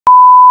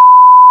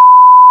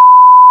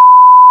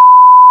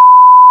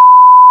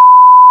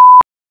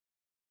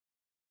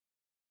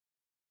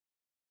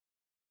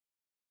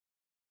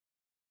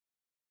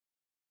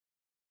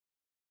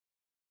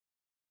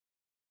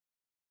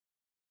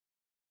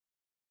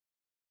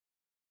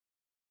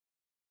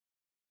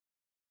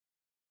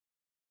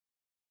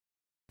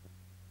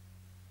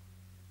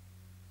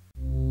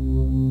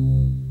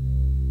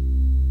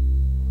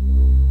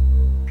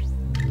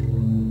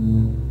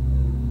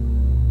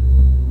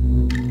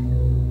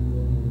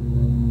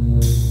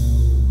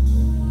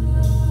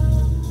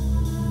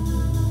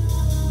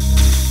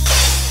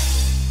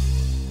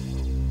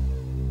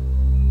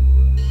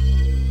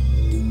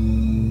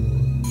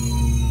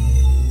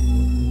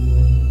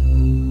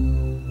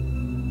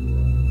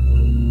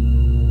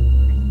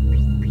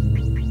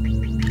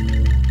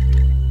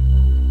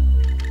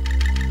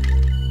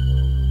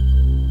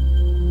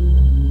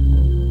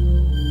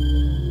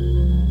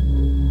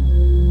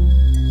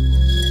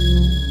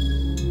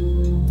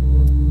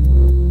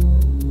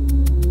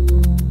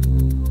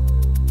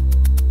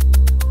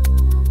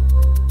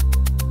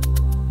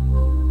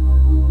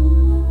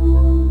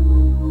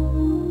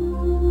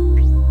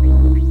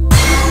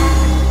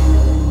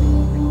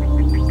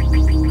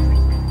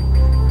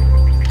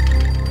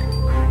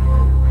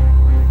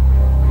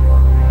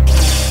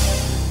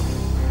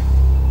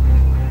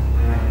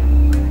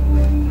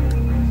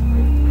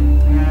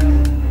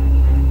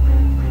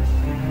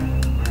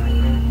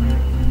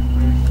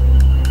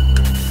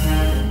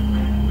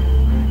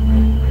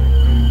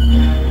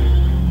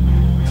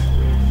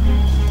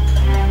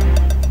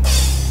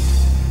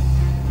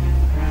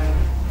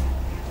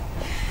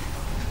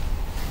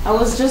I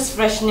was just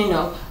freshening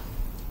up.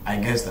 I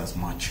guess that's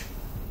much.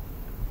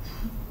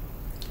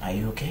 Are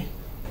you okay?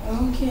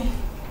 I'm okay.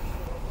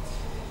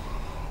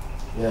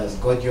 You're as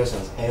gorgeous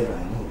as ever,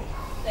 anyway.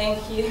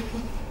 Thank you.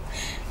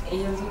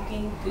 You're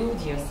looking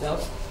good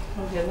yourself.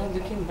 You're not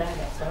looking bad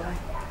at all.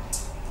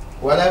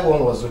 Well,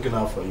 everyone was looking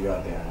out for you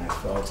out there, and I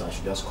felt I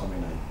should just come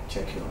in and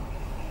check you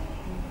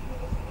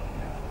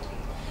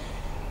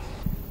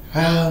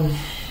out.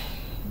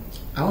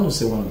 I want to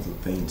say one of the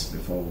things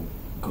before we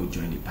go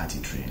join the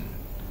party train.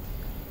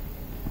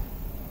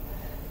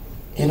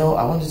 You know,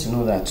 I wanted to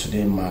know that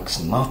today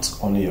marks not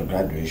only your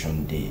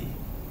graduation day,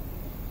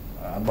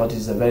 but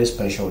it's a very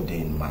special day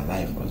in my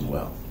life as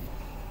well.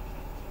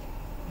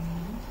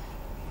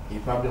 You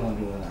probably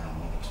wonder when I'm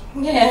out.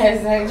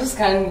 Yes, I just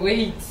can't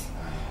wait.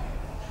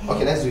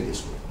 Okay, let's do it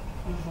this way.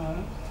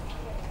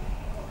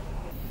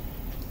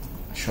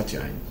 Shut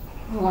your eyes.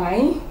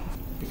 Why?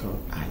 Because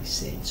I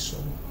said so.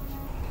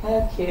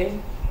 Okay.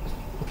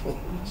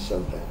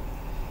 Shut them.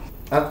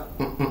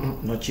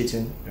 No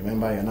cheating.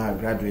 Remember, you're not a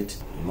graduate.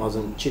 You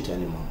mustn't cheat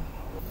anymore.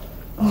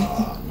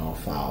 Oh, no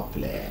foul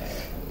play.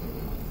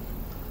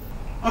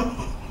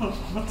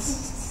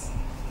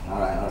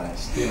 Alright.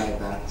 Stay like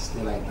that.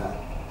 Stay like that.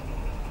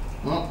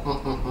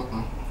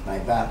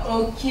 Like that.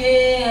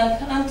 Okay, I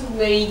can't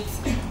wait.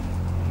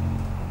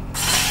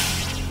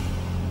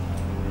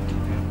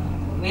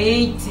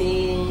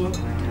 Waiting.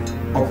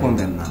 Open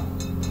them now.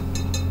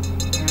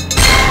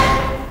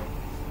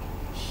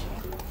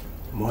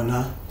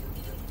 Mona,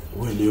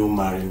 will you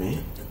marry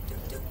me?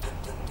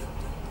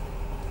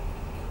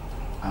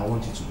 I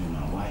want you to be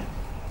my wife.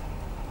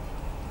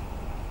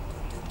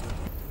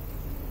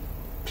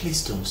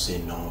 Please don't say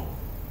no.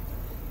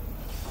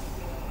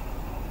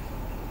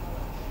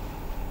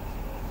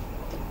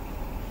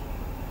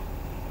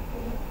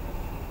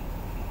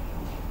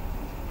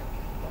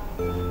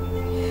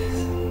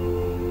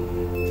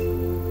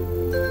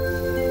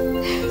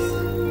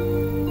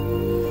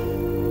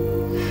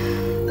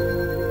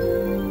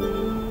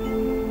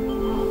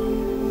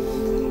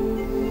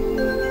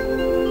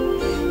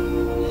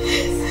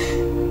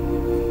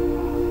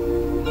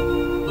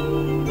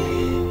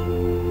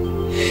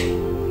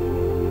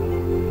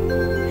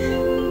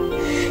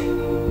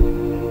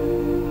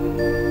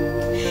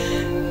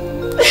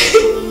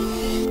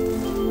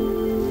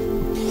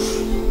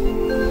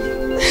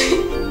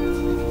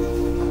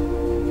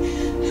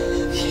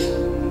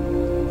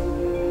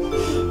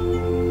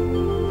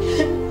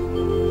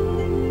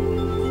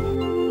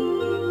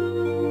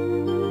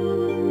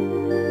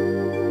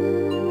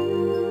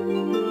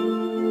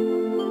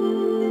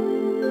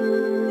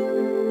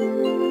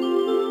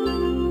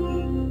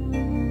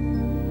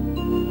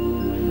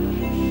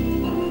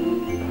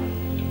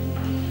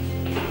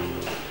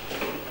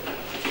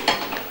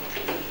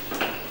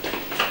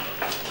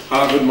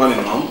 Good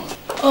morning, Mom.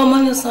 Oh,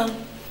 morning, son.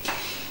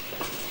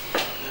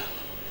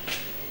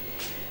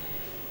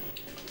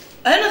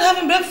 Are you not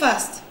having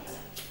breakfast?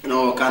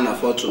 No, I can't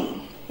afford to.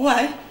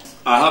 Why?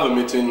 I have a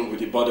meeting with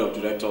the board of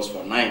directors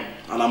for 9,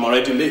 and I'm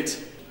already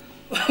late.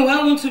 Why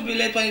won't you be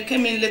late when you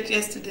came in late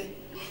yesterday?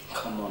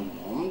 Come on,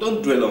 Mom.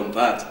 Don't dwell on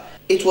that.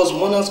 It was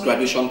Mona's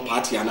graduation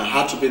party, and I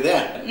had to be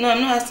there. No,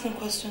 I'm not asking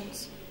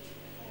questions.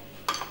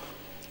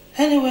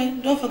 Anyway,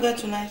 don't forget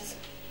tonight.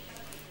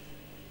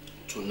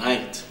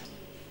 Tonight?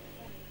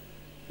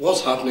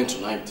 What's happening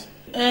tonight?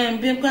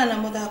 Bimka and her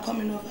mother are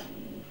coming over.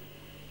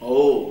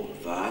 Oh,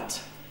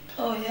 that?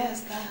 Oh,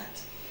 yes,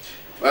 that.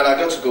 Well, I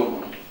got to go,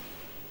 Mom.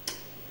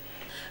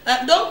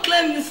 Don't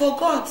claim you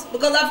forgot,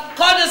 because I've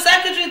called the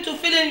secretary to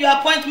fill in your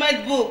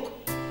appointment book.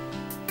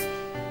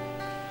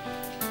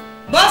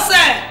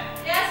 Bosse!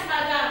 Yes,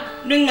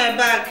 madam. Bring my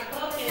bag.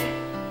 Okay.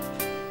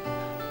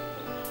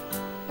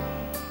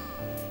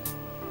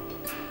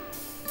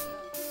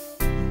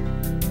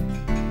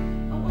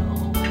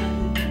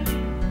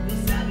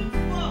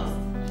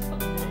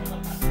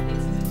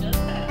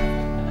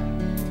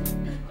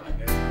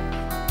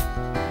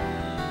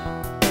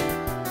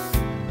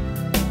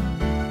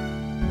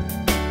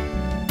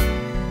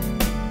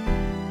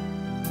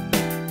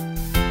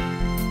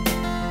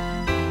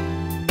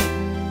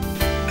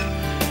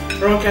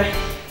 Ronke,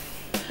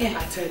 Yeah. I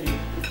tell you,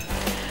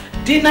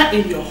 dinner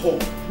in your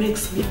home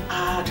makes me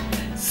add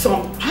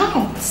some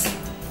pounds.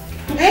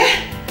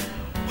 Eh?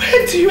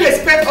 Where do you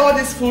expect all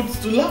these foods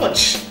to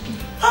lodge?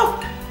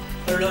 Oh,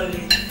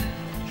 Lolly.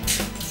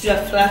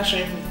 You're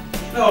flattering me.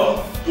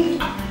 No.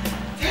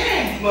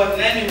 Dang. But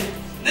anyway,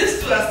 these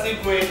two are still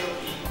going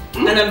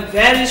on. And I'm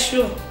very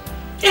sure.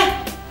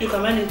 Yeah, you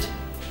can manage.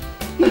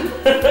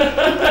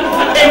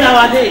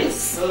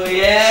 Nowadays. Oh,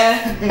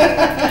 yeah.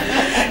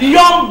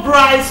 Young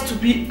brides to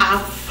be are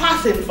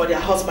fasting for their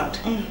husband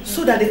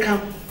so that they can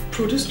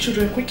produce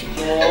children quickly.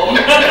 Excuse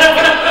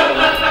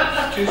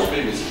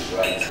me, Mrs.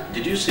 Bright.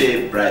 Did you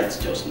say bright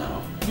just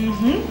now?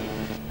 Mm-hmm.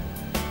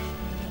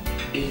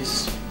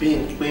 Is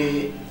being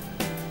way,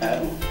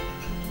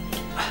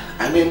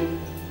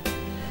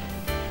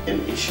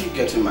 is she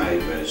getting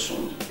married very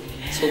soon?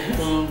 So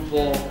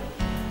humble.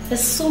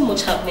 There's so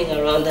much happening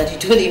around that you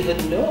don't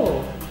even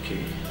know.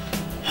 Okay.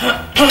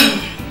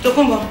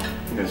 Tokumbo.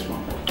 Yes,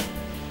 Mom.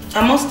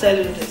 I must tell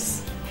you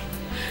this.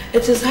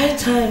 It is high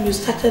time you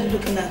started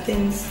looking at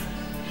things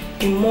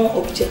in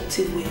more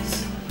objective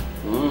ways.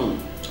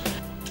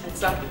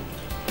 Exactly.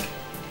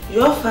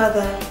 Your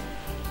father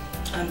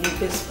and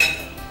Lupe's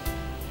father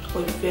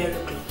were very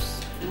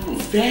close.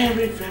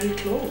 Very, very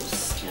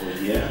close. Oh,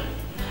 yeah.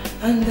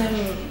 And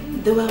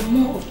they were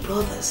more of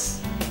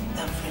brothers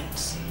than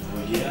friends.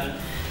 Oh, yeah.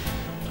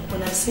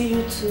 When I see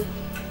you two,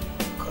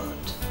 God,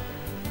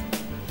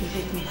 you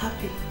make me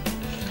happy.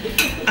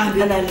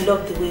 And I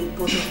love the way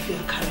both of you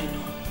are carrying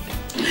on.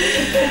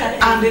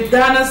 And the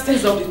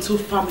dynasties of the two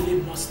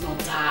families must not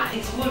die.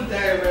 It won't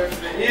die, my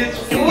friend. It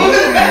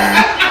won't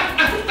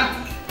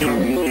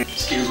die.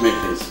 Excuse me,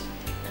 please.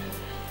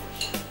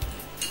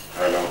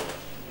 Hello.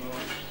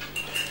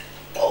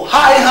 Oh,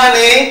 hi,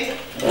 honey.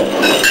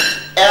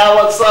 Yeah,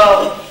 what's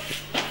up?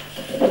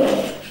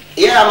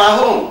 Yeah, I'm at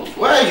home.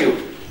 Where are you?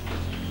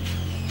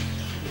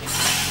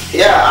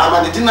 Yeah, I'm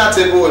at the dinner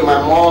table with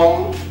my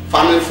mom,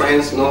 family,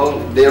 friends.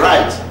 No, they're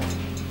right.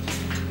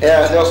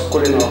 Yeah, just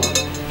cooling off.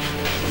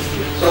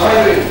 So how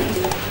are you doing?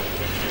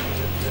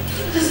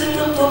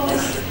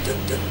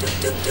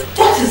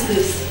 What is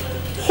this?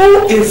 Who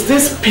is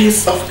this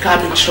piece of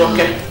garbage,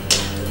 Rocket?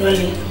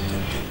 Really?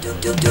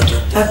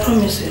 I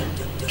promise you,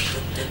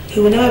 he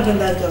will never bring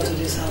that girl to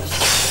this house.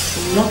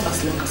 Not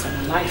as long as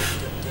I'm alive.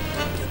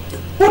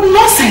 What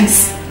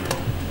nonsense!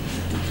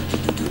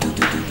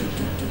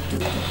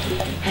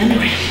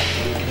 Anyway.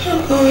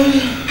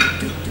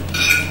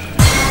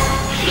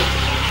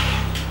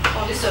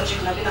 Oh, this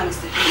subject will be a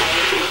mistake.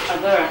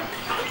 Adora,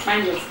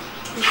 find it.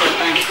 This is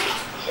time.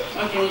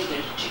 Don't finish the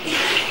chicken.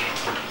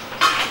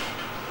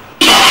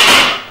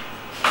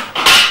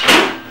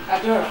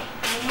 Adora.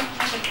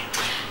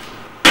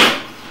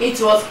 It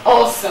was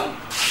awesome.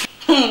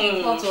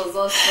 What was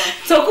awesome?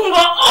 Tokumbo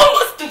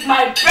almost took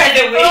my breath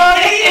away. Oh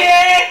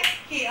yeah!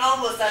 He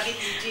almost had it,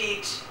 he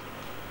did.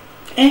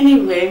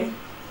 Anyway,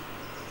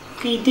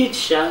 he did,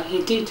 Sha.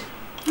 He did.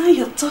 Now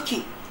you're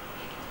talking.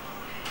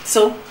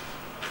 So,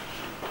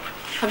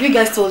 have you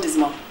guys told his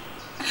mom?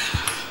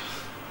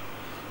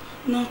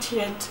 Not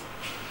yet.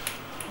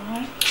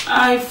 Alright.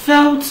 I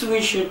felt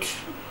we should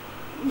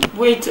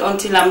wait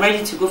until I'm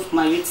ready to go for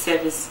my youth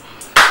service.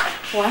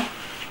 Why?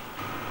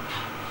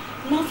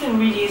 Nothing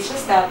really, it's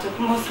just that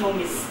Tokumbo's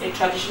mom is a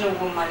traditional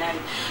woman and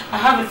I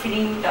have a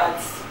feeling that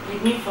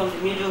with me from the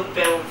middle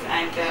belt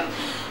and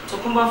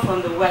Tokumbo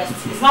from the west,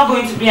 it's not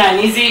going to be an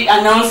easy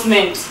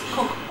announcement.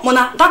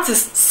 Mona, that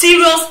is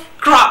serious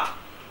crap.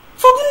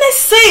 For goodness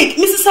sake,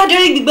 Mrs.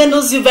 Adere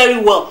knows you very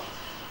well.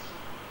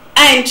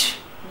 And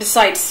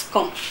besides,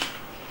 come,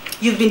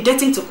 you've been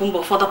dating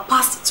Tokumbo for the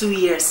past 2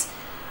 years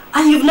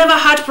and you've never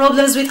had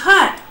problems with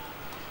her.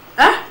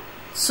 Huh?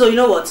 So you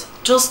know what?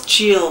 Just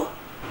chill.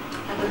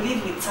 I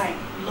believe with time,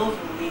 love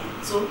will win.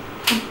 So,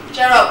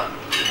 cheer up.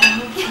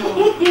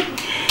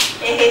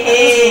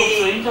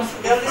 Hey,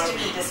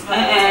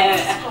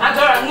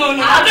 Adora, no,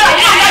 Adora,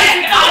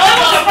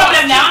 what's your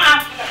problem now?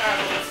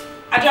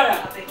 Adora,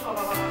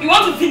 you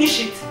want to finish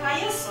it?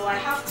 Yes, so I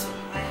have to.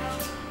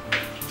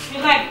 You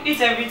like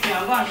eat everything.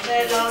 I'm going to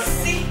Let us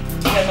see.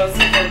 Let us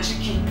see for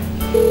chicken.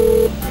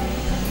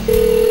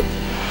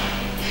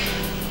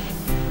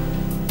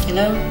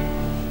 Hello?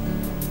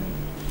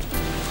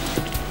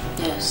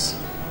 Yes.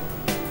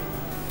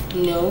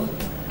 No,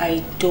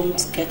 I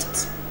don't get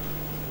it.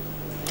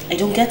 I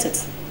don't get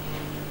it.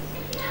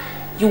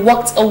 You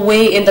walked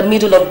away in the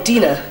middle of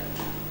dinner.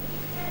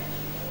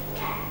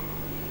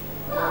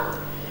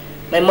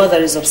 My mother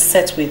is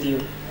upset with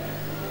you.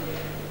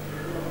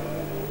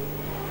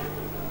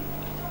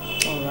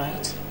 All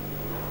right.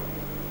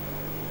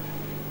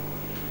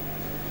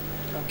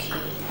 Okay.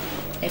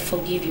 I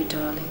forgive you,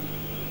 darling.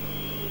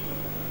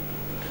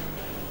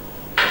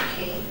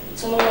 Okay.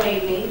 Tomorrow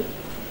evening?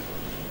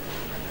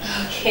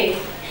 Okay.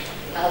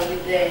 I'll be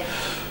there.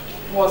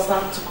 Was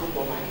that to go,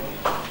 my girl?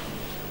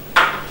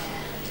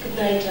 Good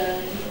night,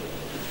 darling.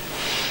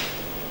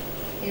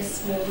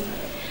 Yes, Mom.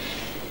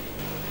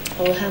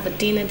 I will have a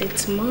dinner date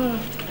tomorrow.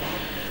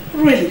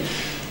 Really?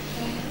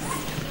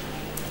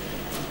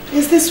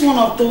 Is this one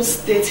of those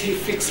dates he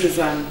fixes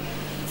and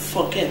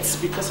forgets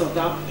because of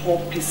that poor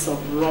piece of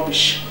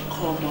rubbish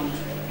called money?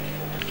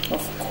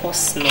 Of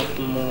course not,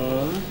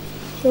 Mom.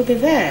 He'll be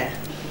there.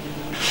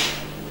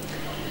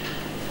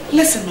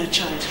 Listen, my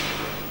child.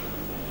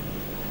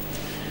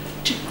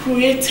 The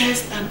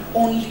greatest and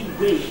only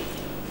way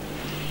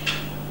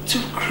to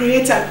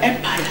create an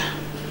empire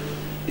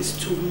is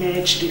to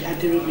merge the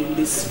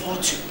Aderibinde's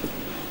fortune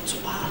to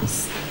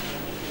ours.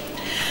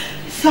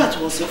 That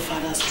was your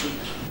father's dream.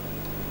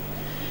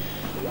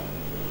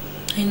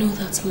 I know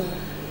that, Mom.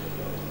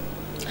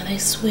 And I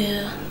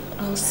swear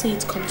I'll see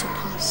it come to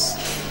pass.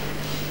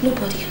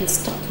 Nobody can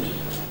stop me.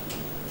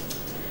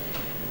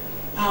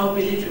 I'll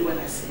believe you when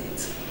I say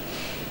it.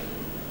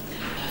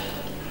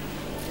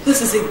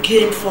 This is a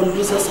game for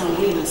losers and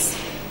winners.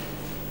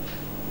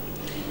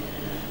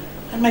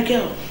 And my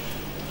girl,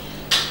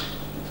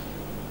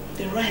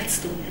 the rights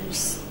don't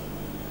lose.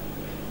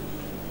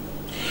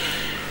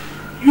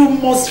 You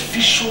must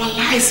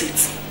visualize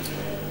it.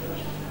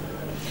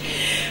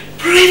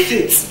 Breathe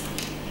it.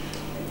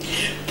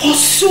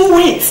 Pursue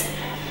it.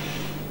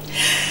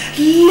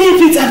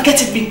 Live it and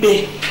get it, Big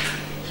Bay.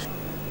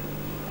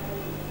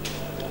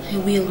 I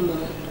will,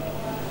 Mom.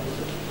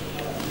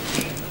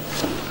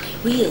 I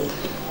will.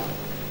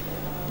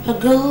 A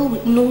girl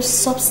with no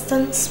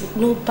substance, with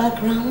no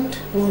background,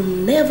 will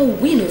never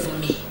win over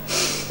me.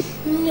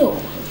 No.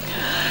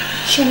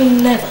 She will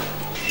never.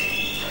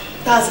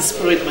 That's the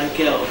spirit, my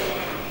girl.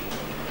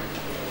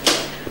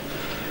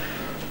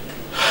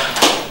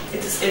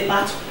 It is a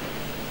battle.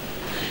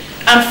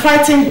 And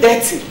fighting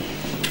dirty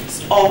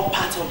is all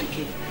part of the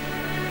game.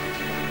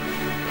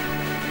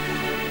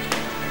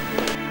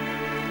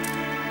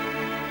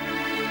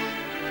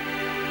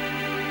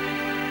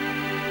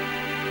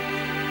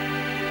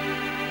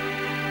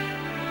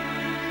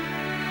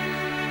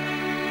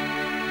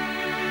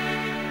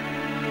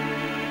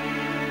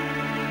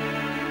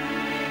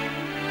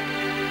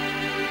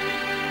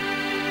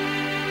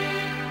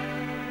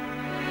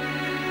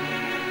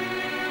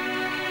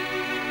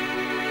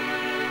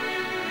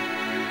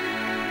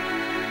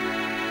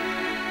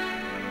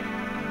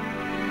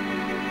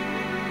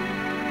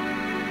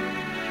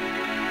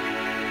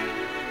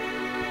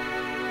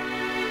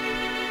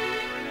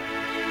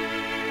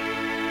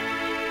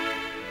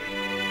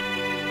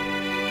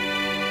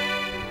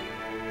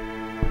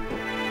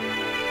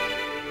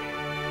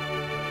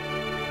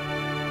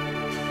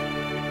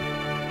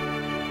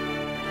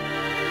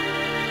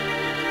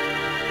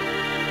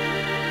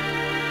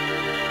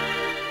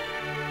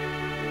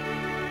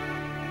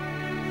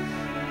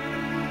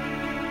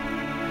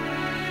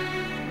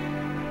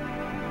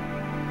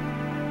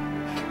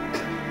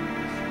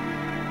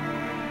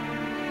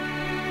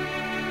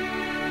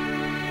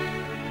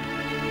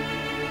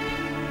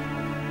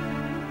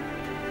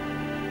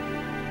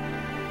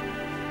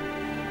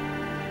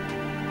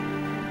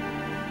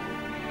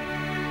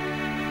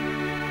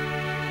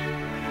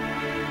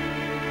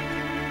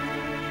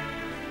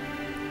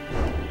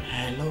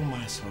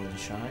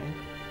 Sunshine.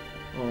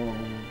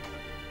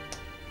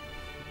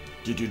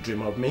 Did you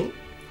dream of me?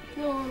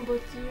 No,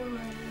 but you,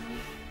 my love.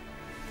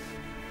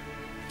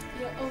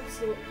 You're up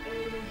so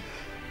early.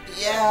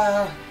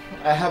 Yeah,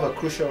 I have a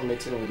crucial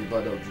meeting with the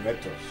board of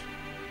directors.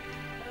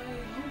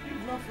 I hope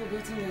you've not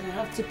forgotten that I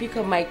have to pick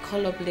up my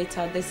call-up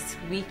later this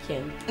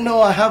weekend.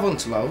 No, I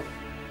haven't, love.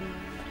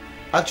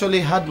 Actually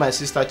had my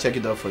sister check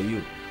it out for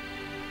you.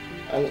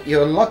 And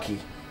you're lucky.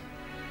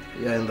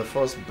 You're in the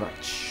first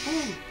batch.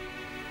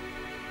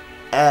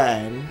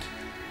 And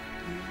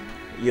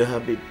you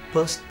have been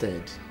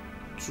posted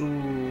to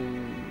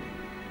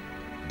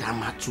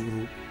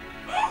Damaturu.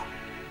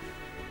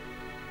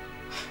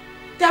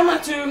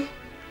 Damaturu?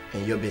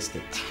 In your best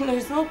state. No,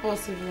 it's not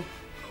possible.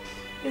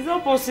 It's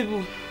not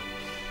possible.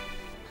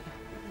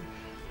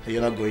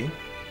 You're not going?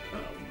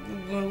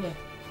 Going where?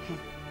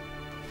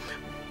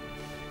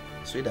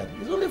 Sweetheart,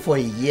 it's only for a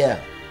year.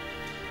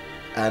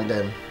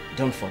 And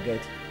don't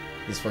forget,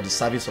 it's for the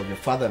service of your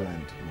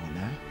fatherland,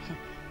 Mona.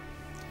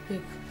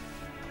 Look,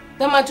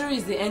 Damaturu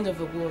is the end of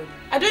the world.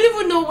 I don't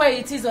even know where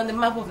it is on the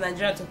map of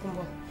Nigeria,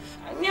 Tokumbo.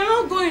 I mean, I'm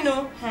not going,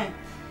 no. I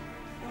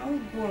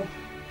won't go.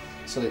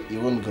 So you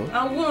won't go?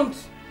 I won't.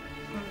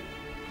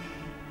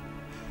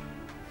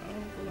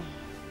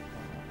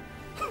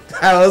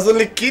 I was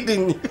only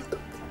kidding you.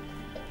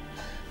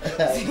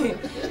 See,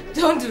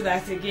 don't do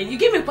that again. You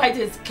give me quite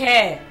a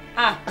scare.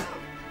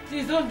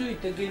 Please don't do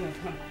it again.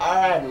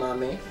 Alright,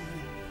 mommy.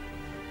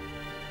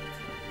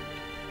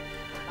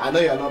 I know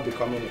you're not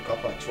becoming a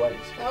copper twice.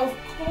 Of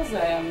course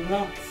I am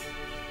not.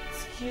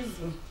 Excuse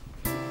me.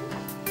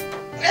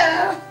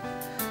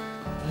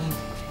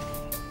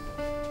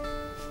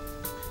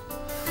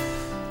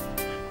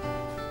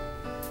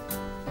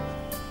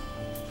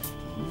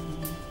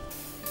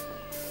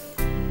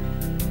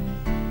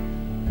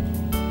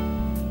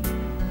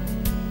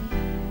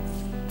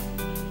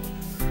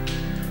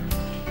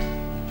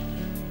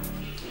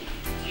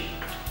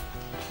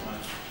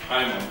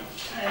 Hi, Mom.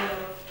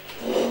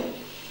 Hello.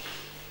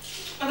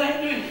 What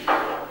are you doing?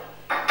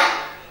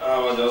 I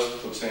was just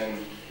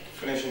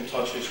finishing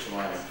touches to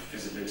my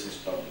feasibility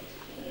study.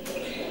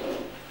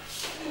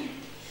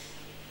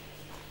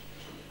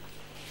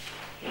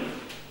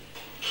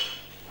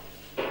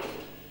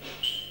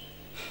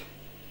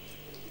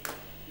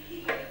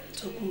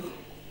 Tokumbo.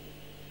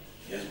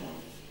 Yes,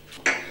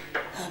 Mom.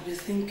 I've been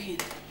thinking.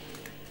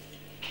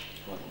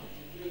 What?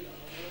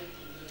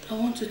 I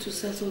want you to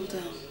settle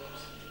down.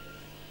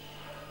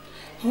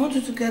 I want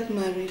you to get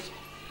married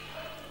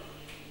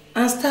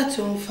and start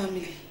your own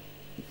family.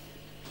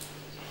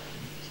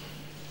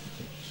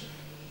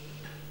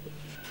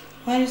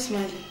 Why are you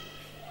smiling?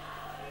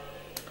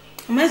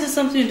 Am I saying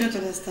something you don't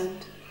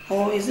understand?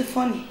 Or is it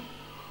funny?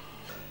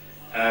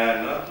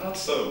 Not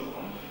so,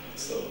 Mom. Not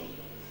so.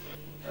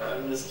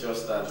 It's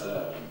just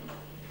that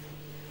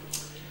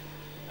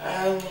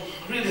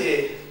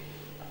really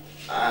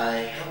I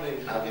have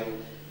been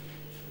having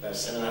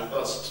similar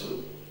thoughts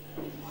too.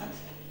 What?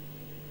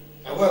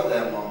 Well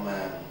then, Mom,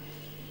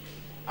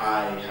 I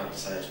have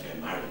decided to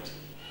get married.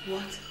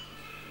 What?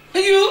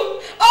 You?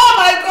 Oh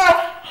my God!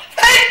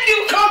 Thank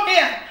you. Come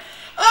here.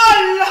 Oh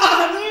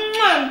Lord.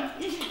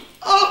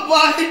 Oh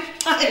boy,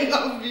 I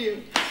love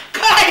you.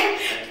 Kai.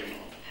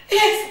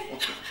 Yes.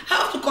 I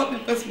have to call my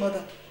first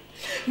mother.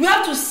 We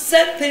have to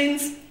set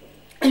things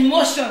in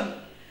motion.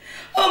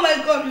 Oh my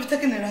God, we've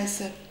taken the right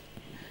step.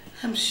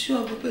 I'm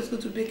sure Papa is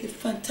going to make a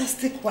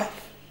fantastic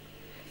wife.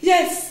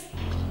 Yes.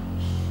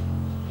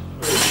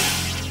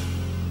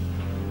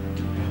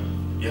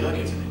 You're not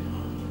getting it.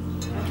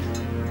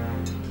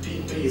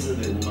 Bimpe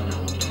isn't the woman I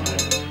want to marry.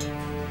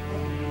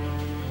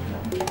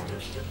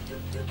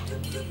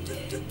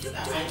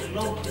 I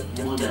love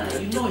Mona.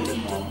 You know it,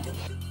 Mom.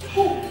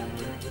 Who?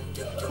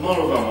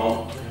 Moreover,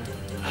 Mom,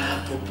 I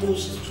have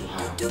proposed to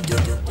her.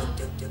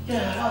 Yeah, I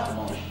have,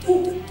 Mom. Who?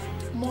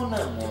 Mona,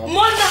 Mom.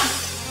 Mona!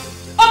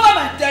 Over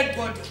my dead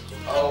body.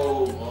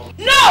 Oh, Mom.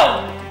 No!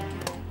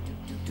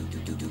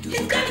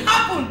 It can't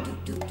happen.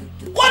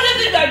 What do you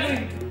think I'm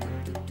doing?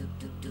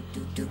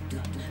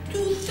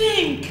 You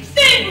think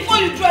before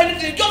you do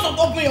anything. Just don't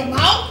open your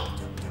mouth.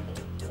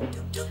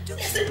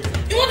 Listen,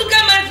 you want to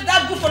get married to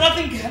that good for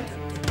nothing girl?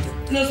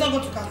 No, it's not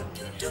going to happen.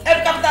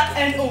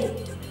 F-capital-N-O.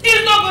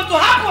 It's not going to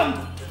happen.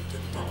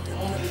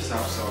 Mom, this is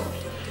absurd.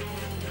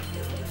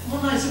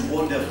 Mona is a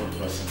wonderful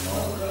person,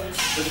 Mom.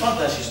 The fact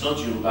that she's not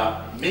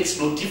Yoruba makes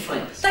no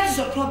difference. That is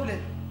your problem.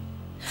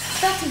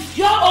 That is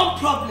your own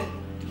problem.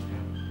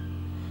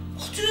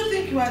 What do you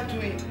think you are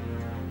doing?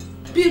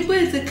 Bigbe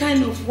is the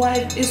kind of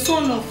wife a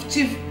son of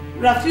Chief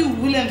Rafiu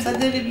Williams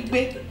Adele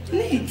Bigbe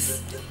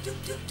needs.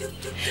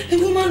 A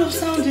woman of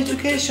sound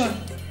education,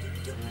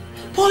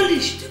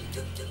 polished,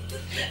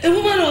 a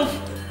woman of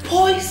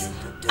poise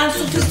and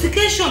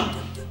sophistication.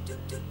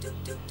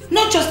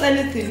 Not just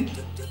anything.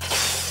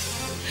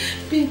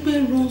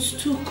 Bigbe runs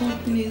 2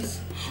 companies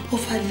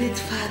of her late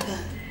father.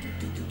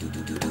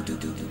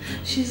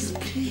 She's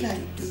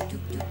brilliant.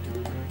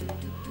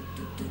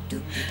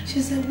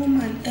 She's a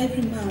woman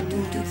every man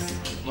wants.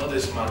 Not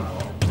this man,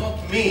 Mom.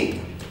 Not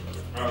me.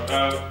 I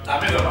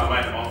made up my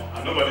mind, Mom,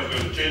 and nobody's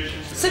going to change it.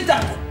 Sit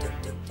down.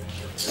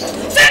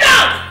 Sit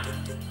down!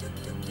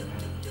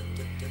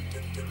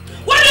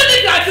 What do you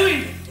think you are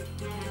doing?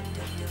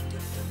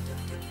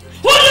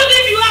 Who do you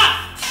think you are?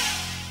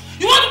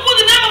 You want to put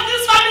the name of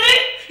this family?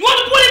 You want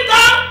to put it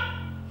down?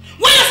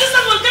 When your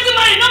sisters was getting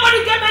married, nobody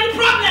gave any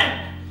problem.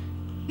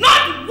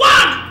 Not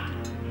one!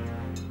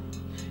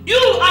 You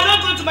are not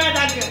going to marry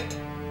that girl.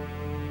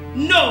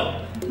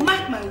 No.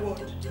 Mark my word.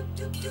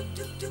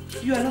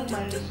 You are not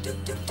married.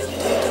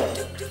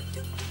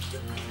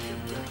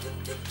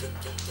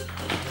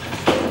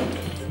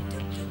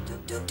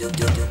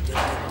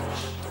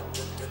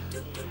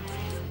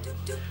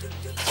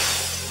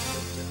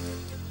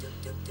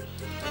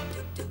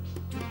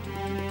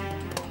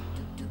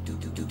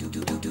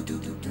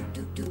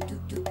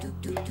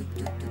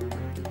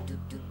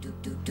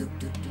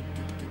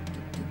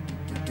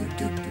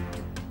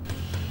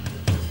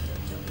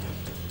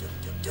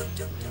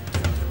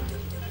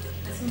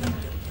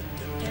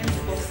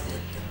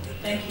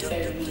 Thank you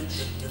very much.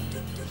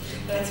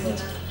 Very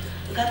much.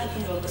 We got to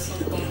think of the song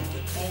coming.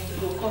 And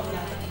we will come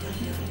now.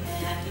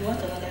 You want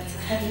another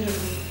time?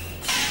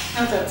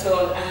 Not at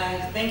all.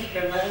 Thank you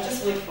very much. I'll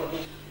just wait for you.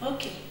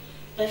 Okay.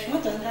 But if you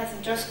want another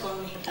time, just call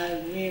me. I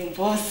will,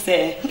 boss.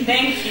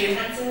 Thank you.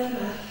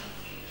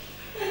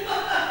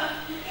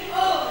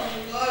 Oh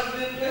God,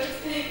 baby.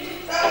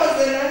 That was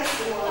the next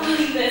one.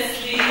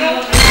 Honestly.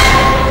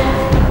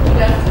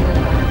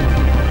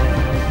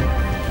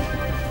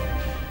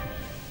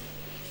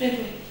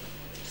 Baby,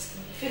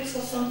 fix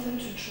us something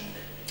to drink.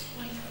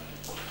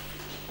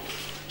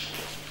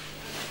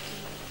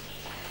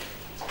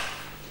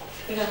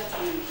 Good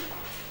afternoon.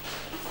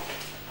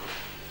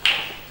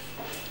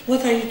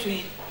 What are you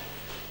doing?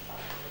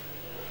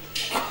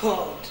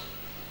 God.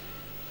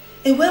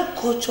 A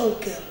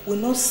well-cultured girl will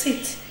not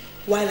sit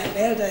while an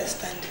elder is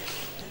standing.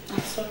 I'm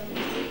sorry.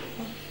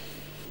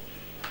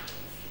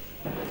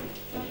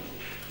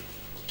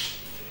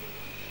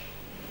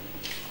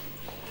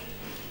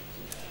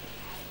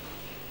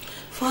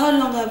 For how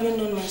long have you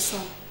known my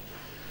son?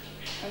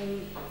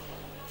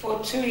 For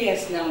 2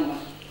 years now, ma.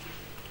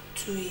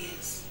 2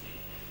 years.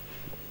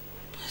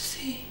 I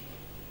see.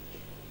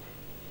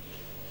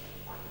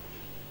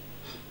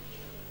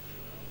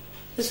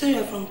 They say you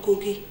are from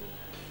Kogi.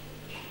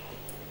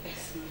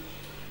 Yes, ma.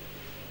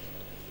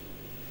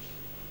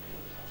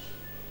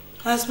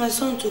 Has my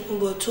son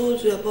Tokumbo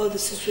told you about the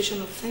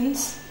situation of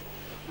things?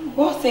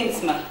 What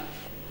things, ma?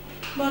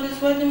 About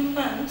his wedding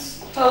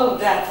plans? Oh,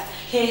 that.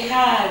 He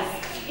has.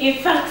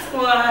 In fact,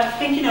 we're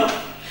thinking of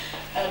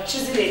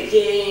choosing a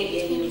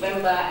day in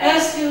November.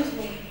 Excuse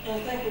me.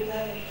 Thank you,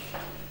 darling.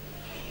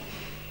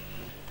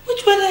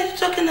 Which wedding are you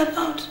talking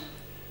about?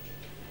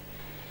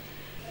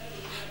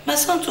 My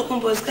son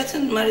Tokumbo is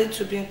getting married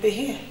to Bimpe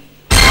here.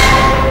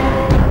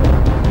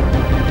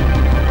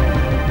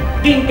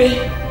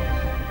 Bimpe?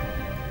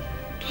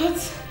 What?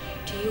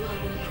 Do you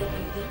have any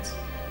problem with that?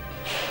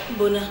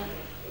 Bona,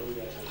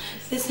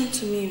 listen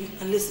to me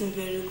and listen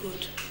very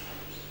good.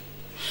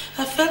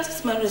 I felt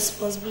it's my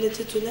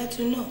responsibility to let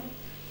you know.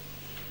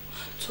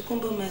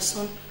 Tokumbo, my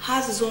son,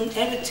 has his own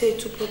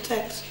heritage to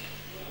protect.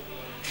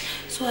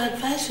 So I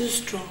advise you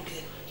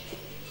strongly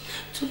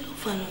to look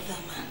for another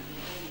man.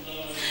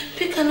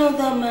 Pick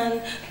another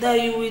man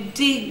that you will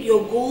dig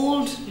your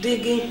gold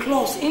digging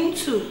claws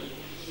into.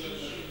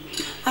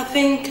 I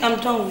think I'm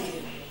done with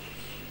you.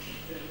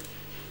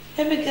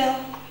 Baby girl,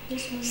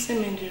 see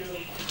me in the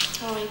room.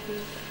 How are you?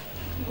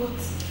 What?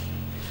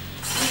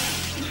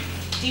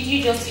 Did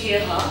you just hear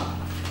her?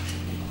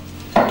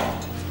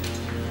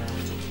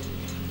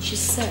 She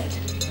said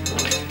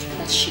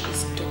that she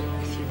is done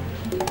with you.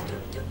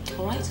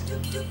 Alright?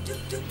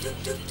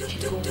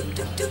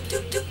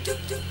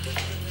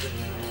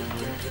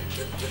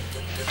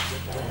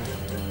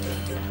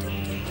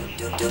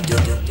 You go.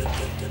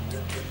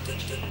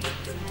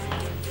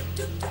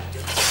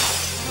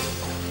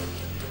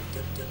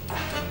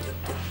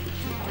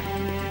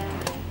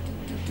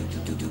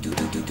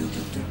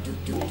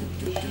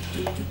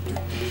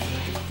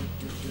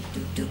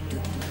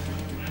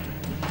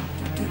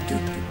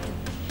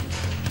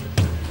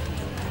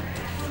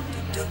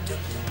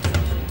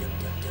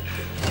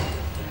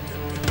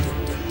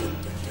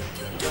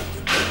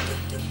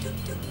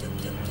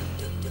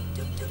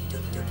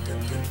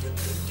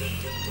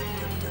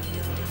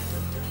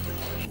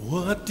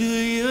 What do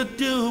you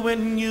do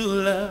when you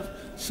love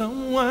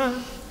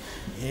someone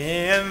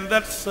and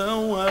that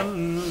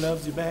someone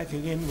loves you back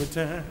in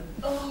return?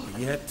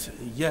 Yet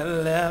your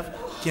love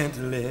can't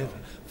live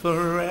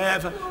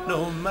forever,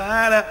 no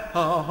matter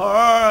how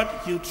hard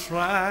you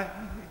try.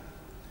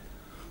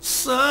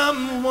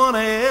 Someone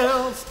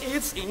else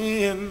is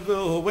in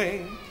the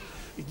way.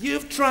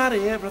 You've tried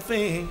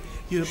everything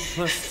you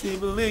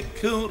possibly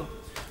could.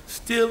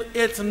 Still,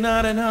 it's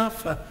not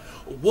enough.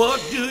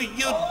 What do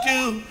you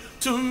do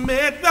to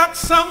make that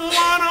someone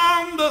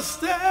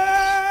understand?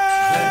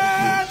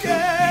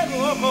 That you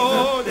could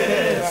be the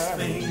best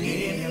thing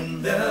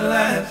in their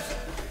lives.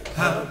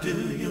 How do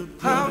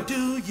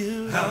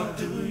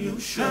you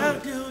show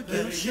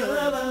that your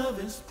love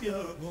is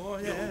pure? Oh,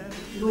 yeah.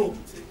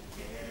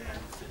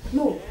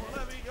 No.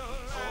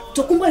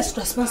 Tokumbo is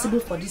responsible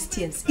for these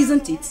tears,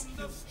 isn't it?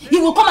 He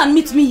will come and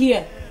meet me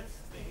here.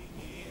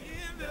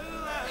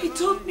 He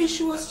told me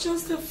she was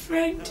just a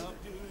friend.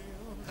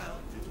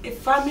 A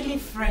family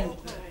friend.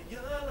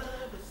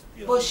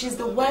 But she's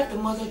the wife the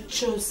mother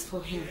chose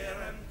for him.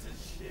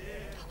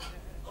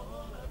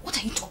 What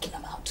are you talking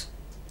about?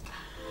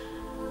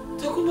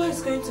 Tokumbo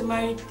is going to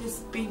marry this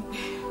babe.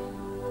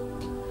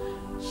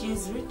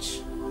 She's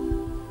rich.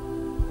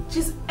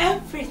 She's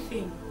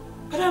everything.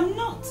 But I'm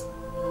not.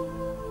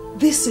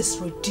 This is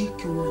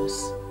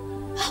ridiculous.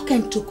 How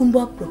can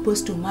Tokumbo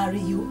propose to marry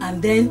you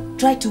and then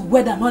try to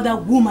wed another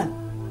woman?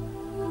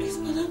 His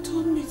mother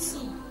told me so.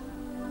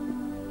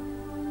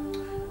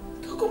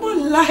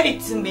 Tokumbo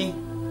lied to me.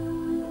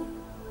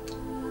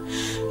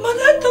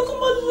 Mother,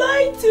 Tokumbo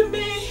lied to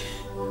me.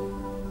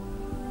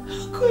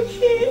 How could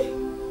he?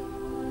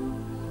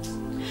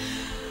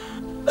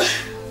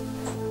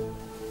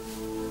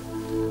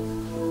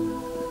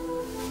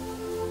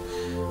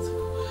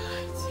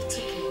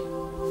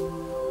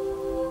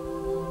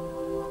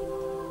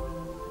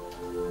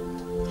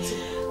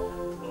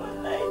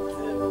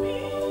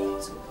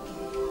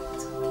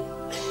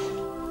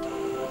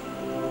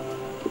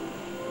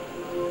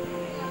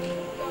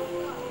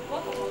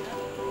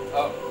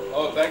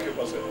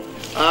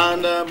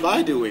 And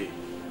by the way,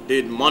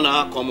 did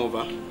Mona come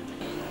over?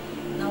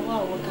 Now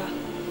wow, Oga.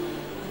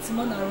 It's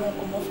Mona run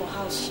come out for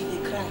house, she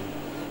dey cry.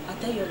 I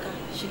tell you, Oga,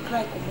 she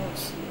cry come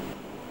out.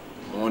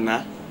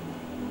 Mona?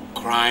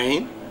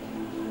 Crying?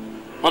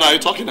 What are you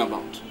talking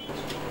about?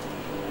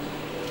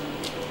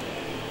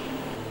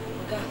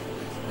 Oga,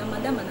 now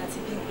Madam and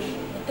Auntie Pimpe,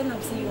 I tell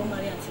them say you won't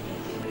marry Auntie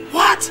Pimpe.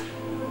 What?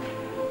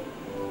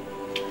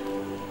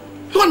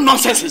 What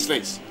nonsense is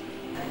this?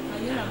 I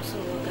hear I'm so,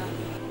 Oga.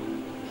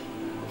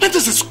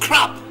 This is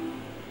crap.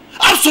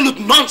 Absolute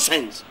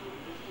nonsense.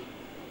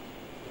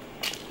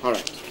 All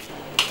right.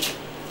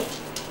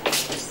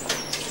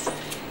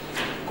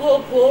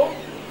 Go.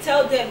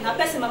 Tell them. Na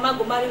person mama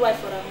go marry wife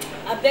for her.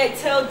 I beg,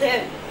 tell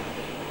them.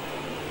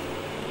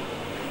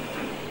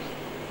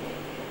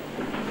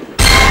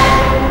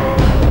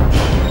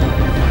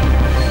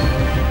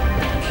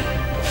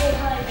 Oh,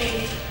 hi,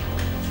 baby.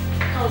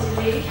 How's your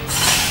day?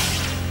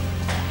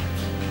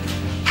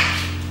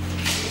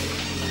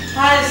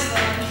 Hi, son.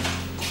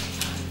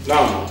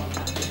 Now,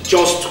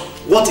 just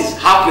what is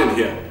happening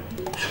here?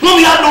 Mom,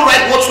 you have no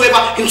right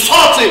whatsoever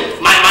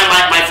insulting my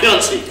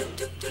fiancé.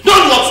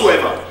 None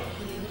whatsoever.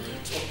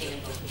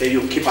 Then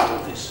you keep out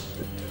of this.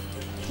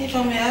 If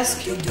I may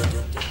ask you, do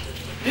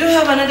you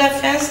have another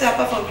fiancé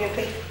apart from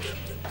Pepe?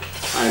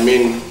 I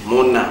mean,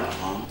 Mona,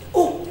 Mom.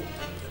 Oh,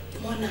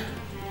 Mona.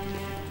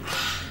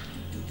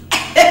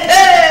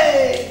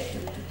 Hey!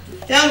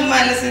 Young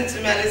man, listen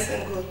to me and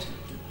listen good.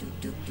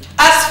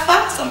 As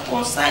far as I'm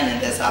concerned in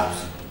this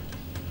house,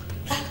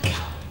 that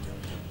girl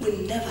will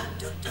never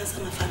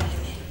answer my family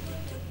name.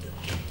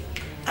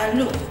 And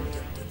look,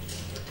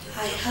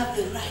 I have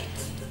the right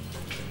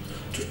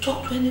to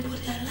talk to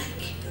anybody I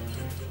like,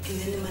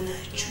 in any manner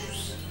I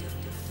choose.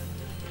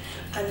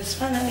 And it's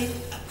finally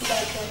I put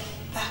that girl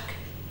back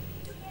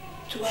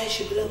to where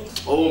she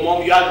belongs. Oh,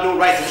 Mom, you have no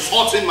right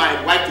insulting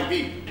my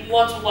wife-to-be.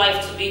 What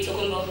wife-to-be,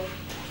 Tokumbo?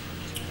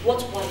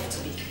 What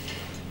wife-to-be?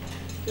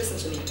 Listen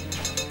to me.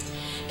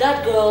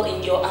 That girl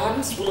in your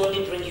arms will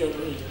only bring you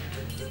greed.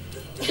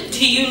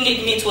 Do you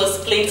need me to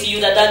explain to you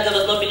that that girl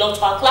does not belong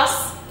to our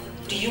class?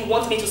 Do you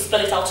want me to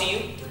spell it out to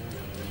you?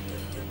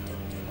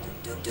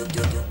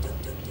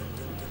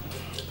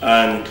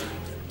 And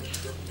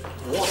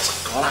what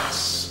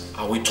class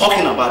are we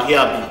talking about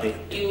here,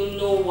 Bibi? You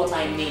know what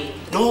I mean.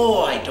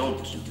 No, I don't.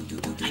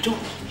 I don't.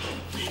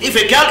 If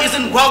a girl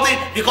isn't wealthy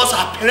because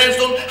her parents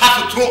don't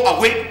have to throw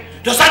away,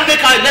 does that make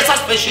her a lesser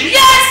species?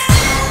 Yes!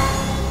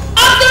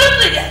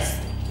 Absolutely yes!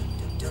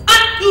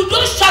 And you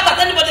don't shout at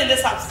anybody in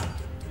this house.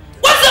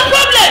 What's the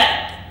problem?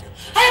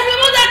 I am your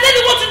mother, I tell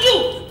you what to do.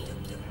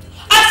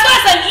 As far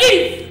as I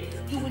live,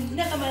 you will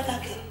never marry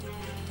that girl.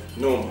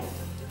 No,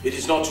 it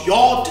is not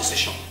your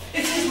decision.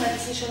 It is my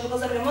decision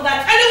because I'm your mother.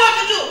 I tell you what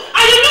to do,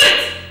 and you do it.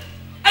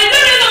 And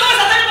don't raise your voice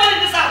at anybody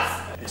in this house.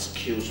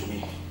 Excuse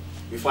me.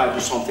 If I do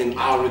something,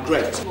 I'll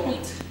regret.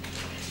 Wait.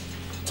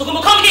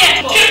 Tokumbo, come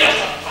here. Give your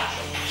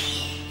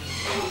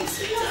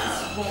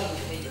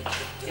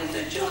He's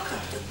the joker.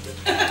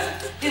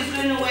 He's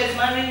going away, he's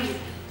marrying you.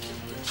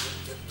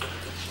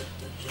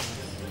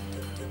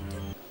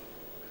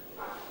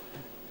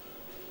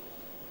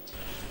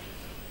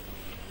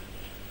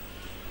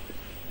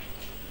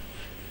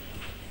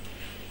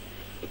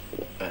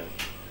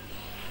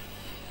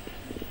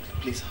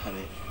 Please,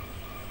 honey,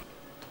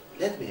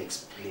 let me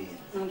explain.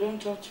 No,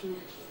 don't touch me.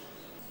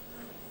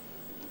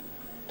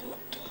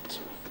 Don't touch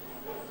me.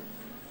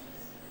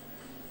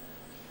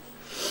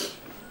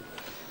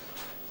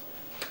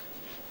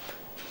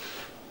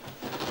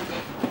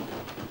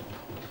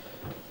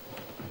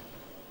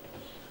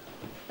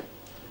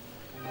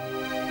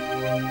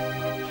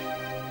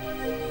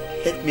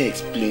 Let me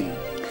explain.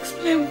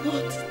 Explain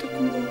what,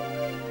 Tokumbo?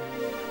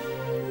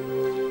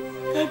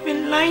 You've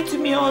been lying to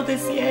me all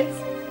these years.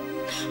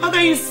 How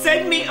can you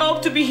set me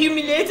up to be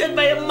humiliated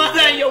by your mother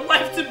and your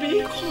wife to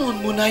be? Come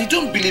on, Mona, you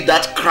don't believe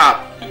that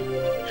crap.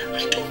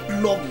 I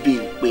don't love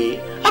Bimpe.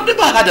 I've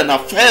never had an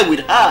affair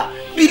with her.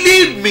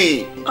 Believe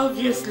me.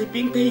 Obviously,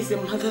 Bimpe is a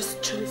mother's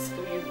choice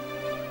for you.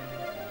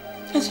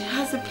 And she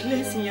has a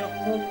place in your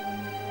home.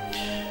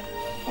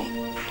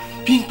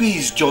 Bimpe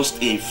is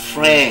just a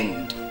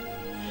friend.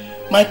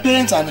 My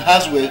parents and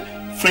hers were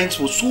friends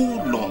for so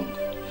long.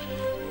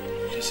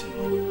 Listen,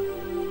 Mom,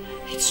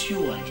 it's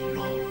you I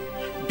love.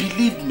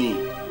 Believe me.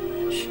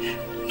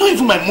 Not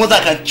even my mother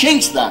can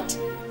change that.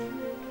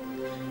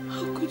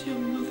 How could your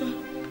mother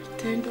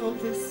pretend all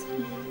these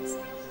years?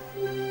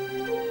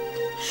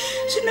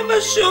 She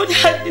never showed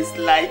her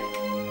dislike.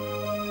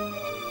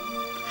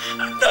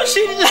 I thought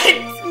she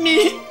liked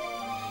me.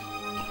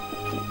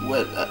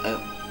 Well,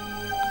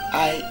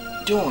 I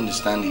don't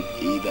understand it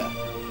either.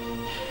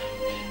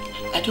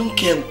 I don't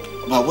care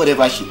about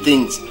whatever she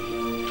thinks.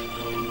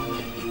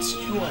 It's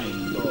you I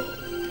love.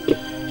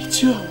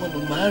 It's you I want to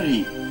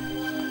marry.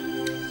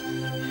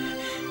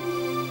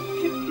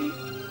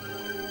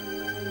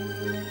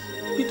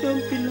 We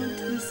don't belong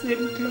to the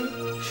same club.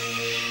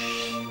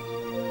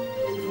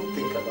 Don't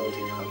think about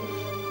it, honey.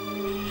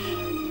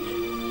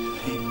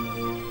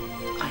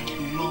 I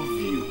love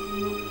you.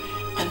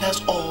 And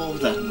that's all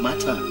that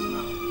matters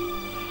now.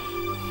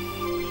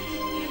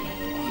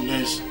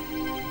 Unless,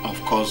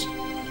 of course,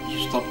 you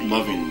stop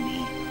loving me.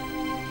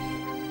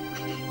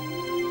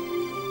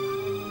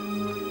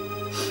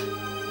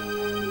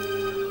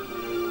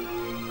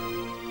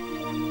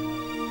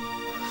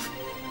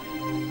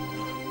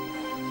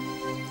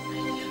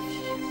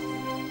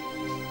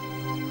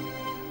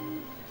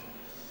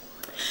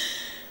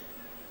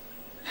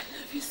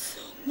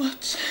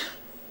 Much.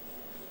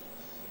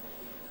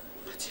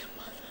 But your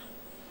mother.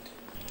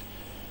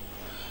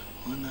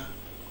 Mona,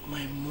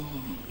 my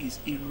mom is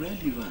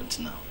irrelevant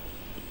now.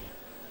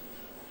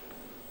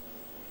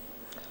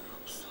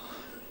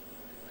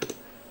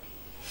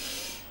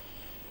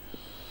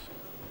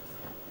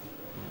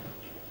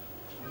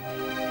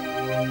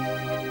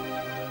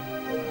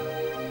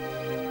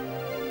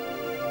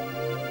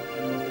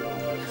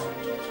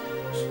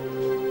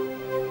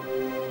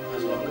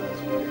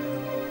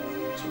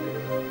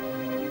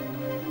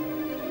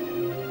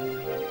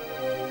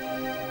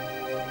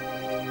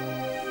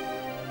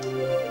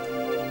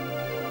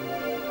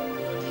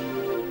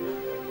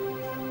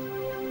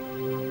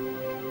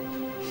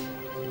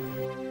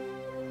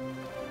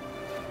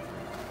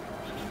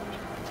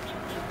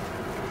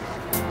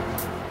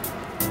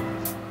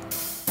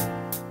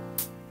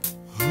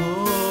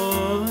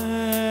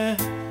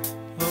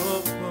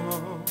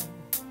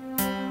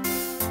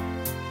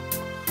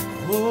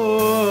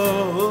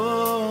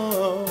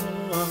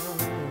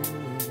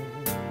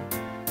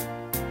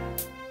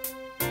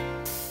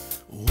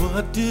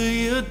 What do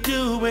you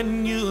do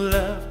when you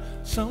love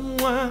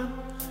someone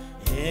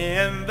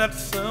and that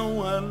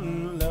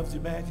someone loves you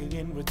back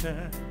in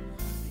return?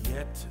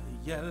 Yet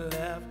your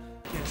love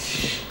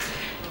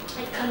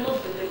I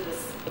cannot believe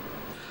this.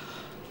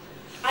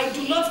 I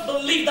do not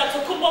believe that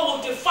Tokumbo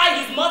will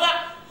defy his mother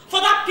for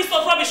that piece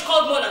of rubbish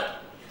called Mona.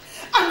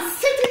 And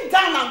sitting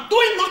down and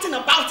doing nothing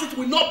about it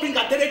will not bring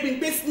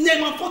Aderebimbe's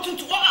name and fortune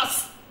to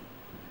us.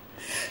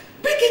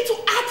 Begin to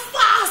act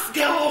fast,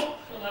 girl.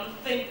 I'm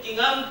thinking.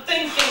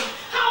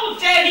 How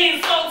dare he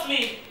insult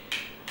me?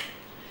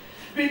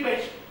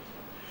 Bimbe,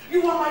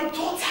 you are my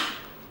daughter.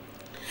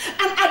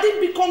 And I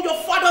didn't become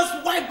your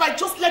father's wife by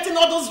just letting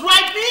others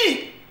ride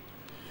me.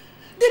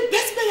 The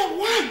best player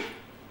won.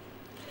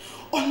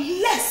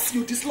 Unless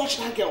you dislodge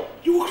that girl,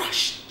 you will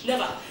crash.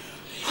 Never.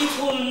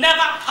 It will never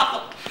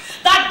happen.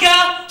 That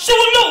girl, she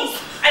will lose.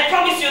 I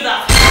promise you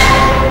that.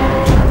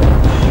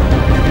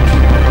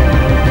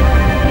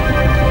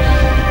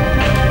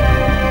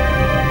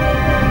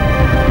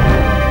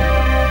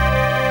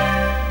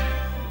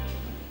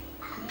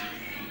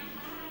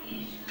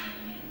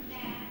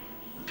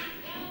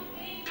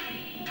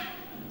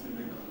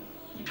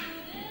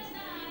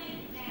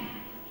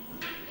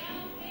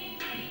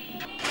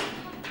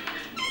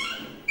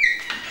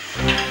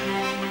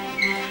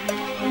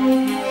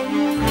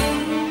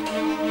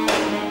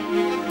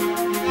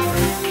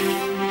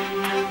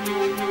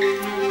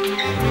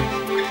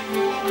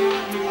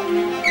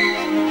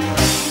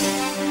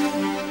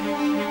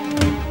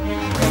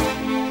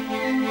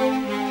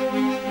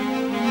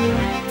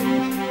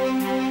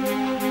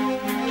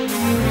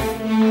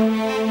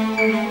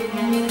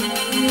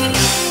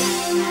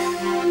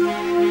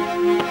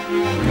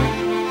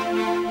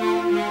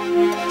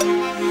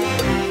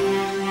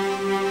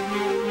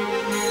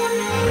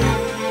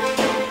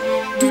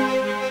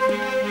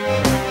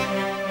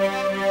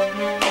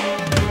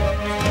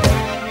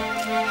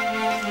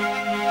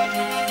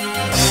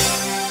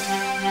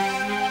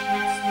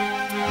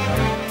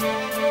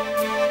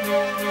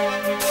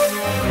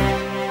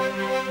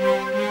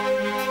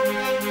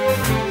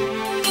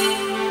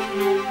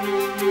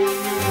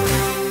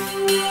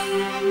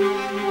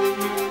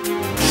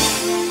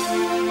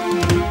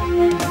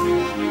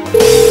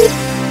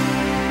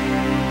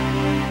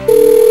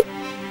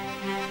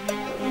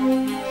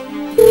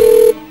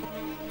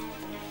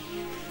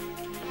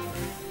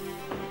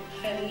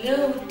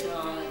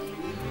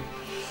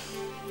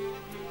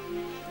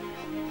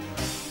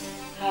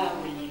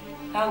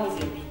 How was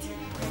your meeting?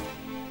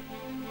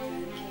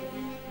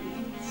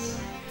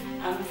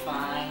 I'm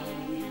fine.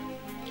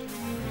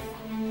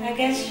 I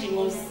guess she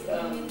was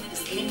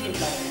sleeping by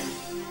now.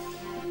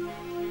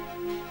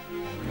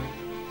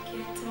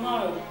 Okay,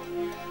 tomorrow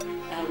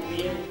I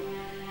will.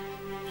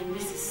 I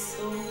miss you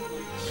so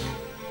much.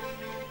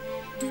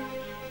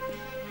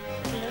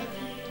 I love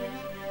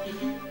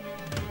you.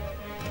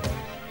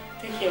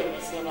 Take care of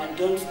yourself and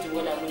don't do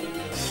what I want you to do,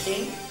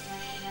 okay?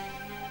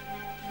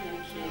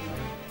 Okay.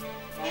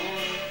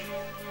 Bye.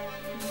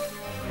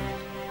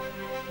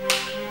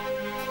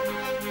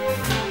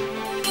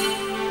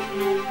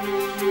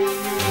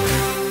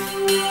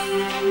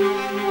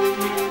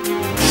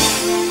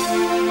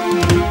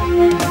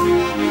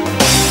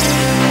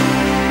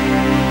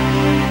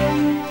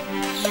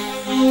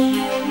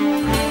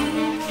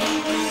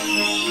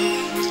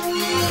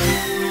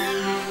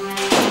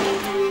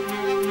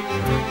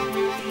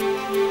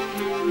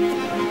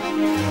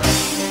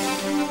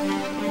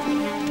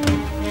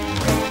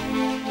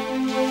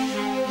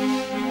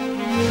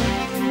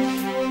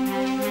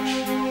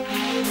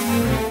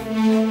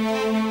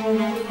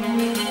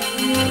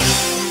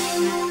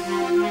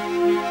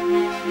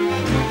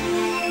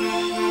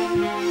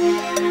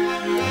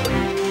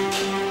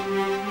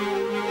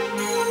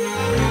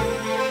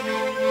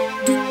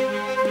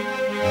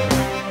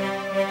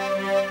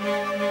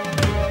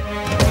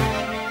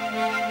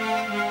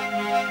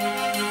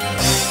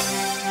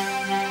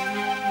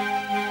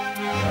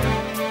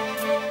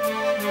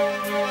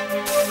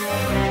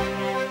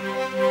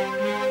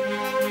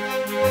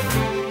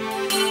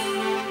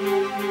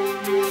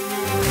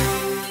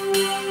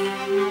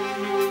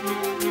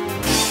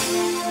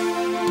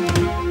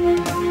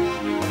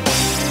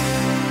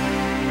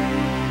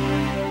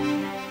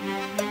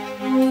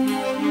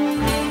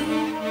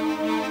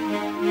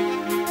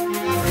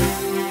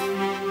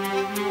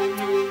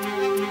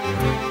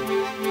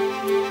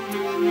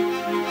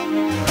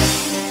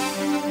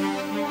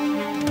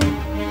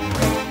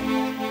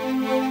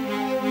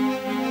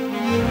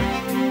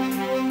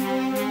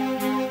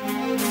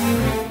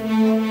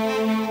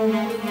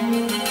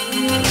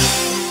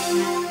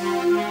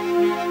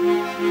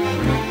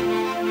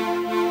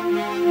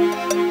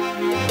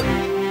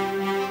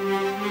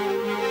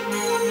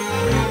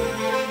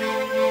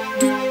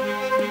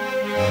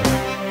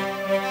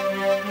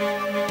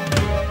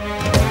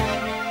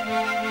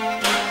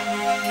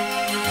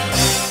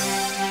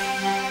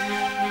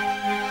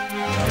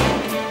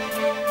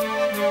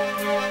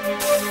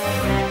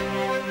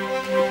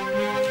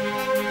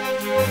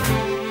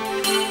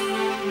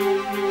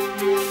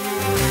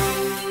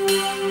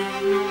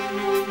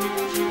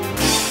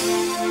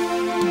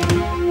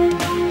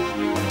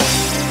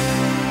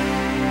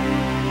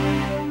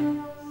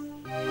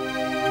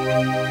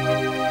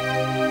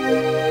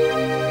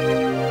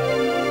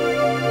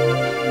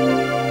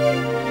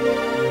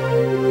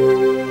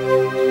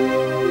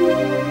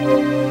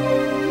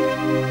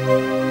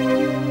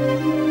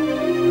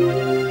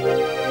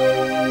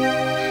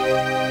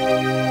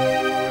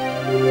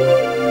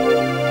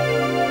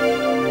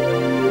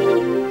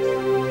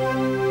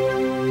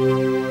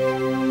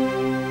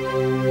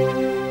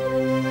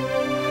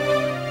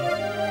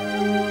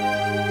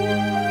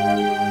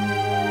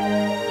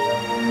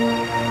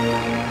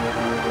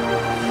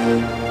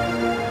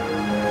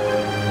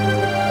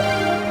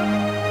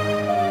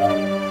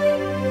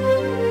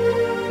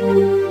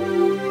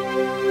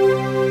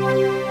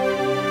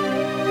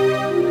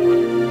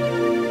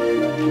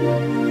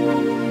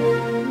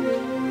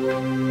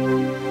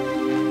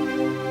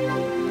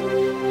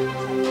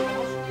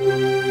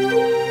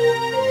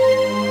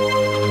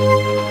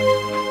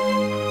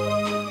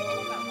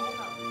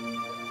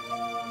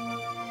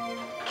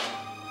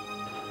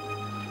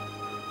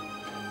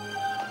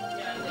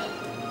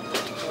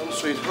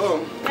 Sweet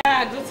home.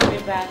 Yeah, good to be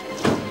back.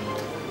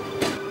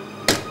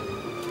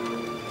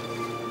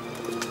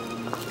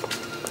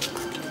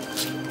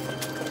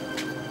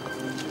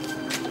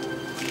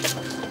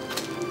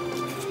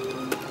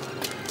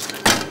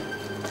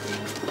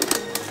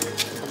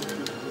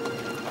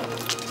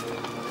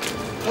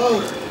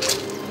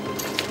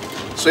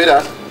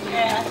 Sweetheart,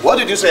 Yeah. what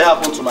did you say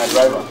happened to my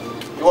driver?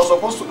 He was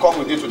supposed to come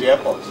with you to the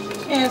airport.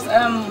 Yes,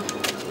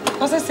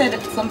 Jose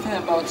said something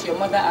about your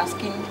mother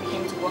asking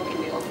him to work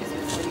in the office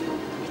before you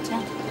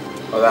return.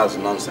 Oh, that's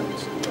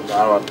nonsense.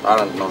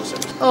 Arrant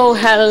nonsense. Oh,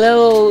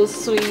 hello,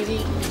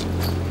 sweetie.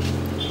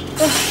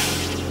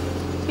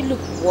 You look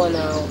worn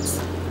out.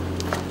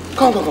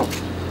 Come.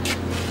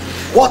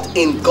 What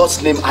in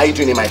God's name are you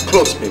doing in my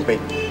clothes, baby?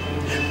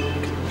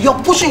 You're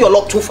pushing your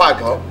luck too far,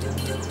 girl.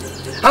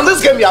 And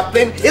this game you are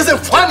playing isn't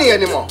funny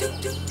anymore.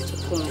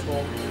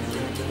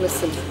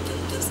 Listen,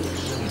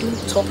 you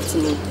don't talk to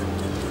me.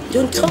 You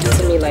don't talk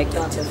to me like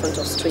that in front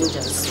of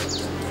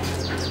strangers.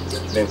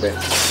 Baby.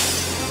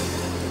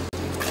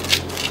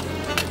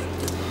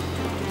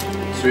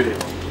 Sweetie,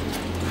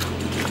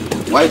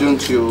 why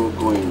don't you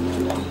go in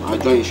and I'll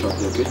join you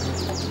shortly, okay?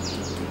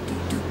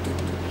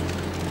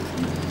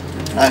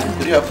 Alright,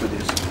 could you help with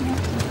this?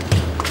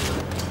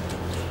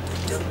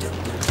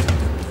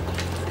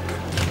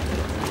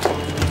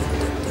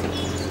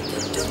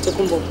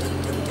 Tokumbo,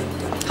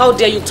 how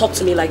dare you talk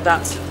to me like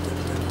that?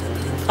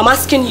 I'm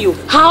asking you,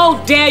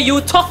 how dare you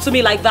talk to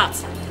me like that?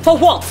 For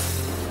what?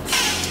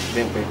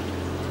 Bimpe,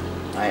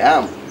 I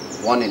am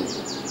warning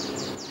you.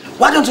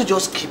 Why don't you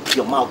just keep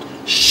your mouth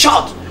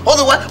shut?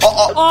 Otherwise,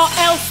 or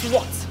else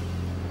what?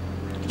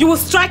 You will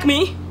strike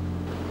me?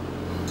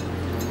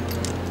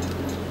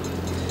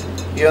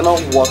 You know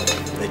what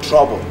the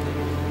trouble?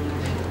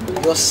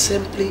 You're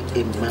simply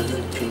a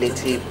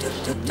manipulative.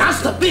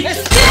 That's the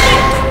bitch!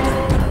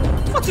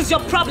 What is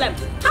your problem?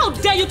 How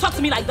dare you talk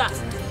to me like that?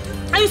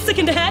 Are you sick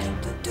in the head?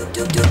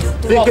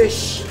 Bimpe,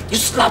 you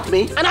slapped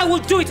me. And I will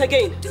do it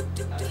again.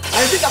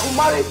 I think I could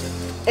marry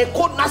a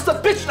cold nasty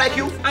bitch like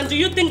you. And do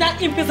you think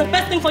that imp is the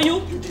best thing for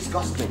you? You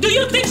disgust me. Do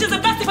you think she's the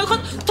best thing for you?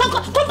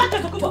 Come back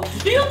here,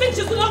 Tokumbo. Do you think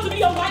she's good enough to be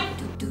your wife?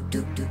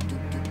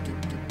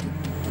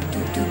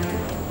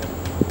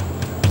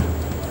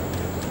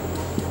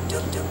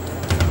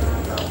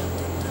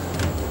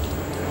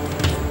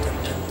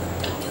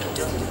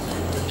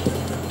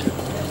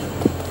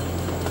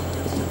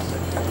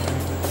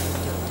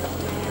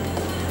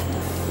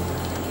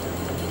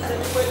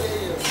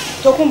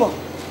 Tokumbo,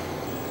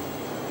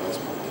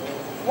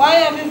 why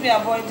have you been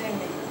avoiding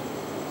me?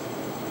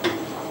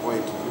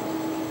 Wait.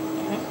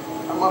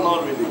 I'm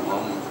not really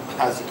mom.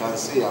 As you can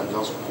see, I'm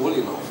just cool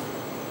enough.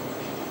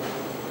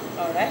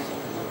 Alright.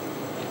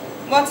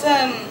 But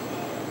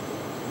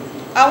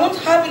I won't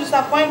have you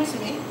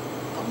disappoint me.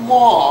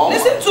 Mom!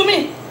 Listen to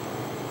me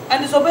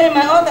and disobey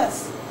my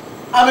orders.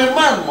 I'm a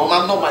man, Mom.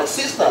 I'm not my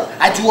sister.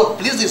 I do what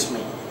pleases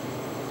me.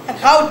 And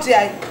how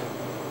dare you?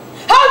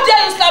 How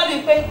dare you slap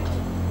me, Pei?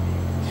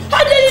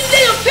 How dare you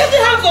lay your filthy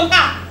hands on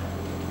her?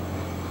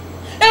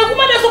 A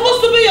woman that's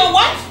supposed to be your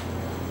wife?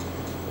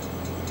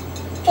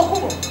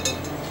 Tokumbo,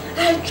 I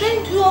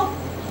trained you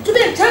to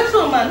be a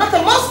gentleman, not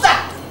a monster.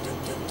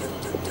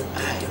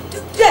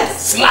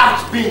 Yes.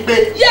 Slapped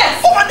Bimpe?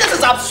 Yes. Oh, this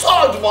is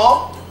absurd,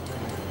 Mom.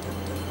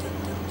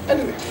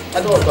 Anyway,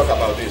 I don't want to talk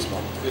about this,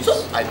 Mom.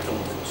 I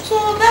don't. So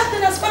that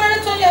thing has finally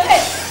turned your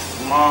head.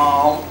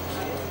 Mom,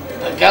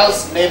 the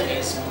girl's name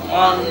is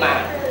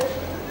Mona.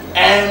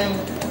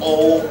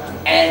 M-O-N-A.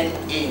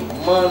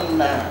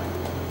 Mona.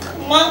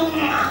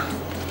 Mama.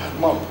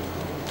 Mom,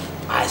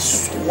 I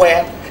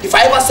swear, if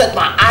I ever set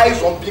my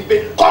eyes on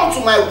Bimpe, come to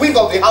my wing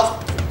of the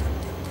house,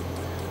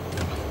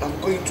 I'm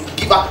going to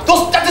give her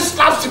those 30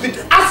 slaps you've been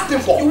asking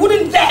for. You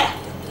wouldn't dare.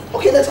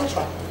 Okay, let her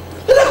try.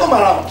 Let her come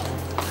around.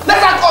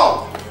 Let her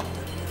come.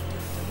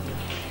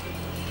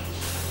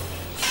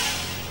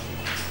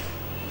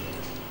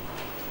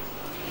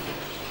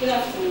 Good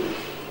afternoon.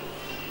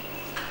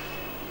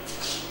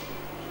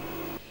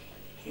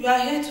 You are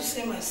here to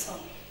see my son.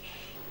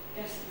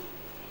 Yes,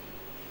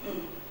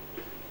 ma'am.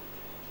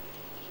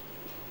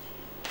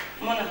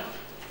 Mona.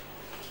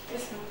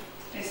 Yes, ma'am.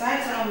 It's high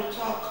time we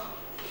talk.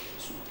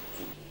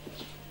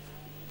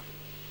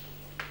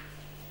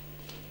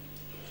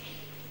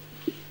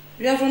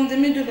 You are from the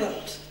Middle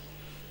Belt.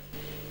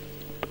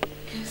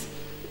 Yes.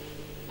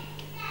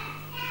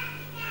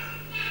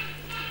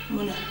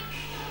 Mona,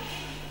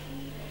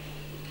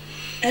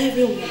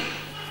 everyone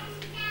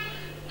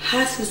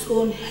has his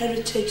own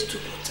heritage to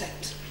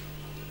protect.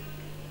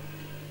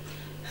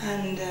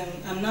 And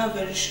I'm now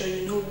very sure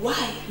you know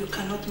why you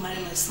cannot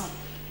marry my son.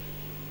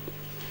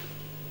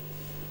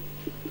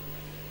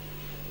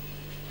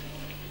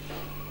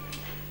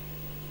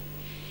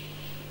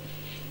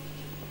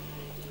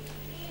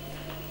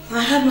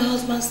 I have my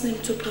husband's name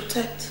to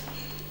protect.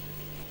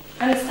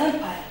 And it's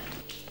empire.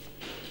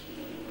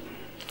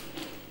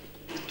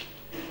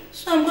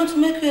 So I'm going to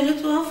make you a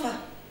little offer.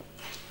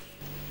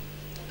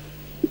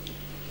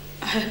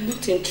 I am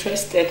not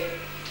interested.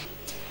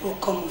 Oh,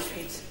 come off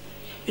it.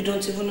 You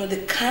don't even know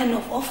the kind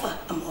of offer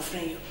I'm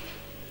offering you.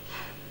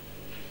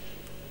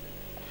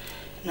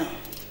 No.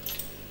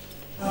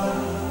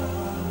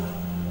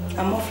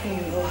 I'm offering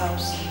you your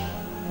house.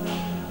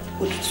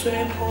 With a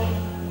swimming pool,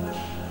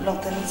 long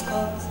tennis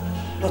courts,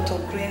 lot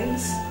of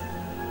greens,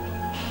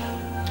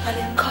 and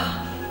a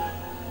car.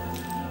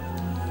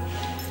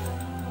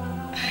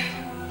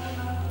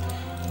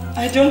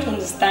 I don't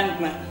understand,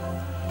 man.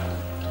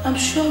 I'm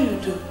sure you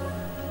do.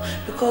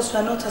 Because you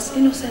are not as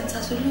innocent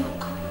as you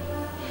look.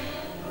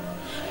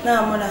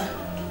 Now, Mona,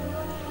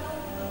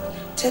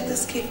 take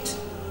this gift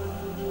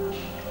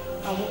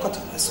and walk out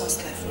of my son's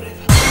life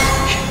forever.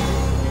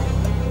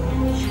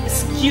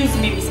 Excuse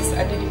me, Mrs.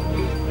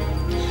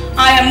 Adedipe.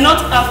 I am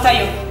not after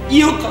your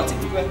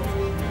ill-gotten wealth.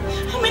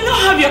 I may not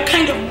have your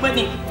kind of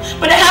money,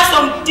 but I have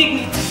some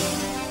dignity,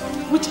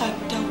 which I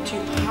doubt you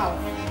have.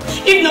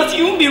 If not,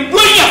 you won't be ruining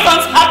your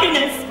son's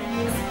happiness.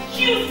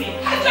 Excuse me.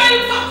 I try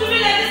to talk to me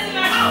like this in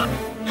my house.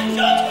 I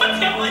don't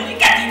want your money.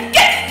 Get it,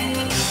 get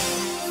it.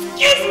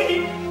 Excuse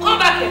me. Come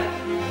back here.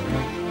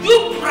 You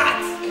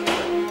brat.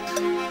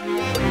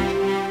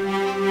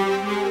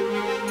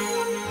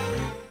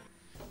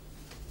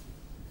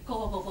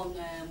 Come,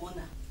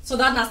 Mona. So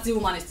that nasty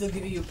woman is still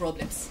giving you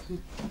problems.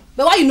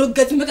 But why you not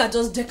get me? Make I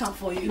just deck am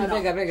for you. I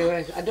beg.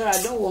 I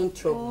don't want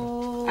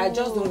trouble. I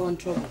just don't want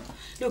trouble.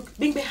 Look,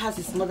 Bingbe has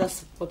his mother's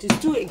support. It's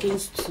 2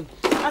 against 2.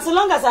 And so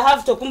long as I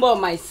have Tokumbo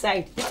on my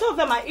side, the two of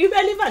them are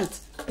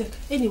irrelevant.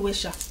 Anyway,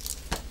 Sha,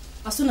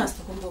 as soon as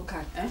Tokumbo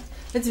can,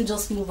 let him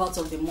just move out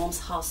of the mom's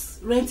house,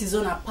 rent his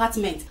own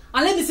apartment,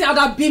 and let me see how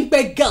that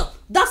Bingbe girl,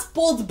 that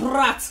spoiled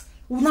brat,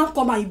 will now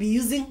come and be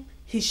using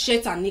his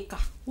shirt and knicker.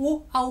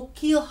 Oh, I'll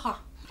kill her.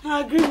 I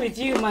agree with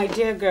you, my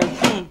dear girl.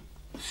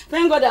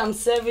 Thank God I'm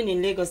serving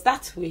in Lagos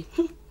that way.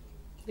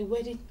 The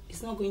wedding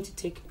is not going to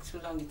take too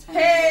long a time.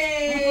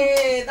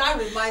 Hey, that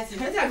reminds me.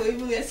 I think I go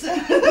even get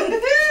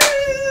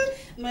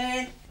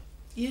man,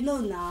 you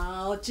know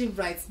now, cheap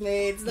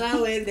bridesmaids, that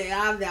when they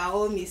have their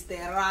own Mr.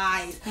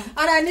 Right. And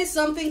I need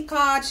something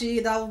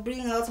catchy that will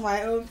bring out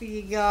my own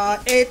figure.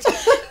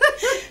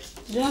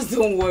 Just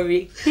don't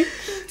worry.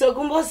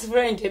 Tokumbo's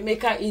friend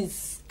Emeka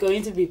is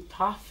going to be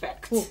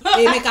perfect.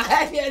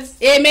 Emeka? Yes.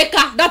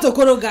 Emeka, that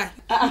Okoro guy.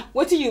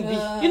 What do you be?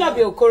 You not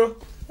be Okoro.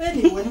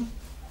 Anyway,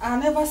 I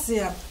never see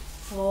him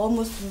for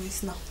almost 2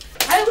 weeks now.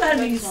 I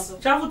will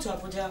travel to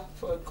Abuja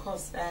for a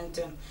course and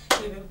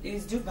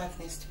he's due back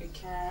next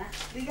week.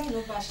 The guy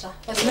no pastor.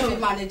 No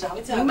manager.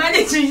 The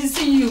manager, you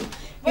see you.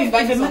 If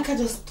Emeka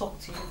just talk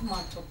to you, come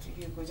and talk to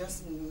you, go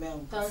just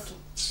melt.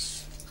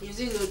 Is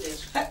he loaded?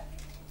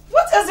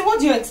 What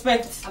do you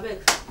expect? I beg.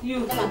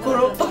 You,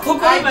 Okoro.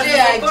 I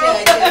did.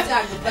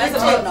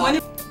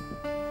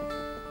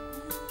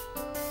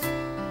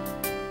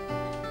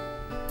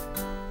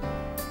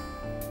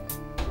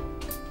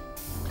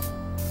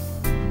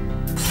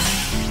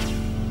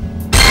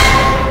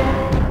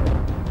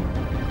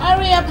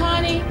 Hurry up,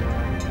 honey.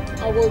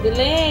 I will be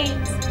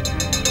late.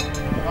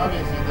 How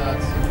is it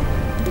that?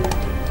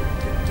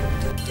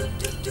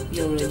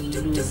 You're a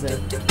loser.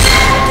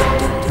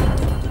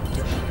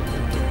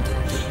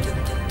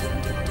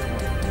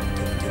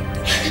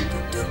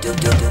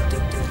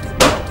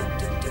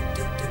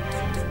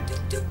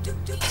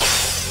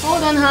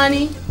 Hold on,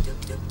 honey.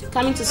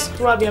 Coming to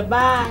scrub your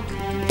back.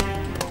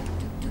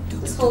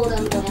 Just hold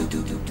on, girl.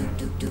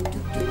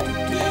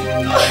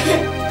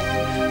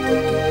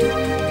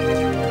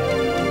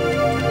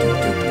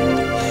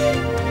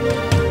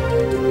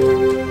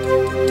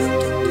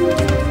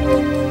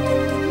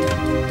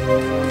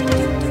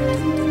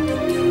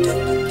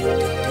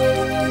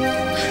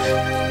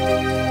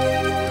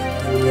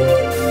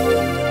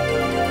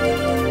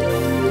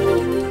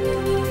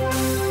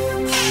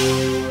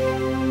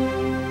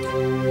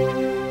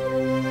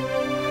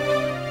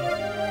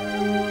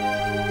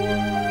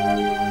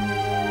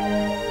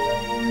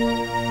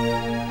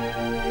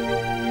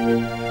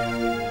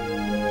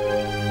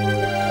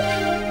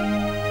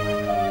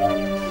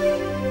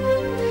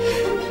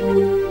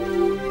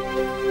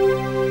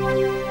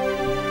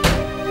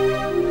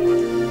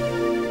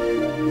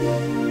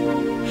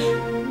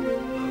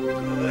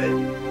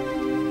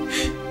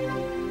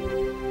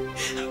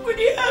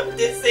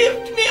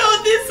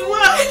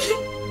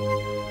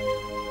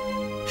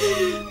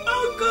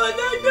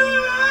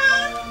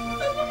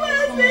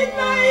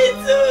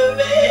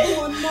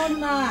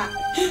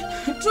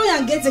 Try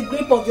and get a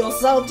grip of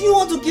yourself. Do you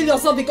want to kill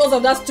yourself because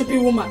of that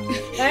stupid woman?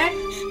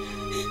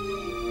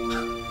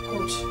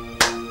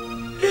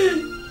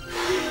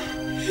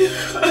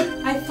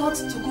 I thought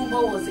Tokumbo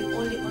was the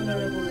only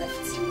honorable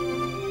left.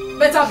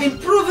 But I've been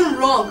proven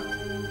wrong.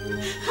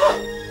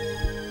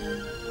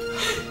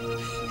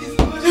 His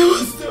mother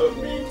was so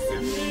mean to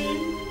me.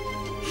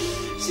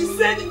 She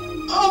said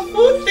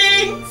awful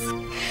things.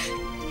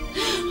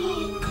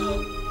 Oh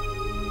God.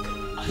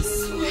 I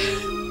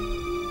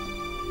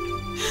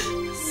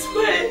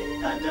swear,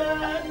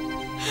 Adora,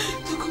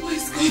 Tokumbo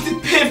is going to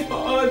pay for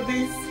all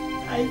this.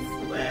 I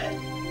swear.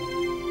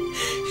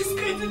 He's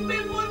going to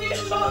pay for the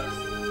house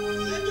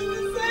and the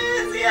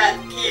desires he had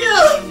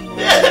killed.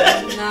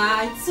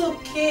 Nah, it's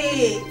okay.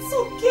 It's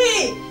okay.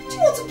 Do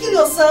you want to kill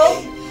yourself?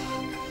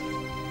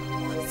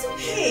 It's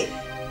okay.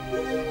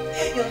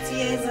 Wipe your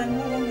tears and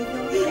move on with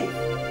your life.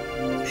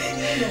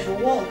 End of the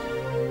world.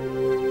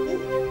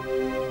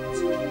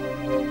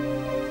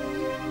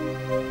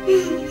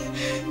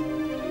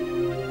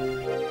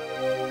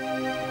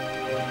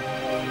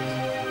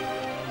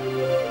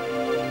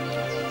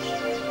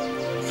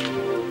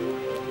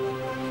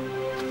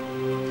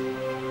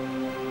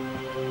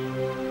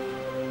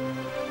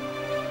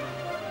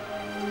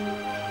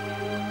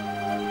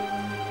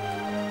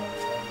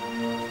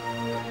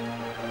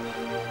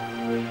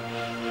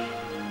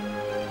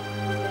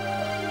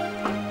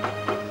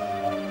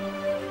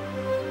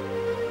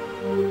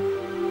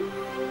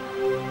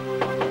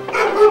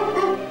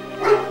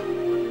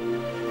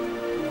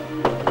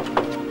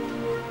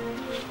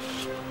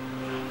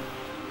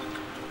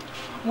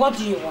 What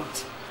do you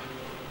want?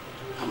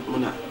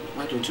 Mona,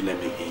 why don't you let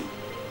me in?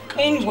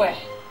 In where?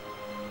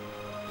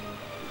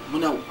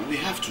 Mona, we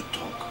have to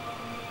talk.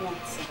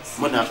 Nonsense.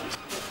 Mona,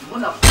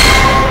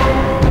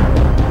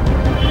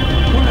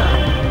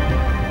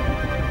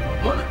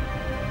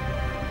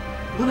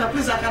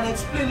 please, I can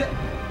explain it.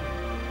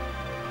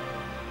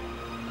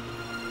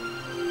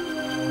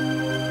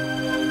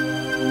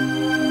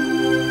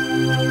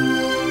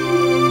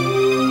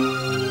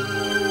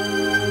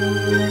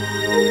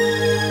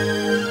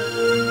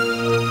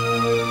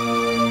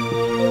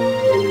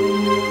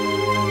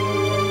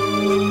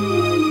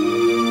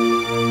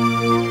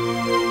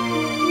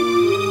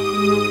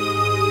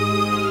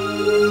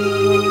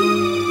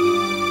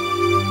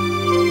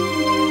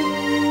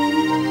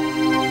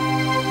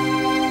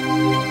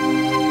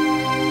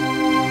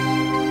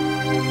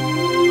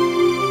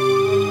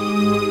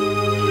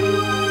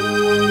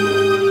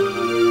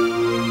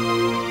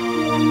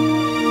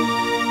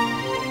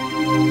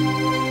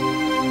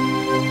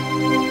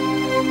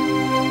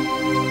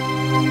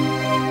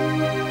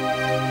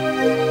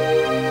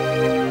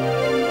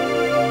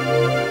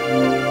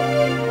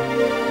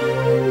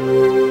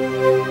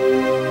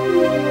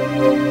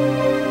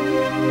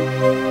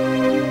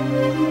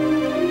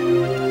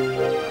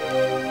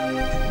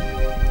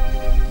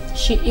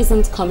 She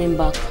isn't coming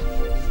back.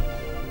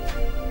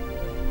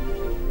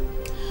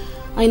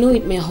 I know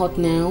it may hurt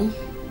now,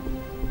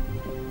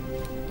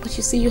 but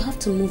you see, you have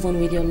to move on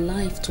with your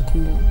life,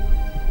 Tokumbo.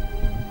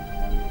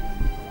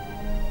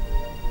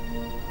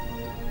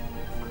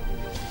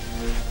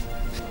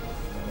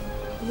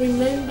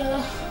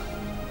 Remember,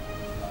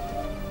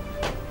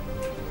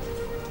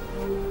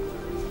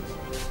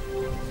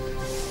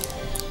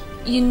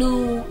 you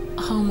know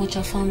how much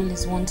our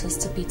families want us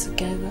to be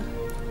together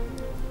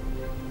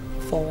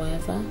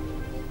forever.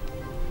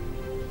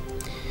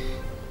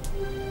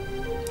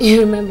 You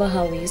remember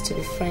how we used to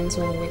be friends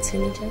when we were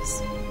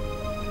teenagers?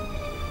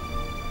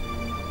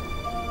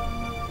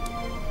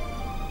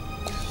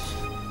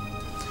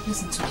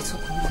 Listen to me,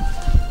 Tokumbo.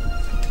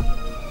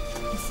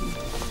 Listen.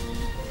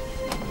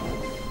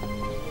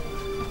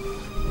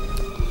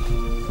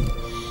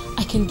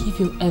 I can give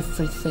you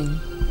everything.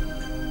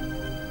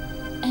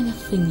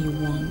 Anything you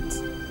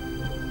want.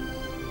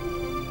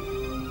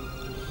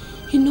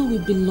 You know we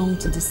belong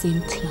to the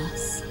same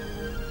class.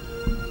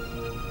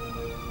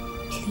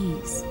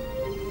 Please.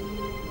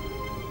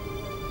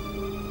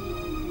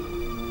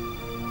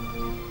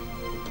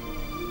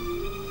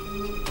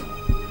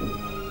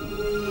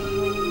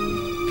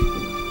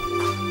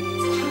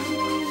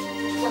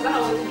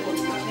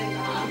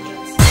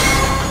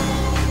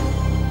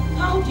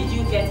 How did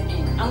you get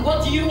in? And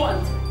what do you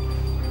want?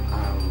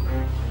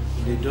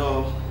 The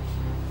door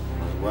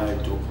was wide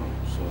open,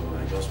 so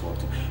I just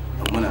walked in.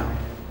 Mona,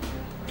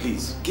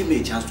 please, give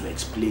me a chance to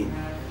explain.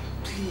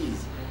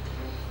 Please.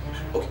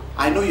 Okay,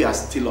 I know you are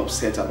still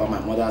upset about my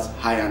mother's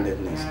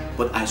high-handedness,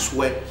 but I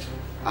swear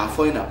I've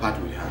fallen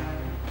apart with her.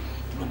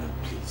 Mona,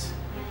 please.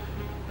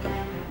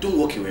 Don't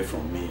walk away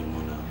from me,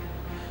 Mona.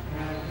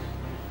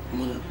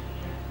 Mona,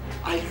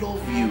 I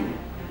love you.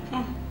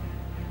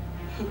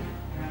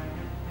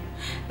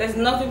 There's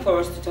nothing for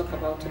us to talk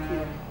about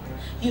tomorrow.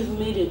 You've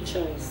made a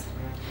choice.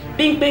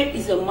 Bingbe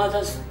is your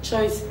mother's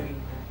choice for you.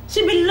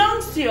 She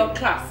belongs to your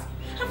class.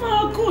 And for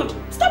her good,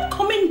 stop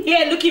coming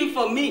here looking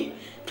for me.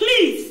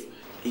 Please.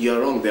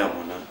 You're wrong there,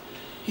 Mona.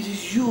 It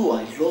is you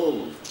I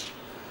love.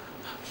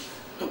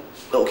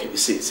 Okay,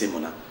 say,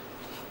 Mona.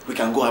 We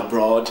can go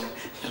abroad,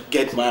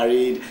 get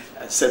married,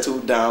 settle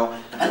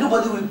down, and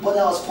nobody will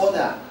bother us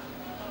further.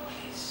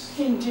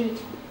 Indeed.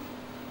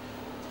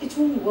 It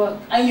won't work,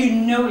 and you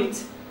know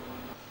it.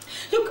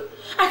 Look,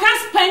 I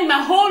can't spend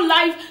my whole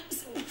life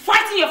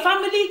fighting your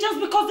family just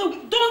because they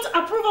don't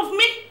approve of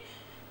me.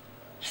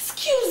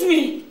 Excuse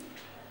me.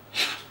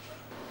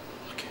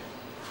 Okay,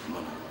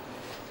 Mama,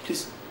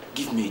 please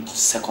give me a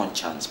second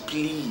chance,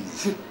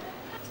 please.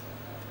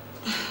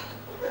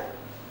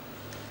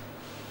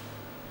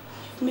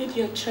 You've made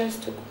your choice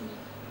to go.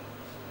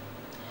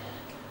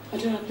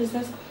 Adora, please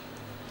let's go.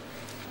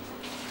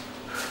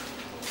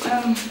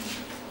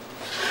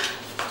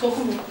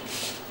 Tokumo,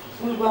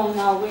 we'll go on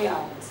our way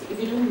out. If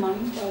you don't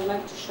mind, I would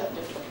like to shut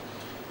the door.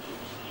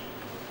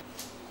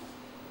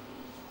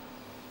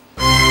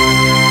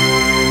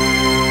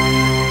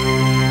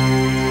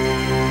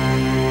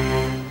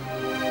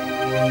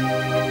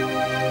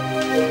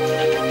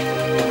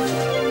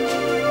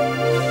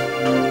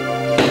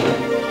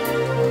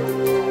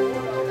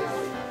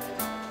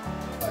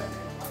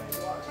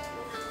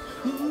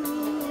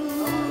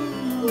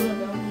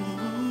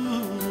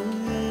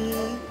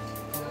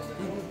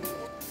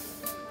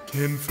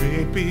 Can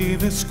fate be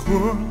this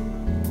cruel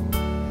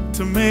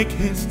to make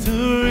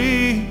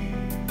history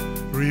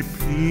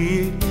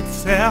repeat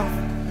itself?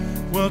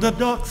 Will the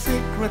dark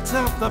secrets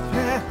of the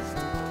past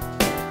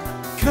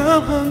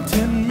come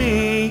hunting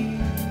me?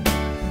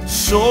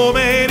 So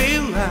many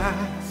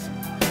lies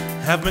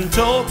have been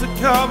told to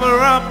cover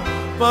up,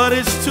 but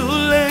it's too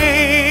late.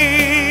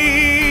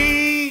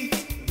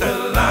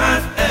 Will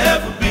life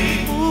ever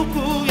be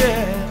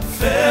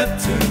fair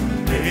to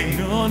me?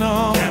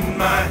 No. Can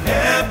my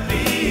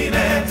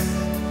happiness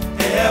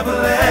ever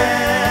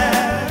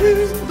last?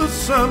 The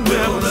sun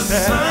will ever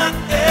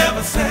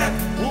set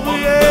on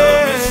the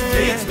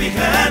mistakes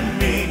behind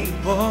me?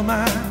 Oh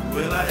my,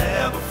 will I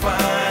ever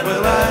find a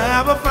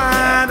love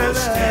that will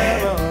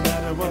stand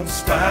in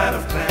spite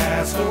of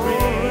past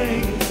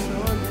rings?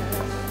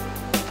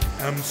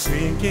 I'm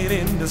sinking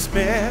in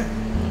despair,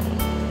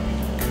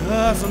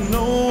 'cause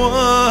no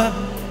one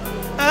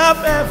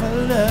I've ever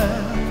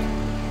loved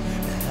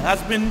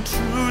has been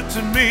true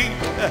to me.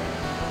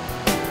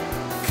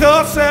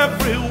 'Cause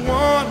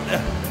everyone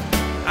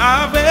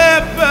I've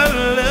ever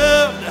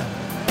loved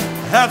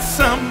has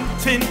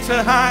something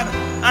to hide.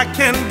 I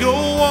can't go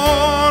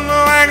on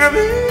like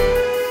this.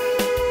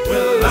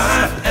 Will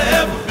life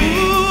ever be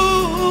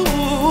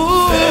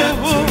fair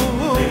to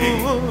me?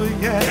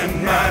 And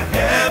my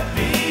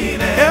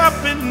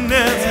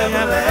happiness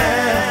ever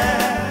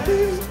last?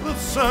 The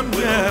sun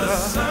will.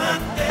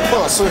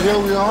 Oh, so here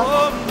we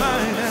are.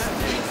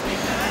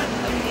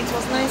 It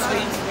was nice for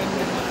you to bring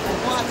me.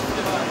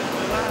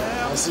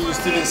 I see you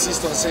still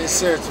insist on saying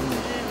sir to me.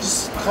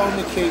 Just call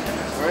me Kate,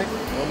 alright?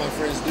 All my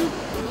friends do.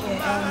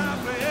 Yeah,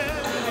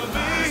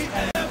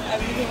 I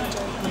really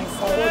enjoyed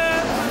myself.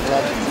 I'm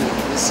glad you did.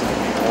 Listen,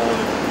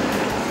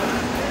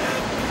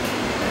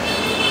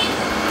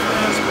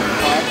 that's my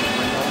card,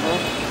 my number.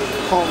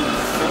 Call me,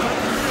 okay?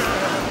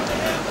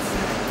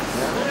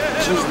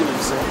 Yeah? Choose the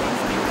yourself.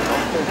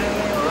 Okay.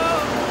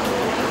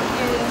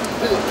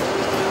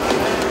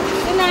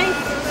 Good night.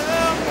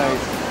 Good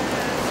night.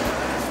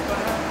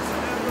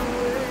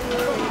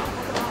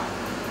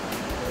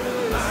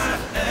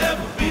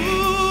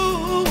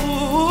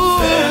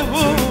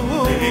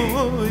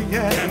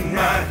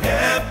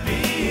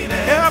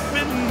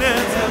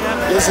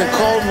 Listen,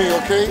 call me,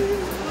 okay? Will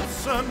the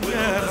sun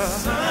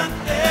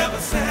ever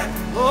set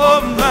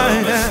all the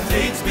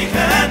mistakes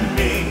behind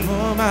me?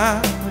 Oh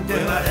my,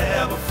 will I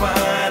ever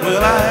find a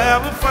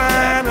love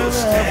that will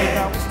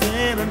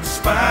stand in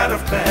spite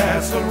of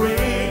past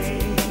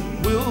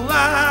rings? Will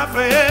life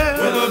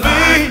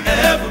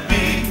ever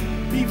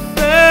be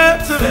fair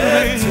to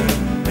me?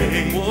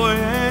 Oh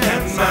yeah,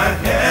 and my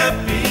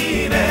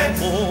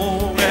happiness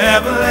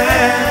ever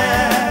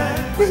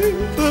last?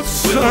 The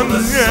sun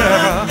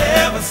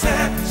ever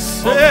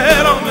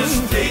set on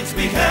mistakes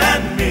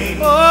behind me?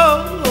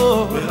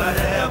 Oh, will I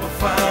ever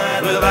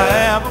find a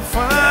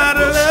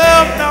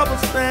love that will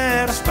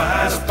stand in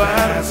spite of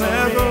past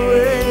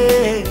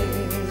rings?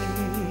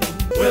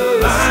 Will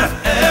life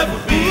ever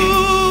be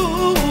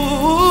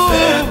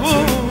fair to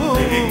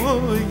me?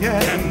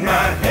 And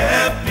my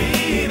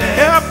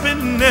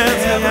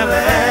happiness ever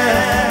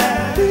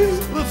last?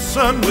 The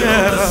sun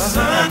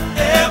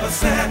ever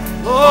set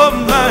all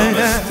my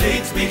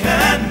mistakes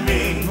behind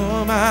me?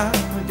 Oh my,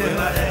 will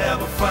I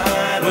ever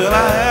find a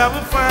love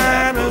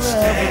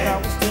that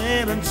will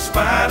stand in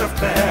spite of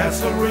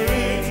past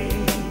rings?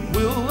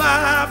 Will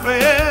life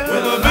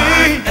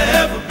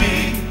ever be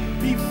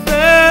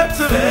fair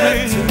to me?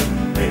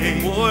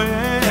 Oh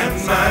yeah, and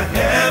my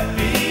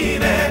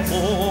happiness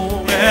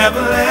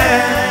ever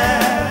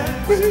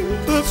last?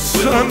 The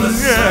sun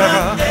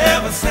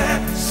ever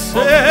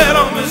set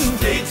on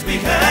mistakes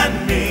behind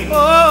me?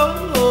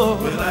 Oh,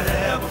 will I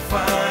ever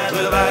find a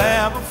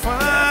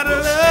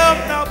love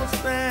that will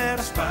stand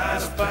in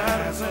spite of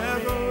past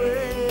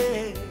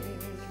rings?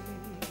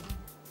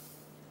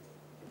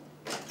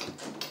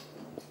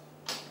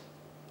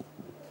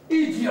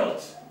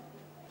 Idiot!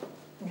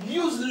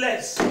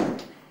 Useless!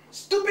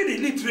 Stupid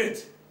illiterate!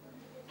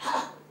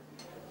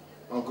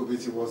 Uncle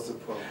Betty, what's the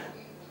problem?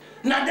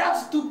 Now that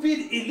stupid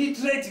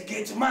illiterate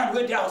gate man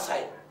wait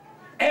outside.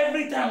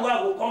 Every time where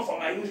I go come for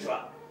my usual,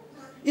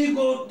 he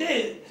go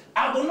there,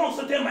 I go not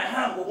so take my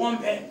hand go one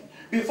pen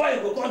before he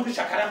go come to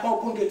Shakara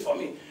open gate for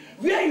me.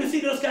 Where you see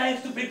those kind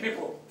of stupid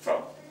people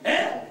from?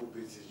 Eh?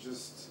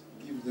 Just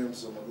give them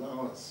some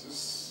allowance.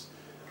 Just,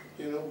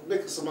 you know,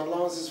 make some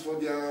allowances for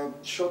their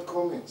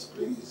shortcomings,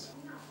 please.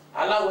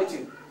 Allow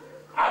waiting.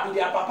 I be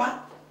their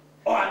papa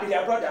or I be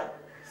their brother.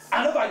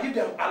 And if I give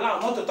them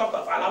allowance, not to talk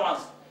of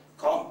allowance,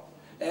 come.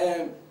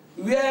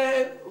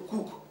 Where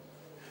cook?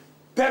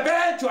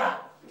 Perpetua.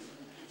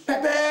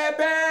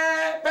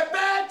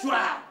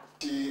 Perpetua.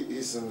 She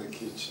is in the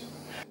kitchen.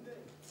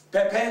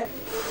 Pepe.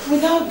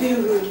 Without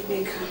being rude,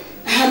 Baker,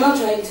 I'm not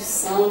trying to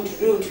sound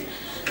rude,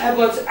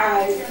 but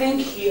I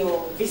think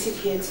your visit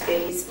here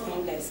today is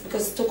pointless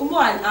because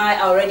Tokumbo and I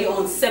are already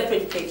on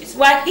separate pages.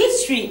 We're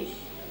history.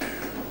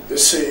 You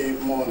see,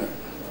 Mona,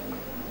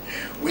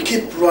 we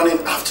keep running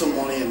after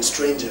money and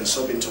strangers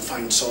hoping to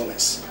find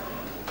solace.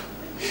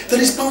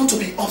 There is bound to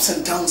be ups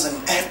and downs in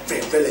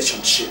every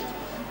relationship,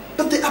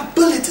 but the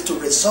ability to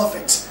resolve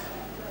it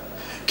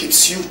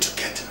keeps you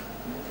together.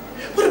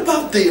 What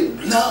about the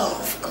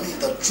love,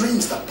 the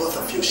dreams that both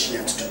of you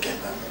shared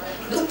together?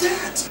 But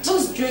that...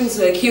 Those dreams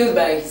were killed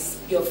by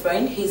your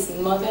friend, his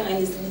mother, and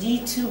his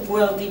little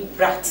wealthy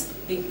brat,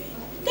 Big Ben.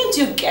 Don't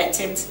you get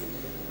it?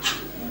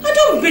 I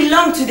don't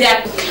belong to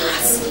their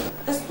class.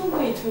 There's no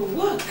way it will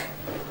work.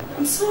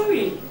 I'm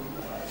sorry.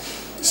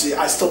 See,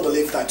 I still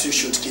believe that you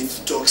should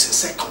give dogs a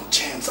second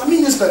chance.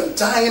 He's been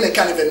dying and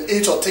can't even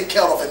eat or take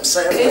care of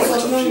himself. Hey,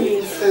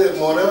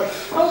 Mona.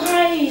 Oh,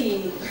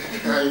 hi.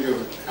 How you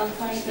doing? I'm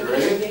fine. You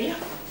ready?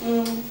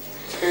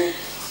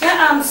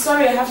 Yeah, I'm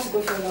sorry. I have to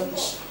go for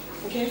lunch.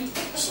 Okay?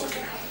 It's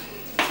okay.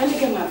 Let me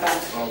get my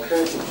bag.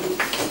 Okay.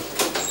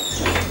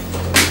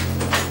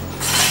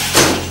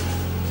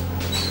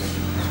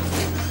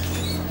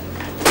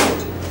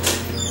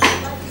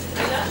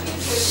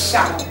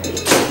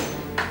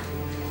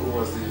 Who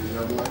was the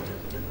young man?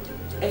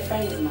 A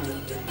friend of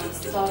mine. I'm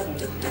starving.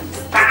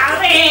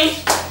 Starving!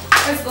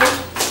 Let's go.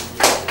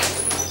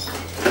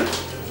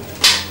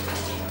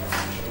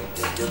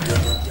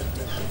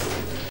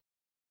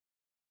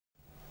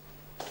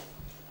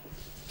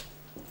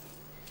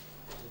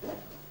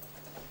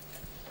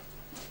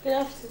 Good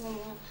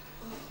afternoon.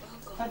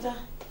 Ada.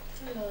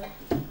 Hello.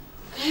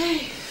 Hey.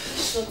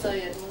 So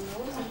tired,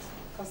 Mona.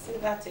 Consider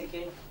that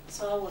again.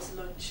 So how was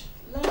lunch?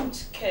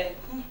 Lunch, care.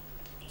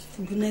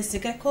 For goodness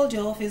sake, I called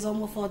your office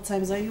almost 4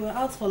 times and you were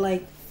out for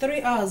like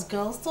 3 hours,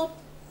 girl. Stop.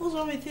 What's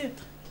wrong with you?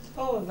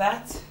 Oh,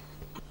 that.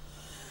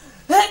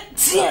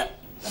 Sorry,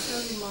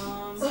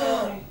 Mom.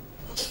 Sorry.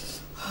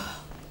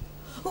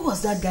 Who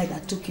was that guy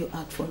that took you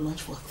out for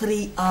lunch for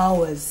 3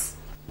 hours?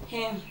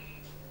 Him.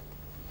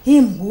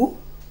 Him who?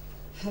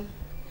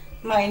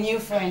 My new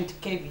friend,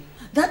 Kebi.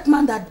 That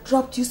man that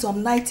dropped you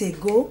some night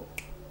ago?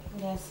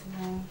 Yes,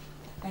 ma'am.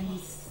 And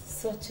he's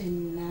such a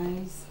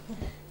nice,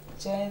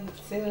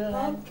 gentle,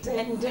 and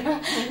tender.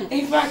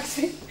 In fact,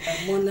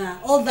 Mona,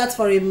 all that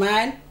for a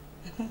man?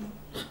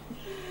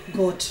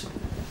 God.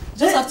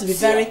 Just have to be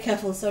very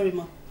careful. Sorry,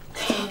 ma.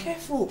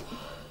 Careful.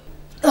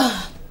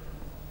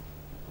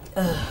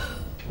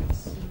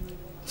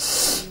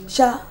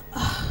 Sha,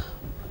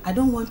 I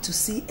don't want to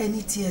see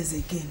any tears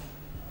again.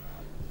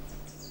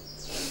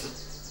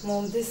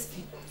 Mom, this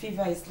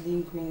fever is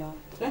lingering on.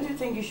 Don't you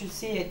think you should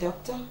see a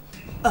doctor?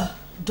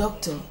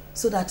 Doctor,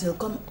 so that he'll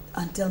come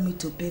and tell me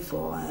to pay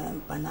for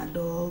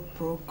Panadol,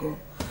 Proco.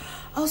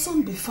 I'll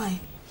soon be fine.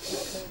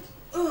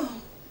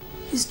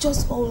 It's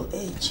just old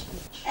age.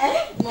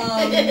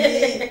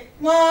 Eh?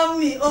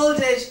 Mommy, old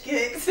age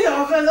cake. See,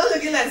 our friends are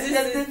looking like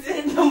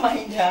this. Don't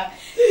mind her.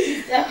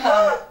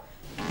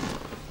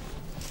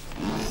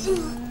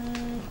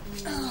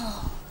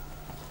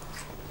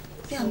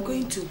 Yeah, I'm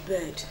going to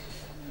bed.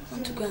 I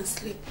want to go and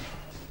sleep.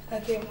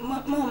 Okay,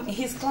 Mom,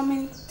 he's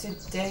coming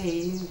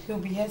today. He'll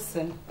be here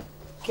soon.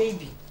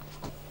 KB.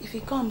 If he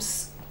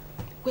comes,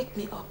 wake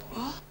me up.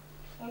 Huh?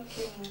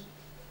 Okay, Mom.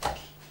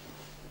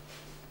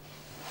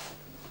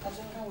 I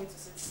don't wait to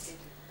sit still.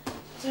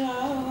 So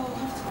I'll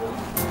have to go.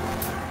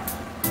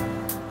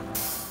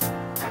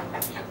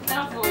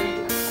 Now for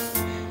you.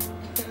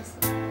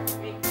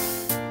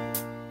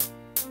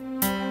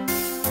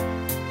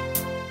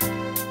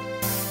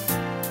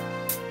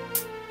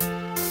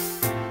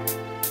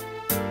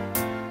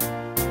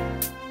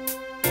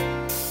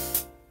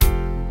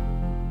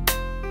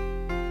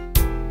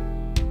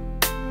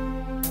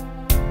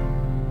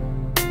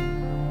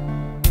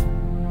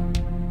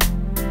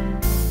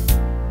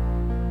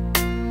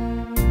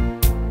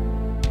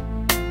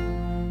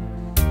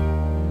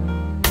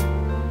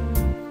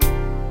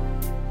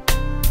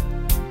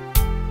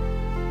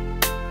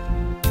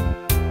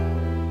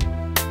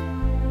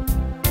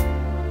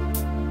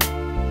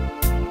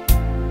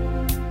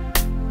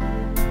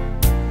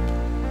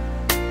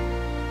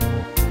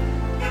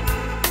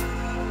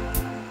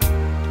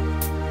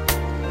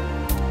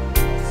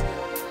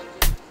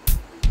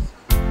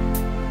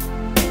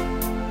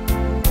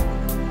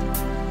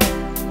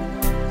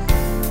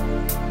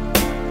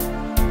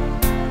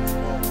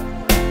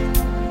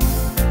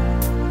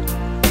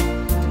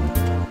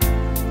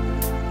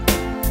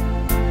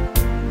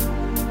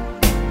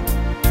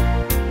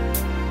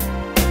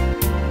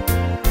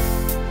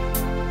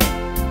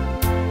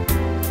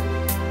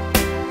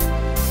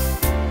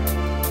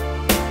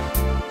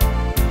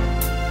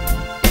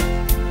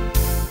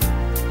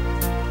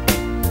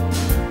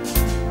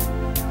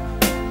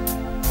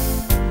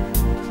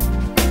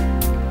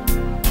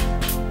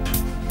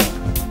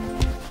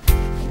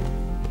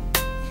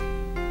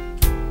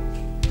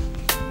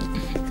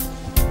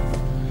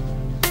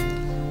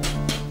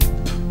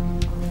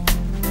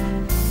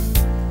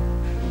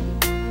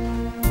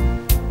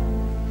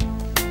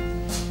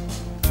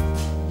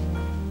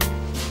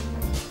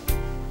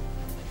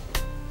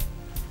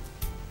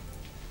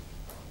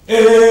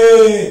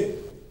 Hey!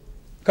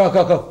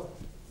 Come.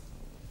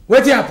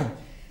 What happened?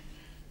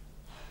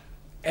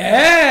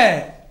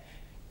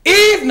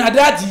 If na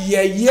that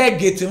year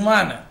get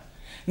man,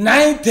 now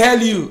I tell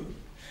you,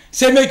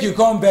 say make you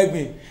come beg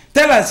me.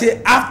 Tell her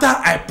say after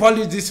I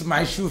polish this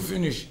my shoe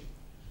finish,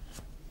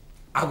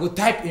 I go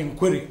type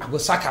inquiry, I go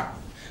sack him.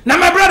 Now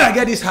my brother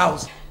get this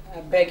house.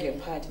 I beg your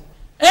pardon.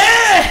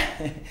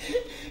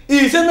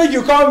 He say make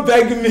you come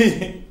beg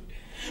me.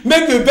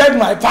 Make you beg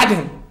my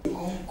pardon.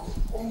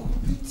 Uncle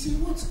Betty,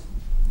 what?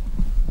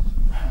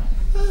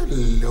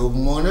 Hello,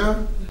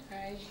 Mona.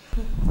 Hi.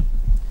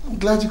 I'm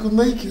glad you could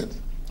make it.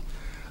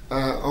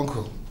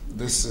 Uncle,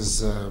 this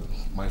is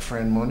my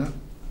friend Mona,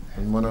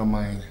 and Mona,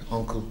 my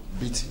Uncle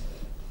Betty.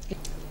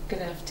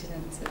 Good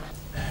afternoon,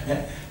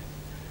 sir.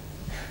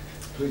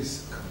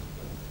 Please, come.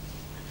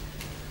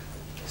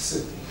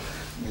 Sit.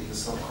 Make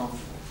yourself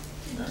comfortable.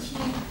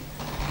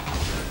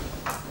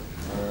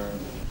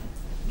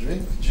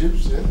 Drink,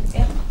 juice, yeah?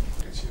 Yeah.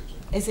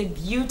 It's a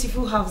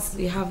beautiful house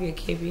you have here,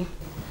 KB.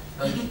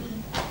 Thank you.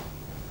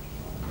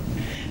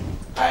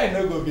 I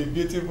know go be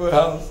beautiful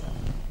house.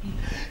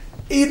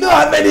 You know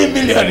how many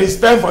million he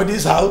spent for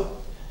this house?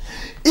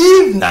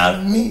 If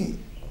now me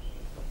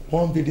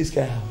won't be this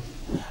kind of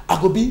house, I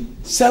could be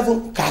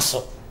 7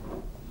 castle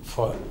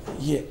for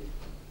a year.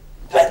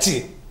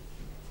 Plenty.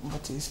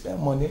 But he spend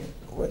money.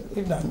 Well,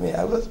 if not me,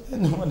 I will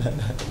spend more than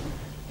that.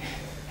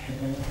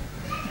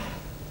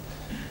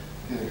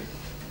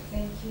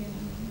 Thank you.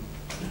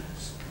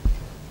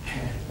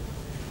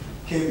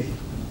 KB.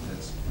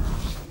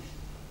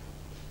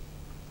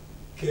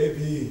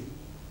 KB.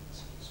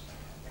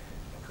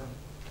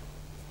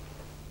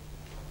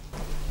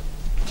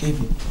 KB.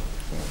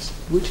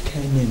 Which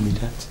kind of name is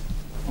that?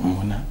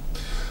 Mona.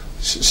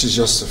 She's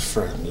just a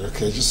friend,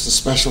 okay? Just a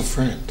special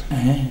friend.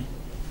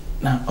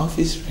 Now,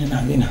 office friend,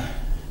 I mean.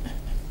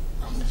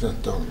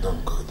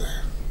 Don't go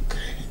there,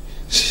 okay?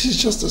 She's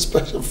just a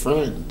special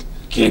friend.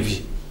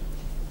 KB,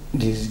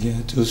 this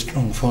girl too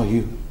strong for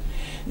you.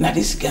 Now,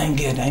 this kind of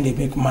girl, they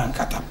make man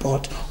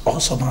catapult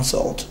or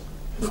somersault.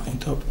 On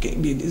top,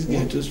 KB, this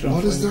girl too strong.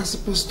 What is that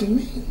supposed to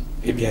mean?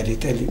 Baby, I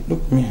tell you,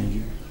 look me and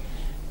you.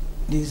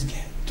 This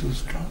girl too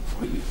strong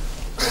for you.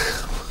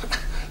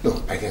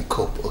 Look, I can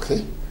cope,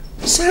 okay?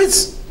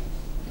 Besides,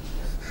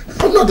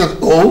 I'm not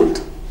that old.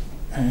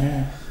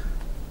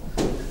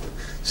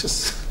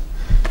 Just...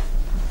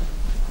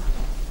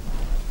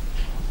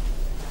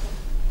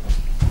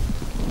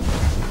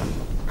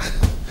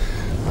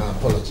 I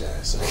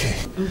apologize, okay?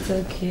 It's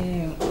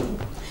okay.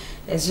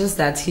 It's just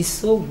that he's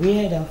so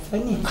weird and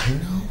funny. I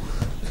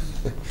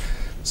know.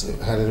 So,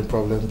 had any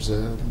problems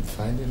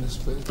finding this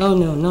place? Oh,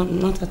 no,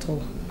 not at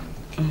all.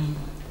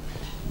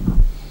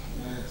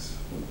 Yes.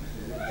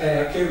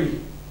 Kerry,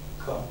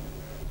 come.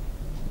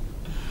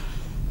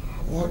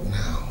 What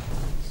now?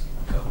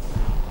 Go.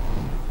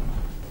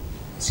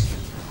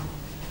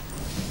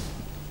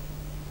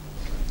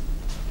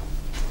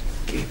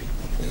 Baby.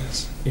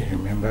 Yes. You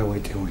remember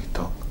when we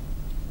talk?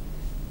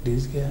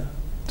 This girl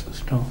too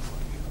strong for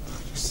you.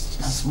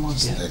 Just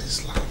let it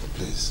slide,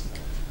 please.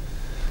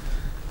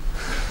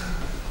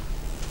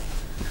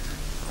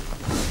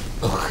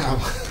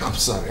 Oh, I'm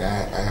sorry.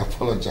 I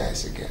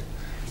apologize again.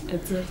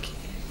 It's okay.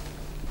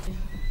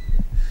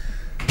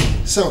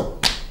 So,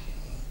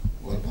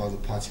 what about the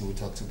party we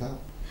talked about?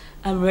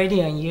 I'm ready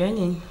and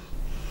yearning.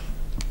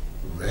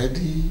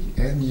 Ready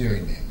and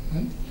yearning.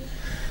 Hmm?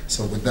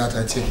 So with that,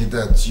 I take it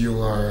that you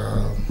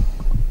are...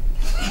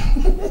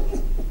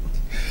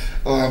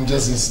 Oh, I'm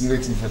just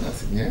insinuating for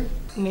nothing, yeah?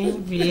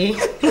 Maybe.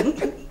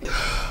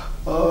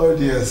 Oh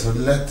dear, so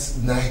let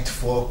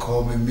nightfall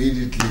come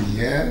immediately,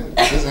 yeah?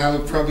 Because I have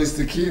a promise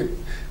to keep.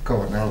 Come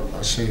on,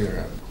 I'll show you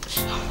around.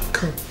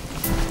 Come.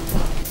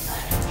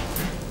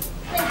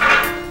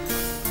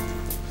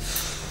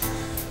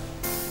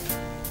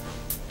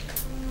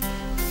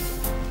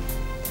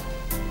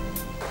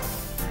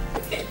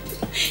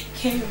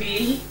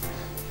 KB.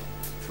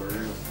 For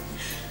real?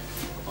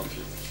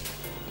 Okay.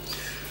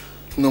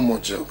 No more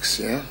jokes,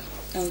 yeah?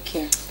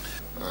 Okay.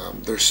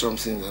 There's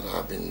something that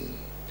I've been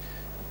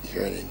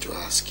yearning to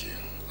ask you,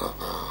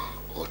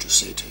 or to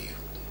say to you.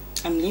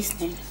 I'm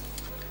listening.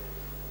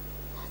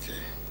 Okay.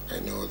 I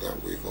know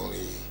that we've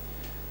only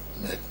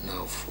met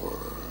now for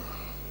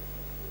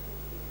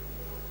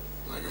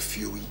like a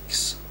few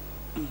weeks.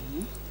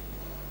 Mm-hmm.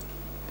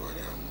 But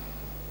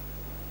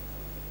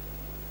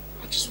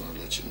I just want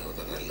to let you know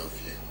that I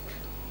love you.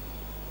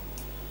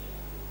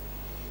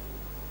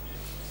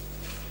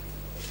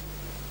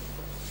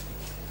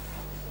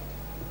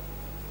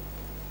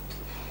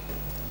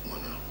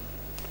 Mona,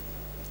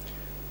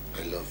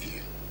 I love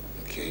you,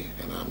 okay?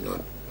 And I'm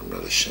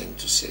not ashamed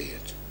to say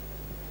it.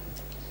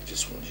 I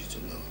just want you to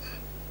know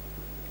that.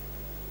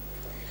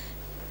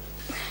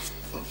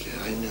 Okay,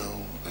 I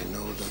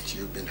know that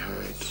you've been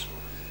hurt.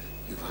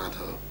 You've had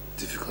a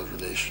difficult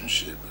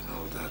relationship and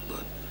all that,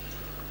 but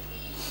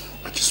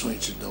I just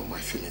want you to know my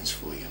feelings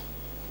for you.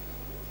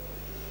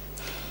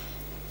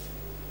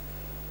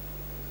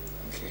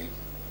 Okay?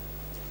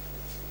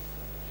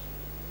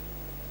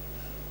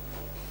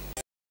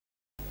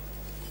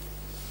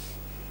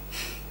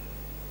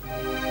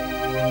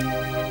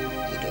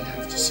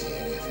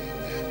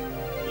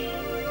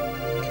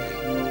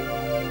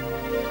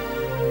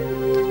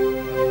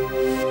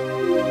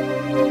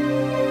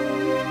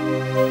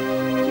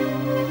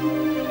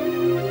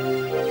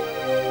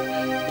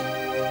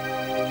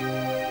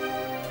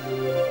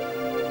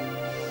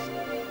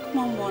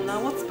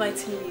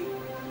 biting you?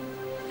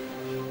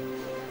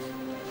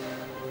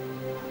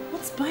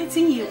 What's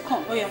biting you?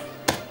 Come, oh yeah.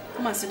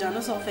 Come and sit down. No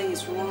something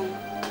is wrong.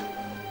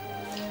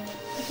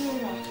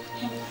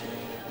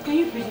 Can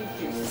you believe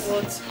this?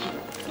 What?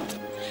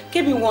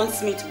 Kebi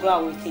wants me to go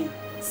out with him.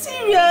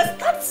 Serious?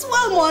 That's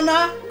well,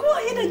 Mona. Go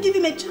ahead and give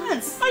him a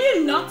chance. Are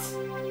you nuts?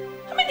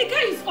 I mean, the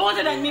guy is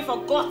older than me, for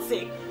God's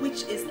sake.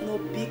 Which is no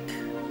big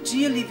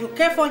deal if you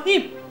care for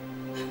him.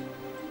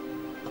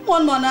 Come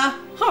on, Mona.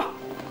 Huh?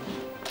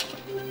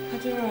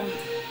 Adora,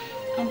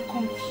 I'm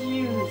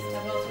confused.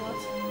 About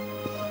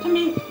what? I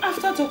mean,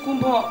 after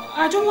Tokumbo,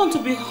 I don't want to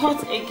be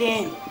hurt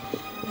again.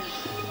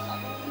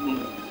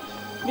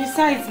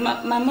 Besides,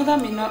 my mother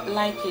may not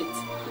like it.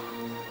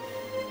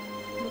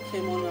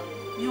 Okay, Mona.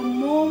 Your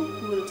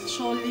mom will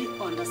surely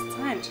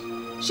understand.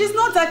 She's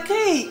not a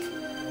cake.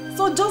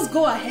 So just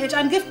go ahead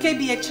and give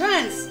KB a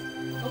chance.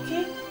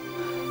 Okay?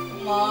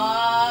 Come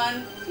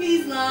on.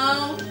 Please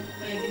now.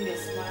 Hey, give me a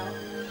smile.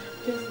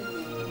 Just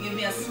give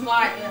me a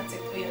smile. Yeah,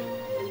 take it.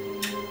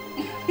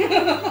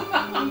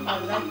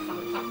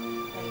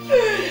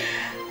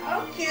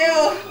 Okay.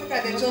 Look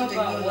at the job they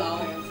do now.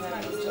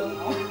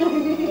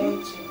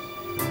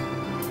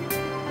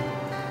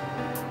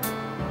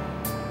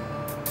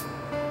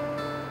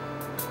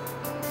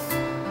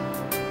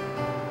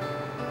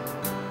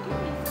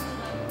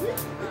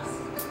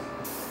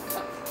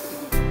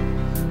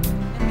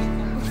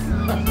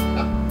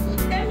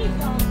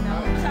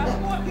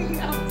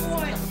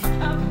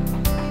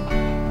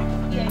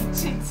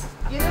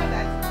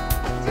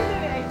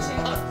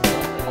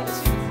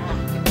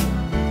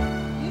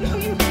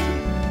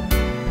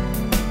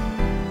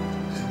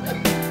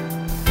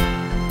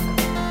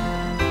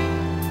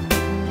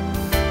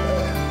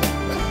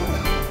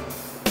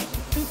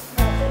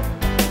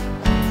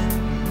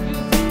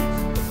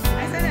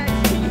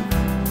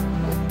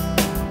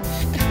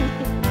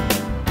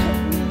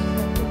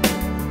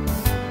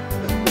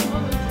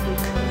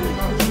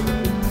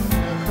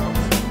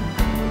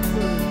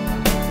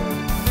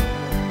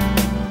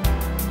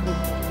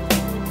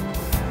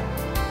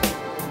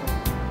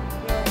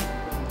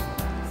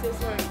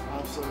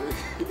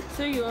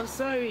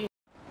 Sorry.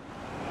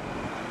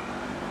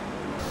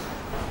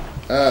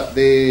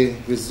 The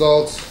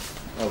result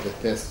of the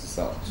test is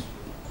out,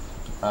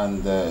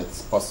 and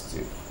it's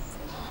positive.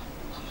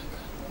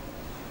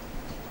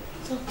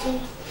 Doctor,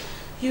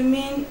 you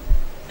mean,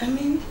 am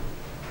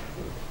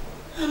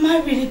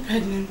I really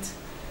pregnant?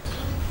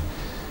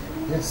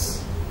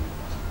 Yes,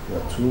 you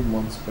are 2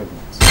 months pregnant.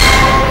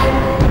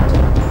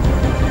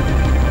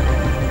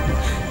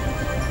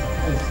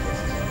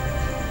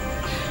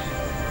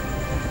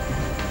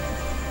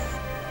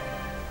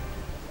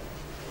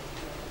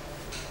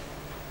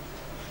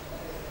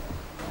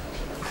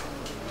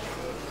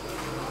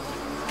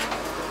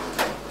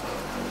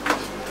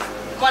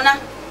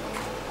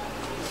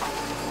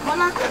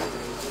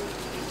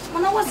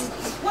 Mona,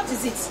 what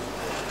is it?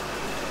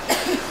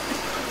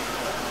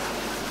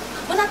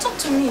 Mona, talk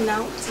to me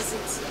now. What is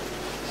it?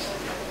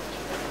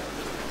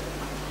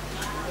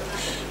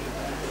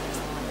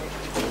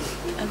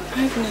 I'm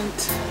pregnant.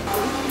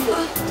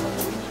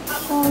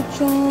 Oh,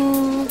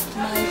 John.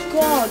 My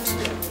God.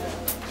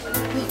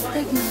 You're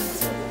pregnant.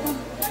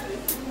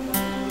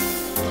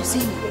 Does he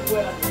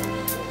know?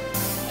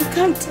 I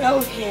can't tell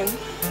him.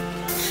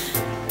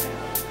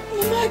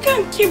 Mama, I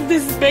can't keep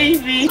this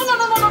baby. No.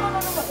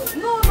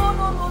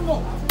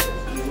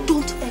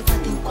 Don't ever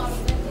think of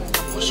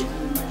abortion.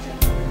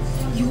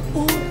 You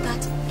owe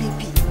that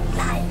baby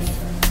life.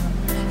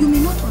 You may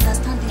not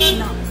understand it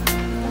now,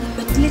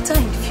 but later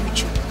in the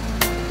future,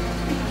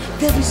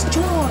 there is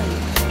joy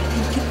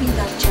in keeping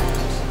that child.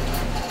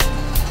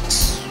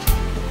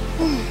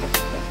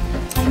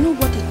 I know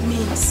what it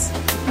means to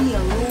be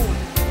alone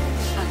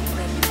and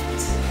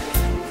pregnant.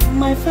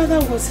 My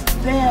father was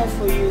there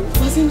for you,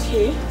 wasn't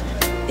he?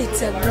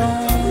 It's a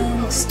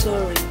long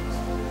story.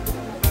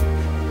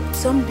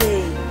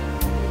 Someday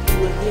you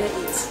will hear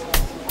it.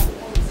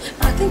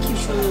 I think you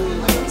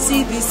should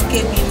see this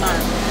KB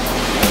man.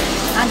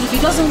 And if he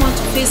doesn't want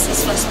to face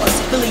his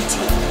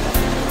responsibility,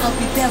 I'll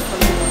be there for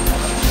you.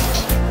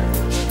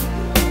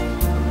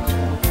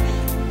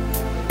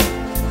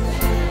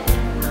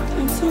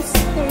 I'm so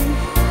sorry.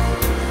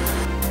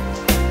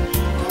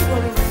 Don't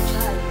worry, my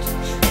child.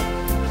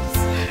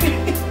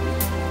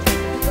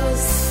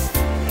 Because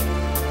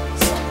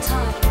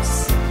sometimes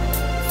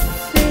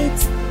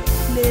fate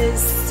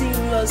plays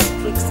serious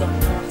tricks on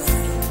us.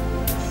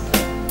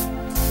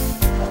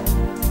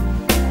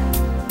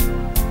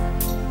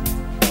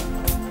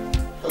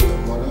 Hello,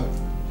 Mona.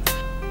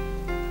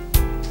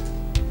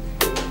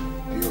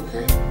 Are you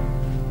okay?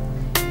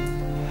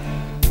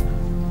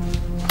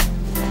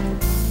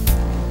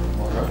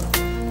 Mona?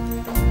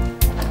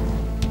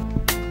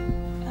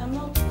 I'm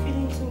not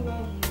feeling too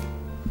well.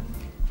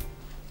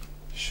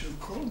 You should have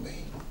called me.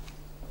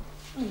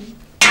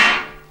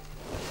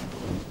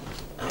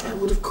 I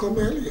would have come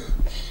earlier.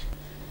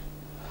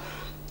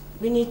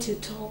 We need to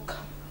talk.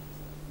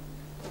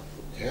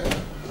 Yeah?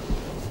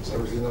 Is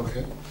everything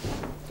okay?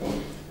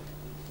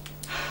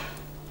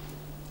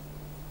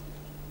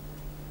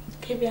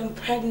 Baby, I'm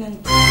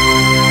pregnant.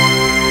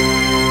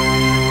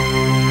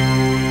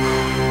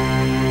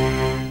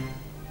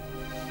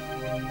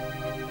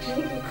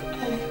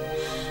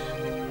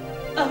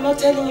 I'm not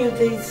telling you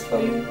this for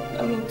you,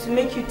 to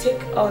make you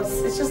take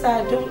us. It's just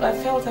that I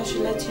felt I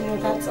should let you know,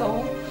 that's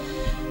all.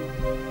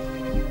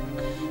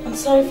 I'm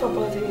sorry for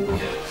bothering you.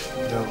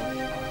 No.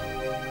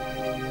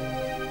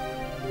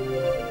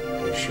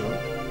 Are you sure?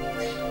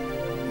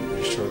 Are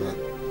you sure that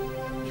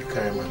you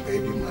carry my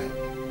baby,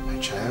 my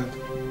child?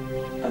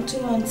 I'm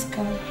 2 months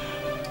gone.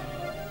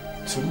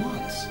 2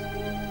 months?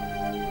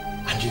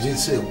 And you didn't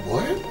say a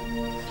word?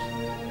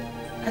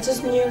 I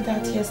just knew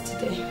that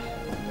yesterday.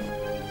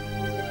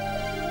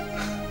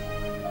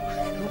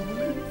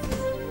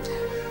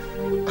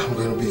 I'm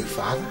going to be a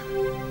father?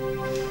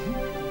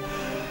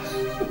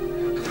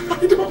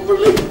 I don't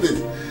believe this.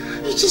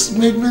 You just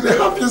made me the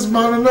happiest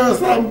man on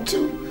earth. I'm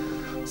too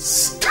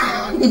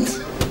stunned.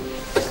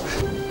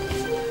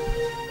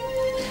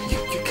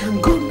 You can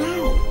go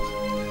now.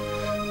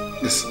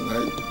 Listen, I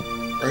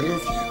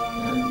love you.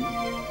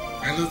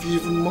 I love you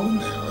even more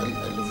now. I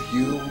love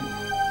you.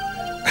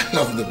 I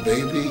love the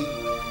baby.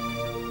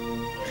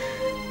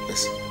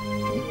 Listen,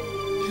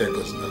 here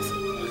goes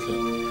nothing, okay?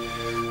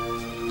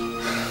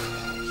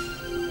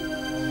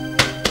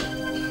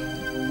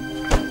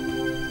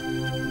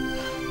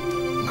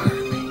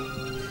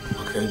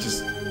 Okay,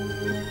 just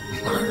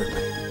marry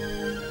me.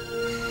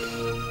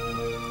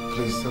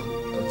 Please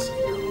don't say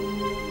no.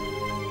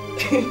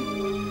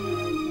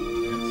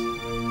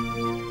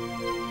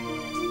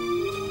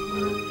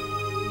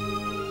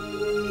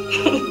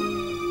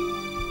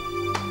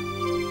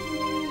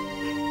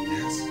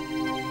 Yes.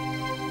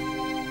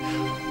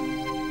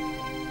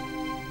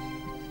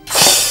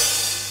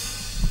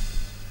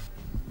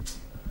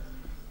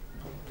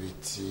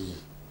 Betty.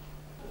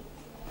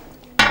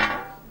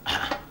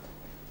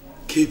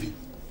 KB,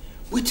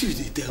 what did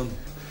they tell me?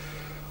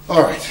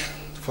 All right,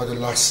 for the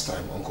last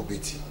time, Uncle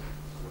Betty.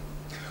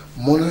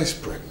 Mona is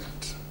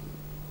pregnant.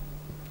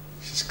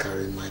 She's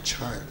carrying my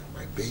child,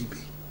 my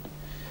baby.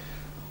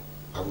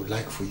 I would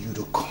like for you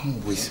to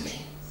come with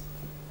me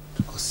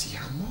to go see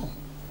her mom.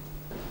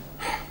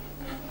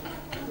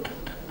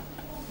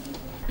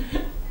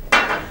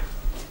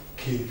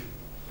 KB,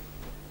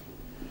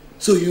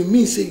 so you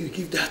mean say you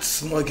give that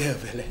small girl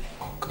belly?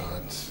 Oh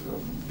God,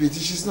 Betty,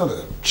 she's not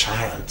a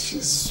child.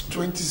 She's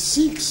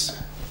 26,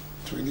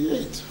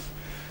 28.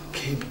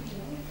 KB,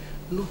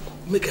 look,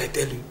 make I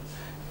tell you,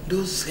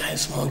 those kind of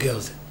small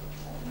girls,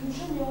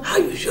 how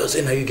you sure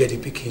say now you get a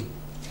picking?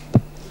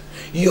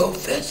 Your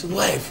first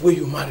wife where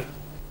you marry,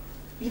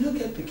 you don't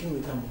get picking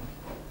with her mom.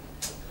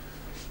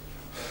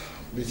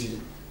 Betty,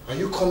 are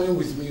you coming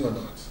with me or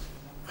not?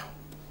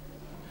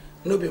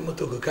 No be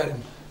motor go carry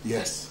me.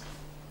 Yes.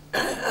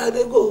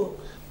 They go.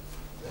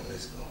 Then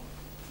let's go.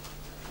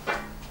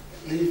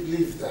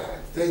 Leave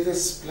that.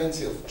 There's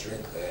plenty of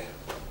drink there.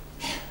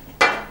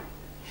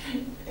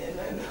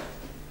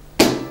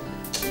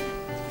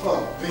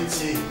 Oh,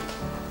 Betty.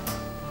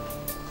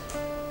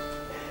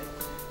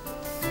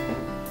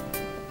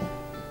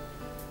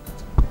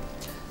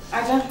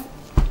 Ada,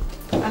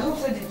 I hope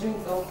so the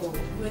drinks are cold.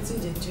 What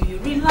did they do you?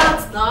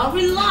 Relax now,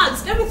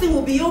 relax. Everything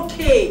will be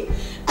okay.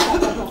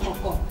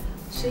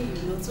 Sure,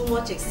 you know, too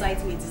much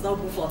excitement is not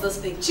good for this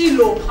thing.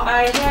 Chilo.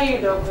 I hear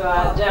you, Dr.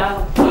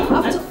 Ada.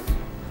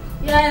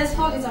 Yes,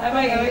 hold it up.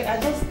 I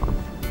just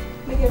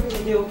make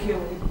everything okay.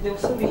 They'll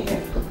soon be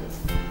here.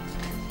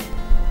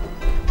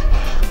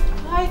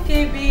 Hi,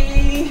 KB.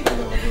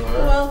 Hello,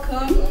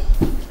 welcome.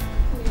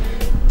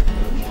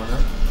 Mona.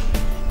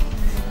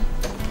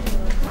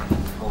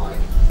 How are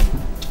you?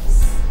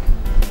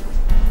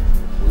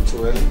 We're too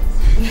early?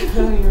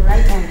 No, you're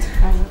right on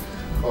time.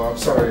 Oh, I'm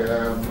sorry.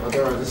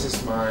 Adora, this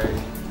is my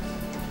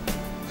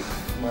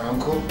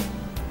uncle,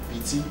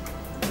 BT.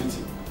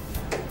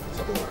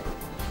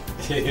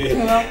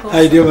 You're welcome. How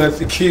you doing, my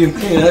pekin?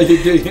 How you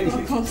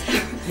doing?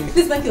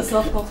 Please make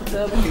yourself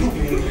comfortable.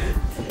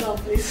 Sit down,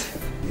 please.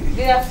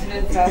 Good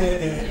afternoon, sir.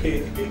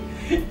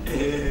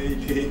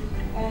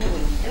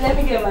 Let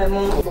me get my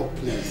mom. Oh,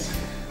 please.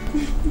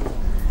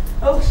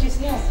 Oh, she's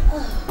here.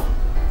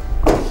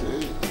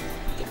 Okay.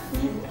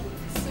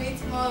 Sweet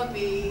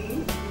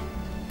mommy.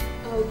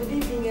 Oh, good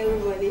evening,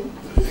 everybody.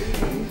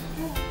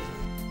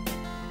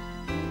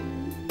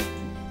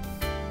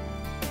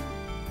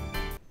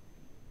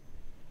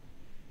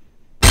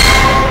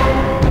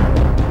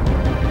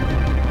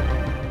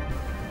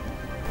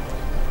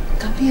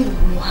 Kabir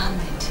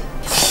Muhammad.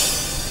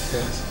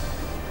 Yes.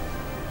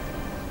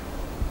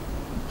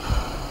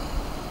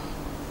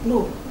 No.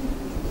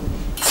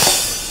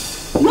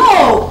 No!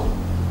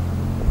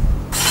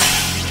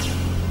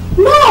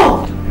 No!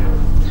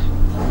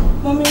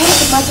 Mommy, what's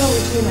the matter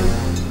with you now?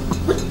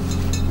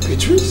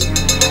 Beatrice?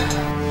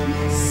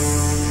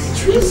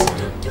 Beatrice?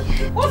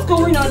 What's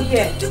going on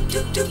here?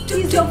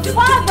 He's your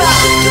father!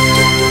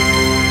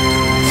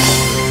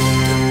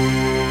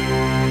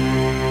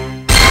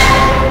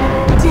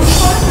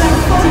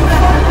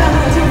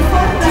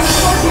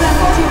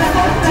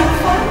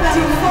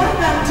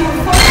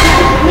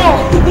 No!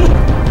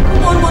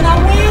 Come on, Mona,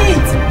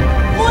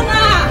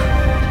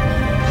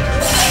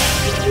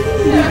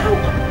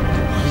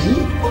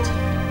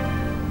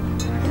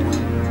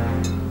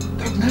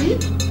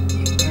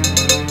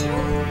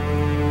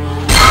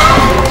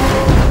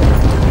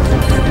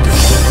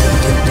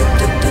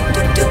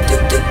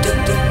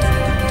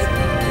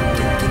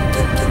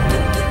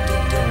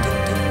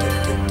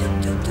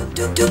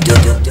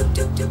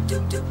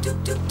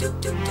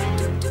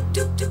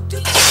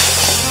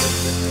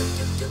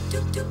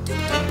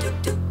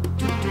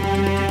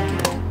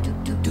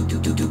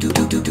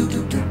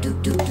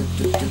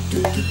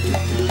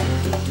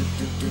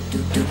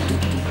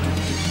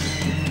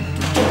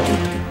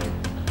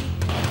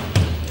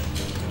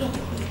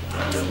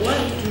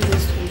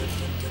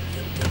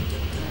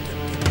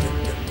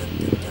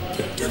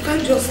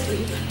 can't just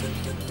leave.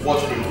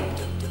 What Remo?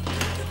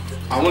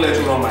 I won't let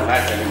you run my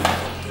life anymore.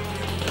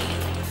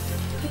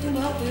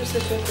 How can you say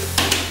such a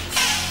thing?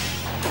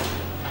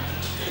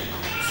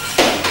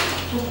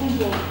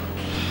 Tokumbo,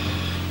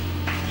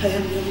 I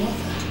am your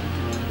mother.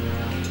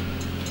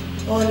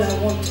 All I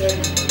wanted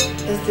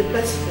is the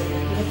best for you,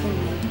 nothing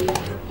more.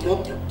 Mom,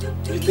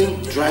 you think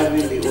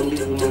driving the only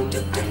woman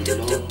I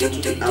love into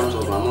the arms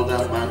of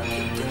another man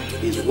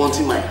is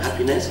wanting my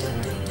happiness?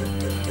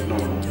 No,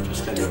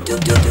 just let me go.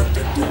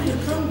 No, you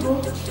can't go.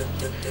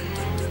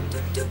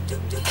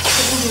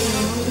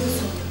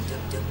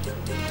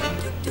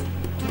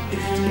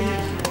 If you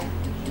leave,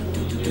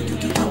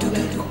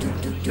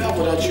 you have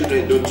other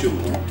children, don't you? no,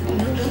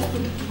 that's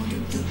not the point.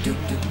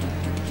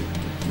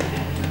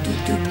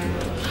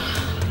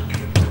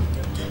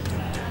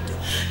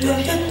 You are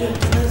here to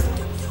organize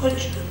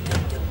fortune.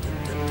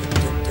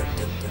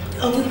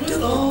 I will do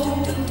all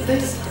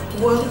this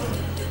wealth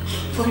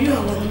for you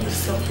and only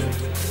son.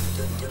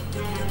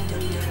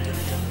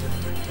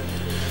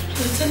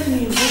 You're telling me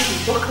you want to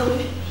walk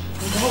away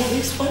from all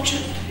this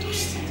fortune?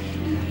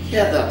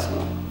 Hear that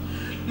now.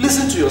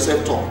 Listen to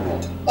yourself talk now.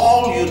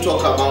 All you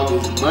talk about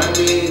is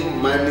money,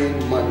 money,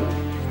 money.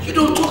 You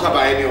don't talk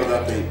about any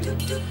other thing.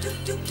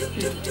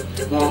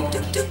 Mom,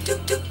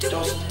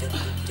 just...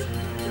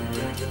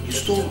 You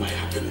stole my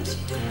happiness.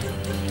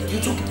 You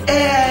took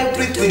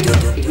everything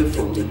away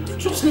from me.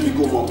 Just let me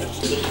go, Mom.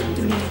 Just let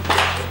me go.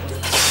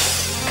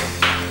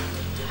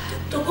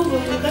 Tokumbo,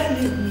 you can't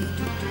leave me.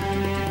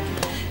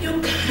 You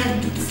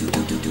can't.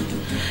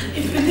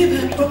 If you leave,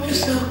 I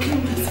promise I'll kill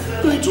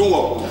myself. No, it won't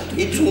work, Mom.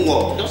 It won't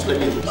work. Just let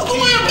me go.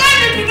 Tokumbo, you can't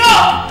leave me. No!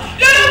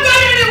 You're not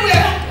going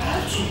anywhere.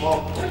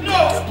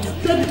 No!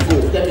 Let me go.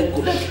 Let me go.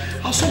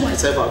 I'll sort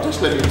myself out. Just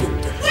let me go.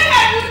 Where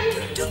are you?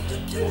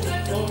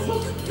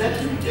 Let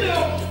me go.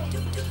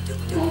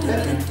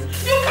 Let me.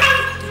 You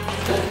can't.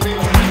 Let me.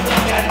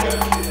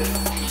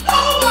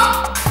 Tokumbo!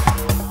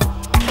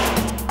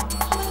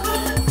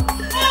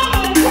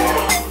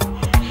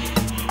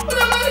 What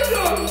am I doing?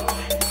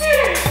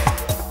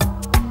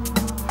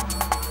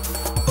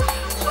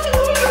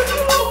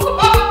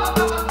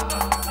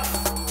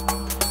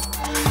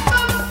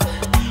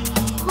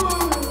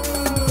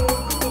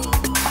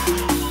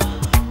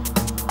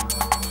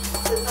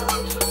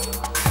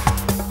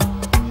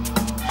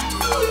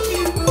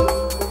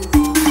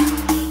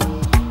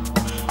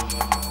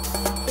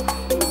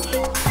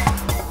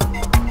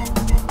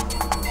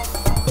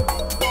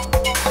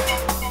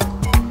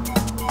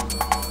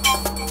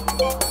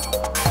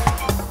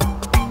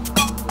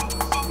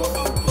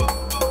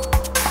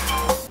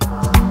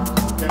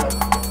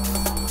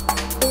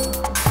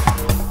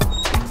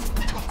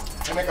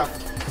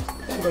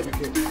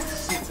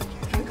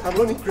 I'm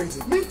running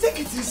crazy. Man, take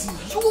it easy.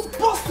 You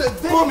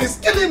busted. Mom is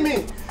killing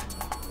me.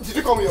 Did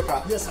you come in your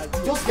car? Yes, I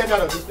did. Just get me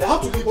out of this. I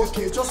have to leave this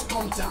place. Just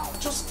calm down.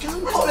 Just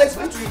calm down. I'll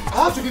explain to you. I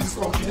have to leave this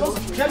country.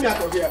 Just get me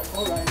out of here.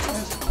 Alright.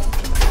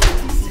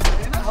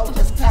 I'll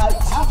just tell you. I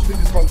have to leave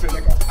this country,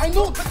 Neka. I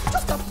know, but you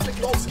just have to take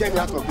it. Just get me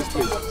out of this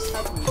place. Just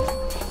have to take it.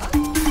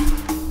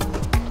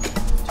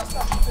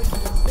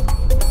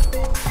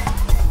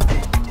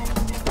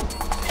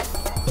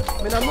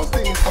 I mean, I'm not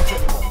staying in this country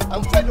anymore.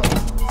 I'm fed up.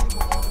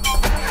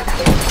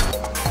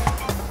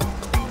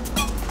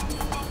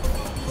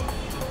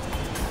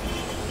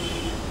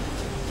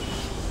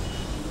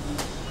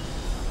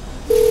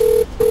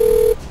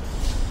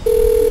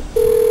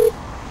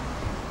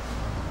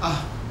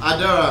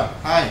 Adora,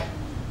 hi.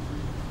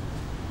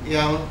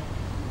 Yeah.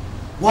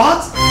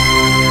 What?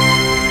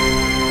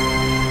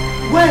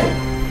 Where?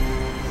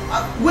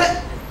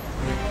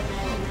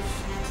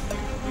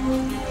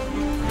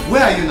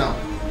 Where are you now?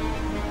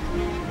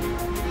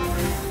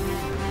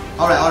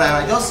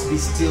 Alright. Just be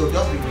still.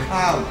 Just be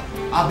calm.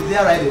 I'll be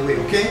there right away,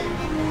 okay?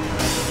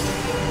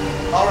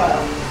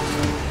 Alright.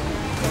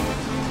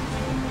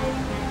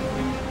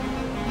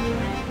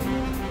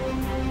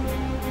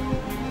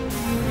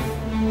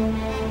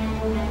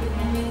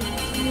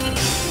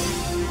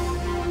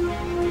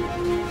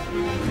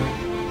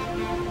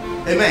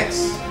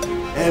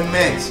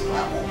 Max,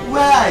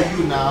 where are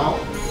you now?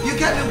 You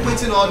kept me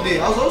waiting all day.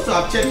 I was supposed to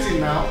have checked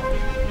in now.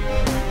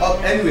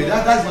 Anyway,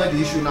 that's not the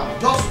issue now.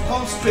 Just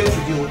come straight to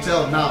the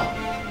hotel now.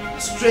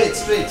 Straight.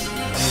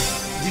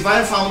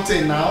 Divine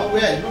Fountain now.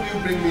 Where? Look, you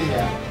bring me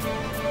here.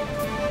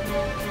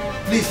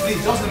 Please,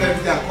 just leave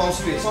everything and come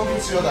straight. Something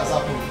serious has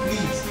happened.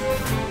 Please.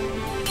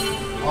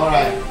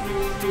 Alright.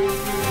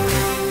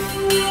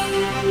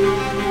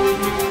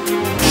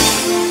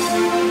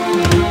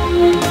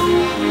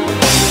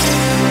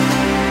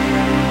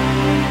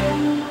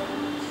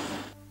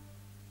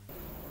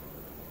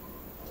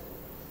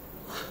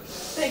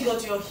 Thank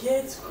God you're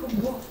here to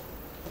come on.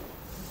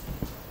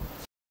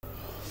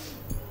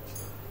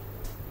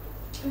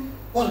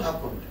 What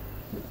happened?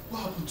 What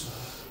happened to her?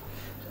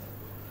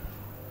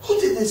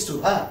 Who did this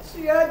to her?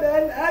 She had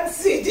an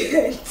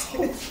accident.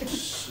 Oh,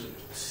 shit.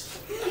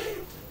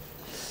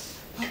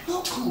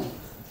 How come?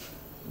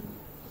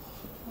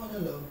 Oh,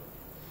 hello.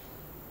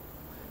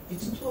 It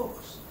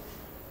talks.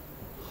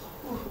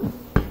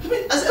 I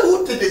mean, I said,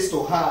 who say this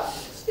to her. How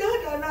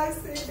can I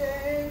say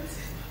that?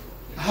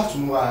 I have to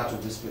move her out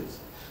of this place.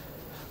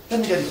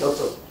 Let me get the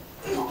doctor.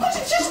 No, but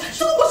she's conscious.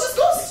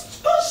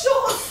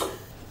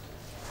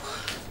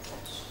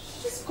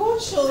 She's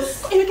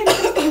conscious.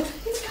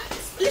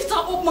 Lift her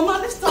up, Mama,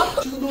 lift her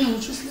up. No,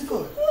 just leave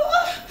her.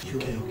 You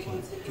okay?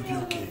 You'll be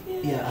okay.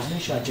 Yeah, I'll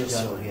make sure I get you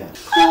out of here.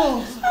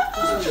 Oh,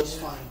 it's just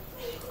fine.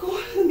 Go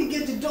on, let me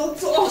get the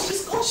doctor. Oh,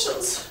 she's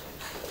conscious.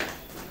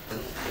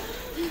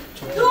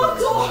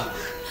 Doctor!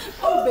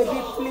 Oh, baby,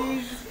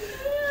 please.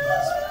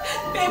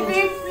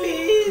 Baby,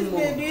 please.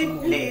 Baby,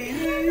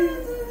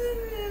 please.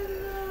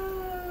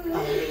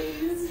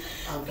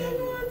 I'll get you.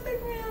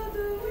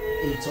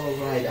 It's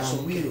alright. I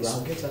will.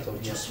 I'll get out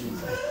of here.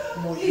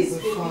 No, you'll be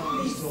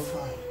fine. It's not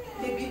fine.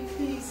 Baby,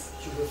 please.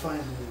 You'll be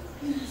fine.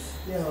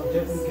 Yeah, I'll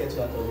definitely get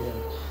you out of here.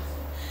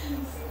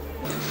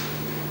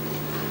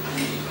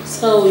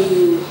 So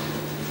you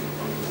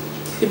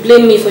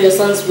blame me for your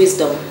son's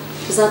wisdom.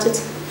 Is that it?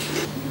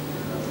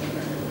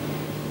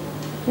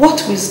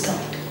 What wisdom?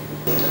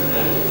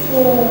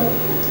 For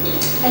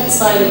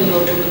exiling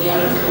your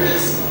Dominican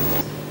girls.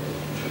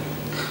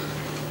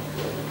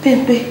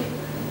 Baby,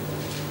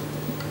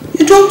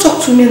 you don't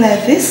talk to me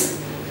like this.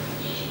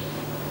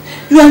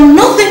 You are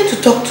nothing to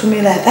talk to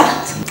me like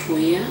that. Oh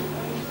yeah?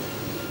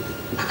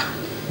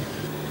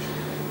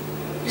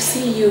 You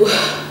see,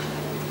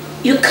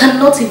 you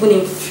cannot even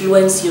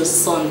influence your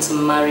son to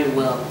marry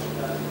well.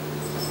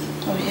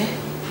 Oh yeah?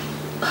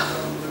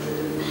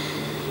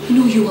 You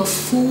know, you are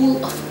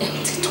full of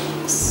empty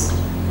talks.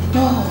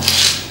 No.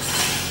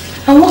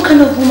 And what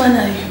kind of woman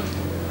are you?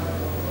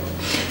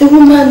 A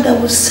woman that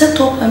will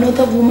set up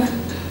another woman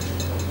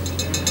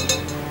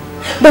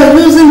by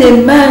using a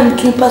man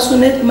to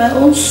impersonate my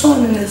own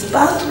son in his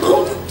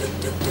bathroom.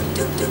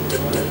 You're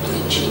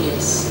a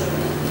genius.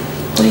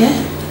 Oh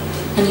yeah?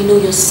 And you know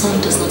your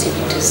son does not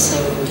even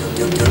deserve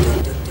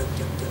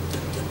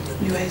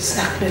me. You are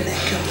exactly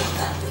like your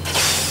mother.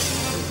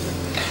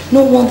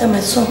 No wonder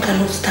my son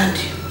cannot stand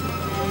you.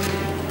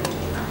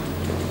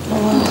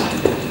 Oh.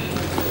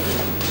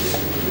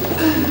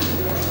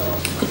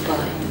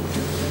 Goodbye.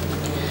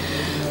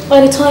 By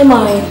the time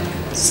I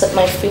set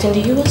my feet in the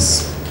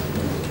US,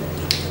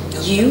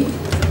 you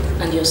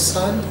and your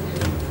son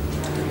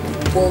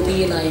will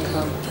be like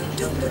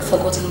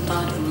forgotten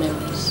bad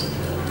memories.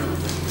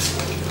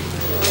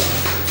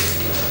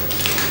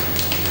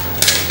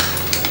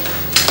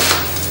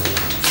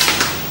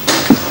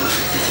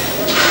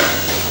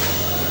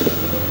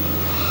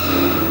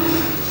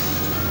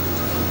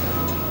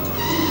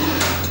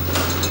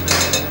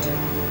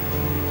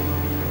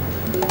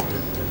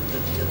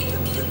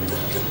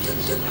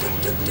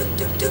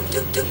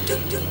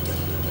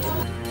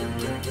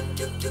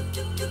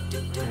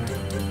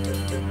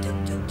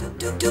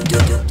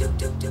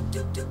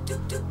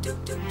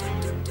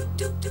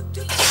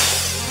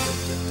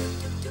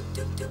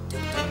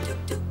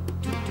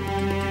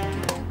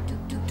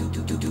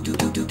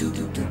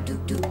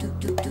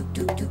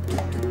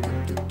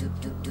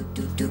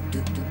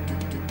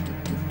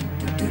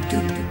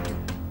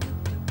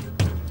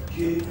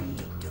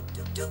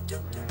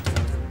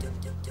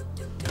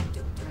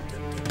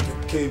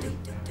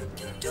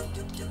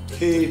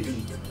 KB.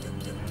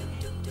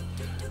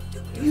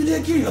 You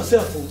dey kill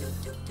yourself. You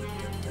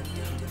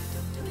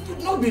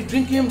could not be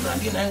drinking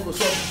brandy and go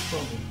solve this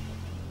problem.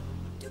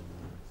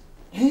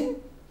 Eh?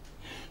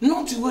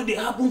 Nothing wey dey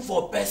happen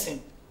for a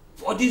person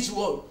for this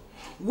world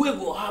wey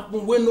go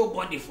happen wey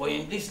nobody for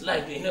in this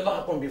life dey never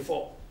happen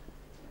before.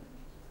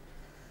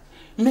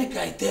 Make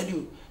I tell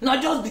you,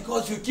 na just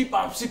because you keep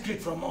am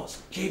secret from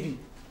us, KB.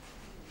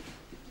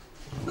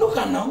 Look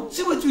am now,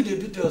 see what you dey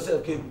do to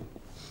yourself, KB.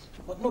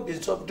 But no be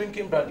stop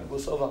drinking brandy go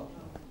solve am.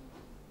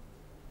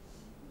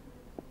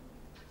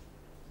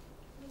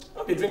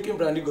 No be drinking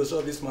brandy go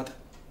solve this matter.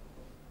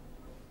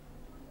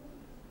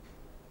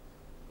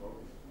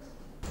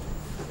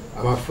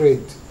 I'm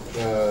afraid I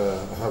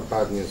have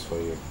bad news for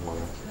you,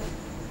 Mama.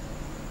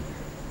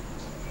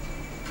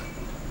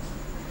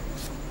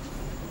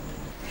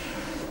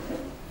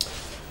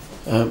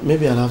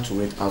 Maybe I'll have to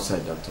wait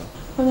outside, Doctor.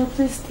 Oh no,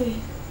 please stay.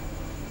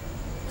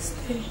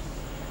 Stay.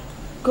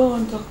 Go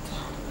on, Doctor.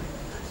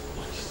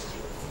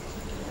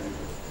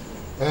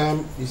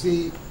 You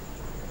see,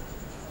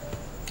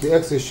 the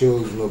X-ray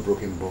shows no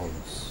broken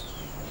bones,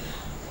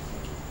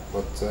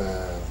 but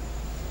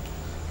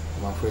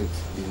I'm afraid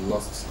he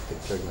lost the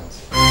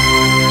pregnancy.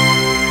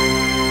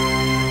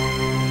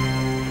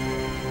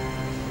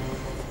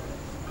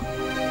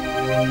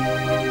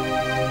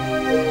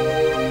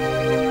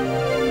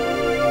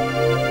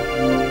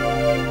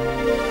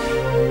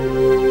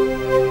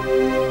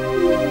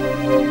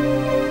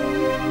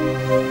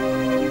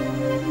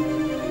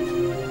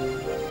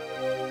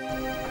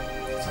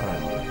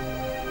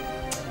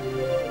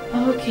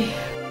 Okay.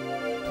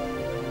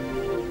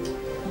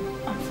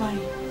 I'm fine.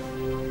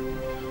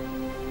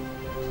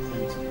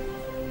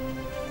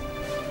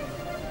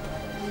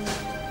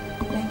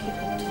 Thank you,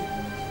 Doctor.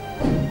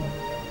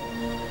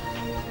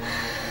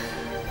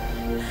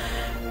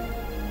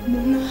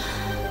 Mona,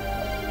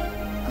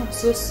 I'm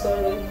so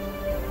sorry.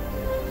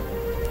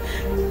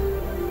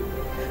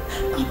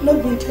 I've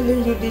not been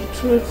telling you the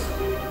truth.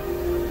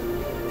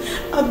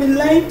 I've been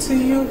lying to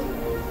you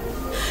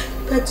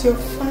that your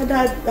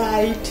father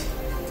died.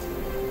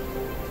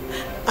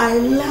 I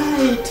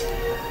lied.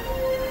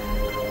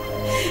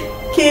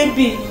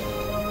 KB,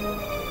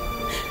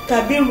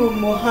 Kabiru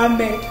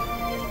Mohammed,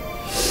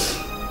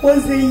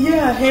 was a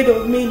year ahead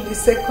of me in the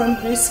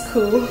secondary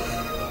school.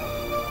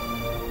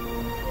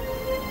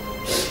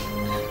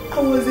 I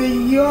was a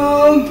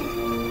young,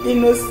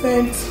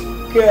 innocent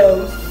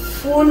girl,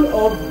 full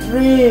of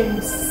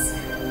dreams.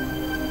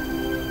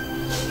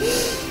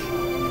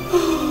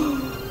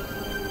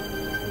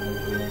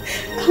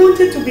 I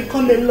wanted to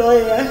become a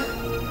lawyer,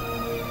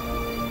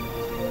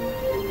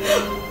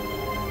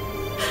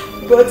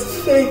 but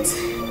fate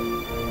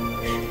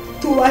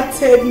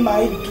thwarted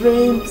my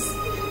dreams.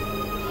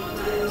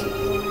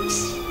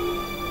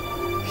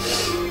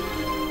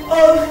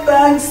 All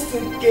thanks to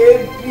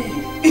KB.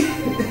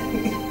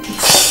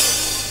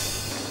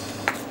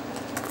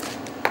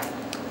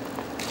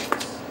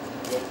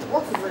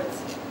 What is it?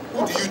 Who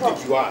do you think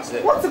you are, sir?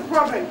 What's the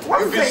problem? What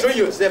You've been showing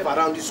yourself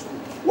around this school.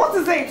 What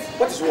is it?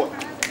 What is what?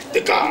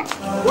 The car.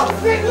 What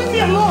is it? Leave me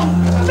alone.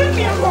 Leave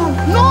me alone.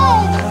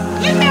 No!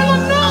 Leave me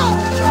alone. No!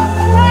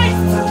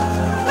 Christ!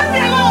 Leave me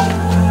alone.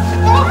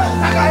 Oh,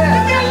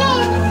 leave me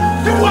alone.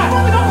 Do what?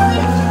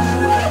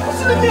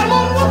 Leave me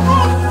alone. What's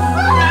wrong?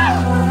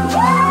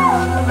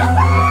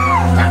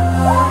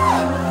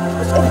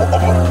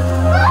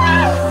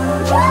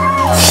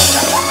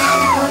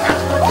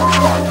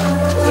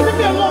 Leave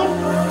me alone.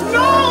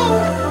 No!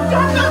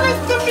 Don't do this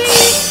to me.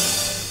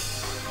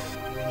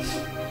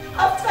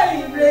 After he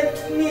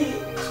raped me,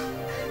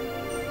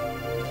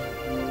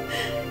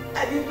 I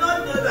did not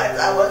know that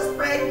I was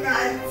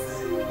pregnant.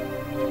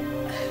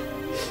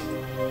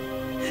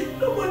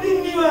 Nobody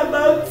knew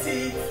about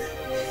it.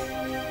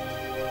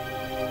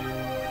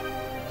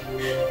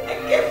 I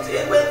kept you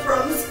away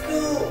from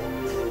school.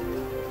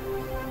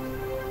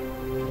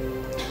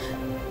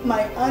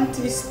 My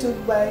auntie stood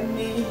by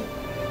me.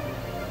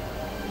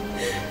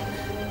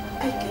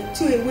 I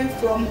kept you away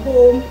from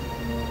home.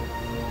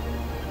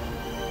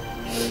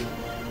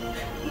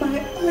 My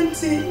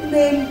auntie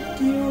named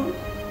you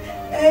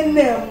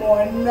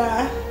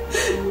Enemona,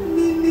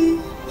 meaning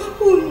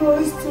who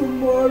knows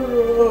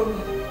tomorrow.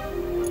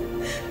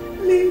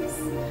 Please,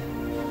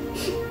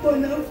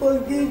 Mona,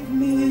 forgive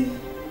me.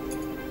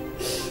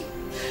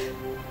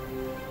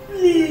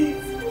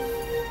 Please,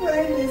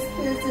 find a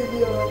space in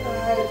your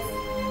heart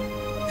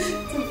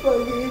to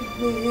forgive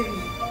me.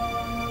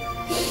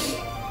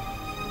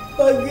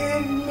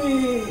 Forgive me.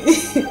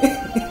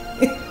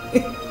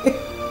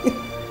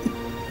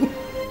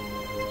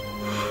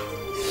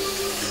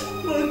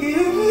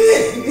 Forgive me.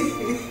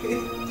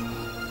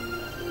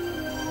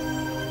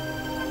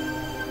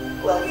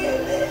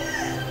 Forgive me.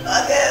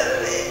 Forgive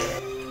me.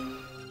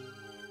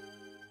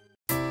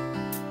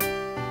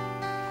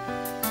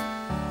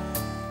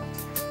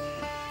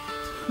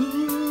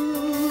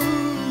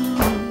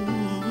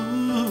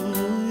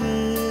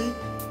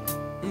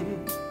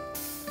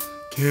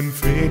 Can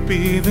fate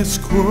be this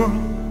cruel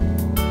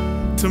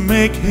to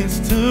make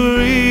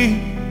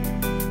history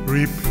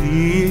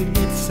repeat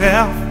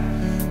itself?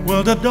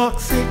 Will the dark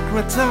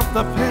secrets of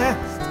the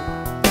past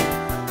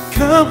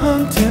come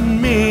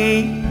hunting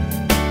me?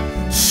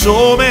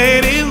 So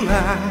many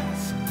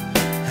lies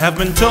have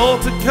been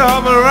told to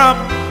cover up,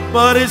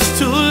 but it's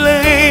too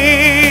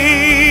late.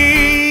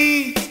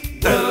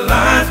 Will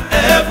life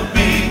ever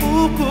be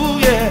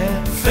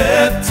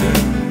fair to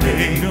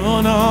me?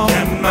 No, no.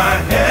 Can my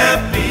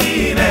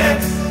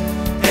happiness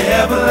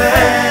ever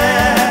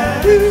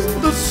last?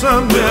 Will the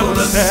sun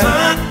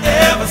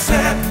ever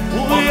set?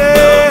 Oh,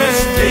 yeah.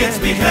 Mistakes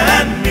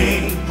behind me.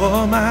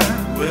 Oh my,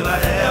 will I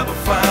ever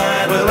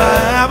find a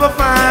love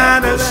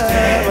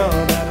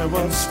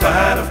in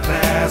spite of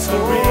past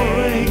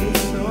rings?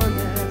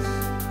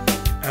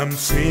 I'm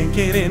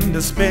sinking in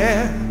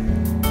despair,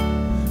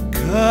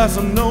 'cause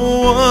no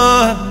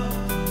one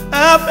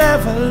I've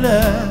ever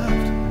loved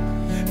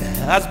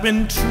has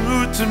been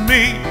true to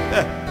me.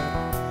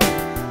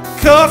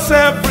 'Cause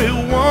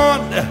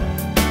everyone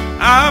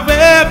I've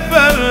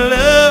ever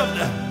loved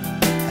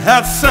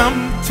has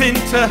something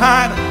to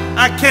hide.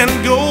 I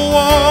can't go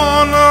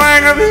on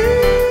like this.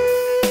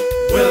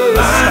 Will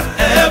life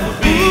ever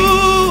be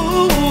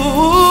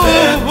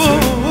fair to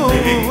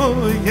me?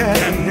 Yeah.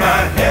 Can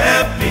my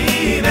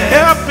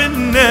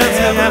happiness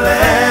ever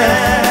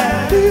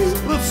last? Will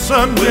the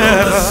sun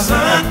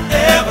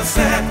ever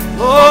set?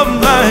 Oh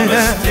my,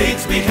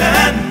 mistakes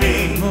behind me.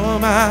 Oh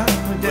my,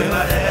 will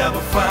I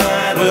ever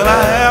find a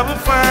love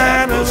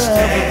that will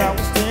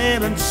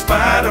stand in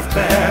spite of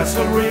past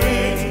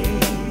rings?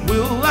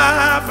 Will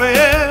life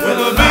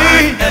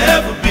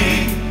ever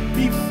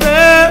be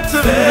fair to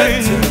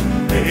me?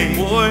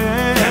 Oh,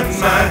 yeah. Can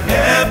my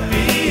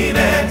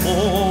happiness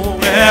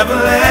ever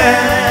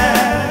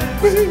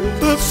last? Will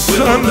the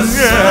sun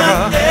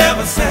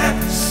ever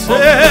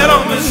set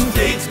on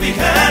mistakes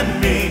behind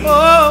me?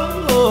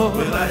 Oh,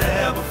 will I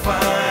ever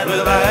find a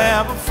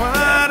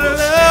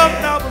love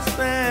that will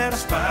stand in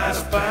spite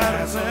of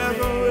past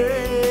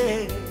rings?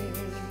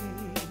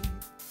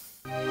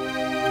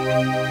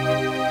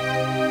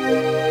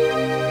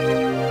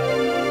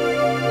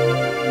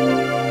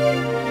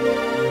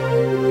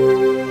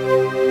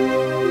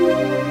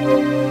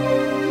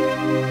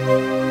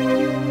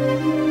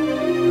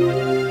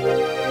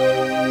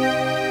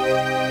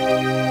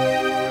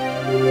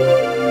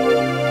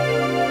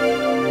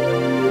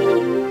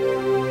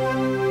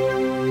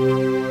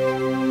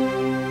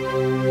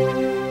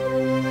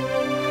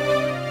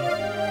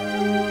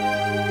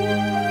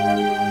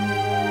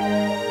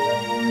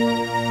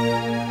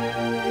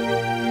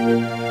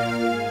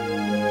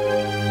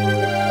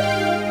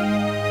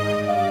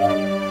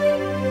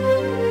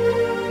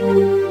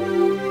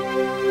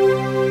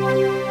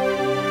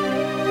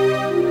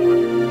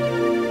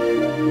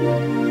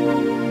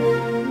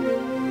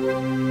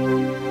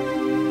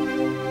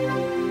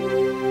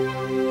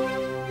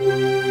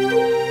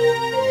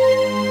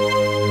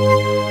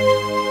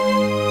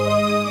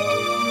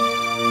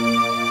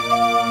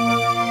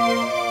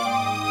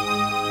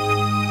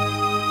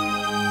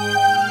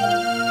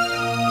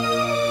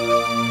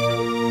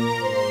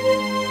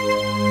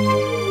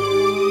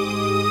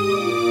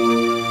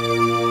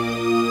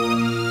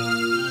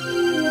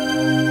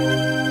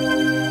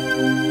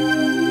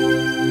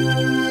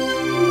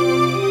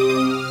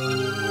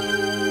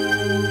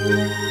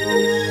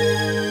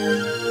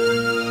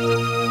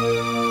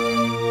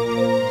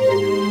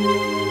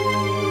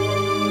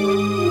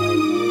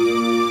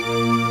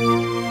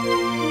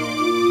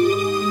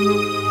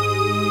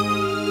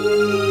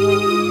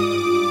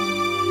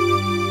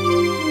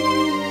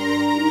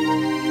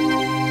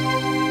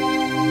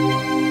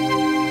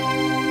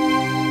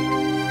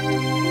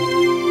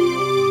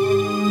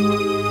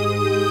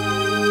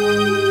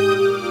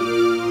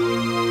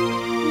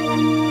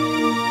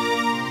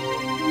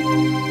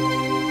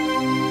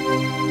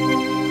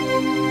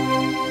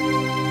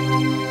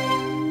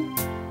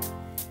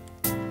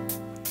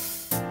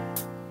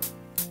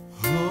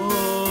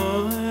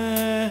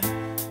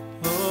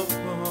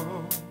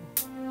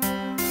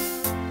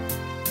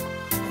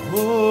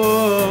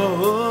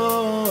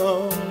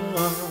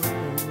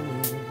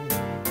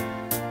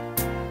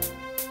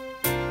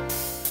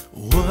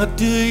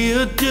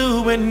 you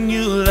do when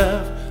you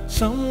love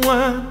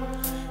someone,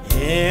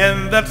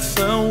 and that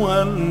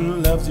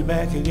someone loves you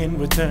back in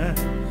return?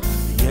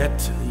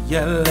 Yet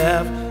your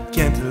love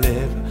can't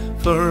live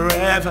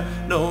forever,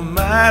 no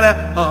matter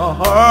how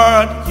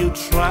hard you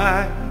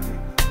try.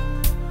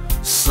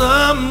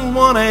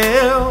 Someone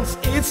else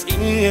is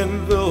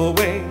in the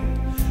way.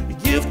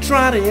 You've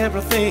tried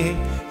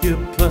everything you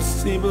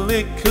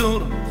possibly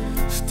could,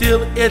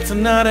 still it's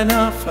not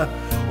enough.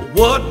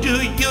 What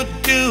do you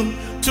do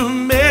to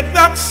make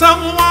that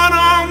someone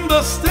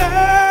understand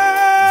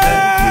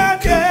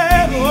that you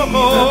could be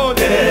the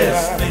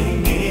best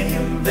thing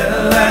in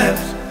their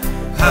lives?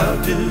 How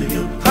do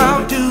you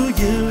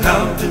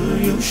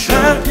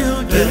show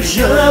that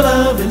your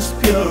love is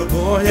pure,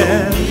 boy?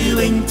 You're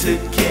willing to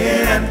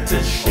care and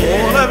to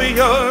share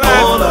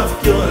all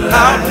of your life.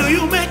 How do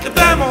you make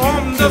them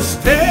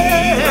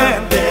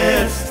understand the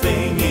best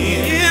thing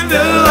in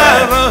their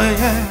life?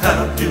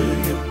 How do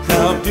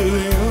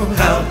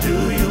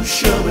you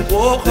show it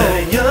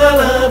that your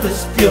love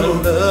is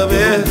pure?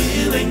 You're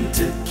willing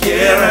to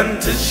care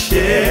and to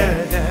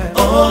share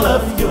all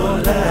of your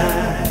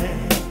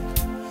life.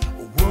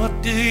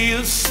 What do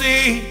you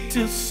say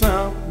to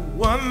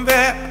someone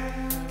that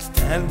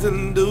stands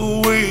in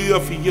the way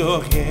of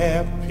your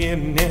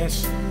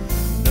happiness,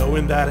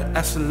 knowing that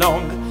as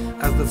long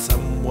as the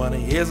someone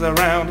is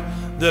around,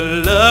 the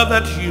love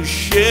that you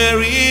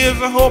share is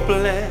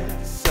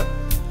hopeless?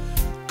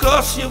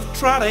 'Cause you've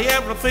tried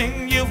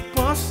everything you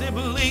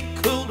possibly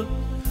could,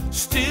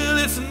 still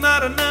it's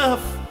not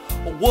enough.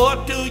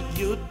 What do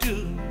you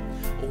do?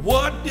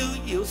 What do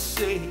you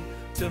say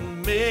to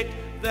make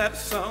that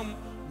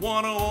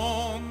someone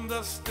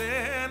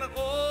understand?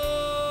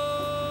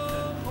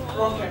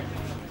 Robert,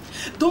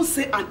 don't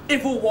say an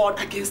evil word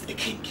against the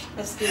king.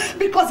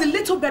 Because the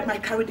little bird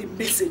might carry the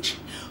message.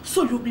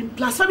 So you've been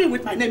blaspheming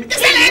with my name. Isn't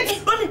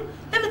it?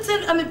 Let me tell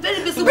you, I'm a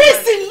very busy woman.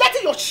 Busy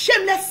letting your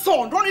shameless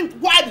son running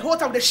wild the whole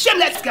time with a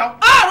shameless girl.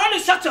 Ronnie,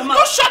 shut your mouth.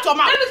 You shut your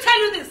mouth. Let me tell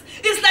you this.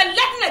 It's like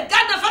letting a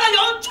gardener father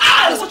your own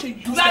child. Such a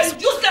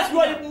useless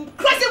woman.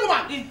 Crazy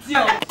woman.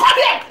 Idiot. Come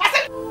here. I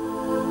said.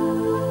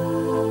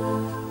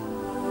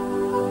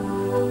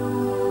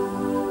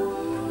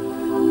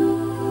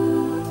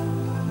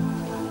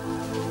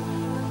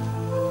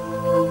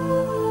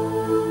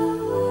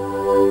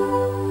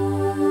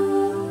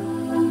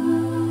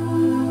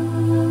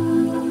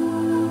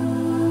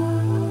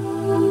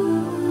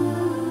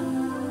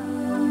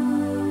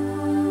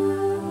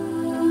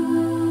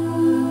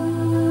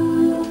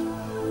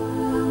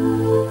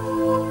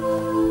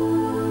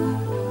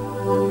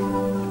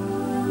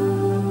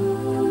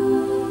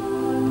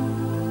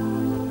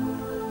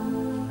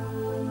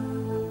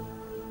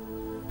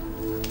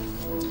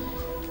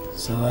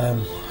 So,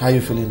 how are you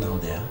feeling now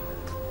there?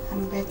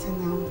 I'm better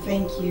now,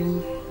 thank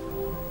you.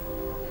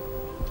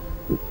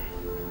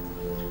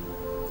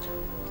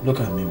 Look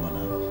at me,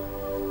 Mona.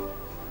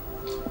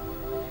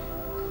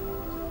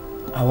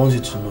 I want you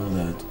to know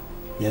that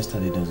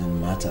yesterday doesn't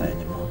matter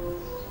anymore.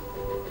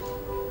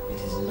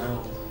 It is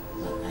now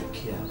that I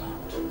care about.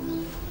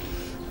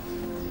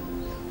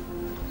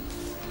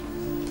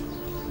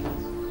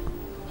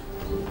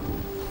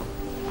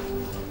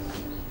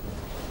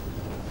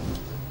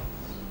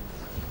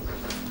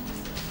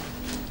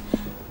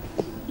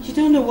 You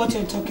don't know what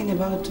you're talking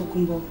about,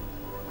 Tokumbo.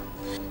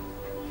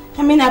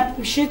 I mean, I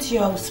appreciate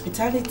your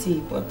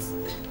hospitality, but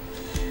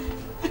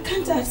I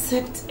can't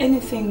accept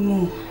anything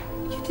more.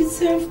 You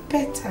deserve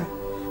better.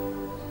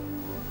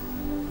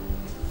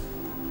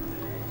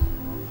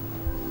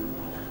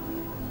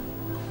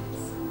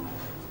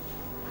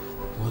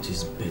 What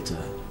is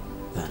better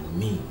than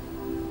me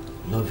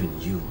loving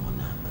you,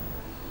 Mona?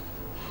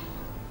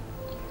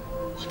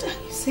 What are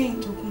you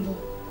saying, Tokumbo?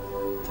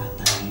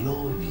 That I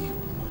love you,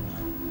 Mona.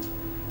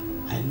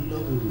 I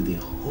love you with the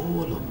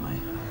whole of my heart.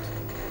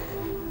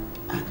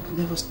 I'd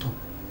never stop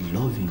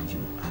loving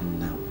you,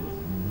 and I will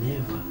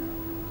never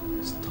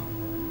stop.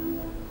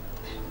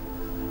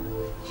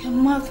 Your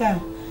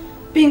mother,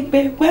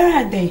 Bingbe, where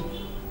are they?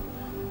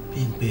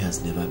 Bingbe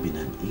has never been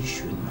an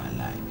issue in my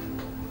life.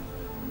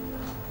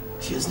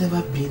 She has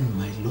never been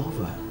my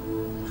lover.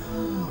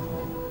 No.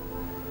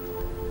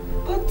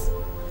 But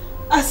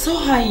I saw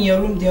her in your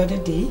room the other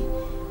day,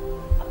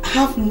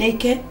 half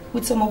naked,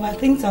 with some of her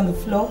things on the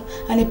floor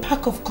and a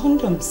pack of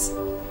condoms.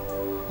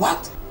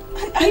 What?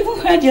 I even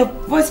heard your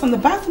voice from the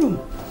bathroom.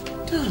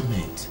 Damn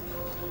it.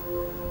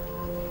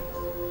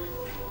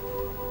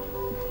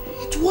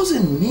 It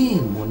wasn't me,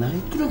 Mona.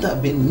 It couldn't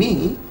have been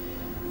me.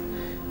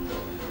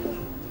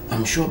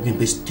 I'm sure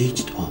Bimbe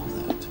staged all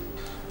that.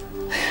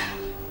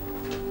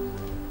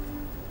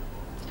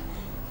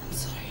 I'm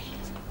sorry.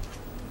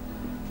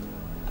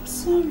 I'm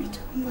sorry,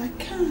 Tom. I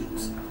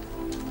can't.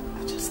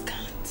 I just can't.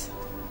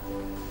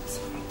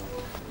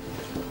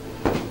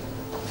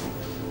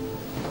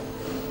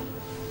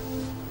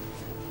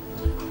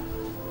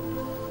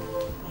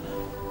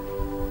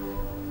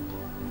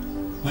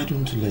 Why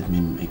don't you let me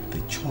make the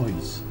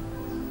choice?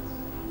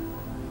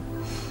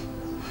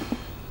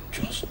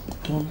 Just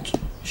don't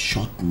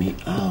shut me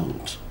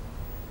out.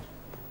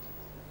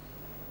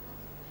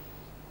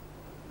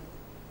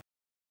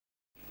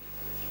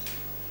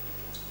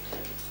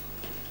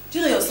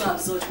 so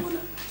absurd, Mona.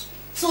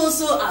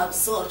 So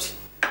absurd.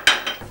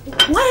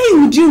 Why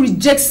would you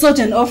reject such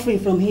an offering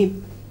from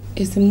him?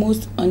 It's the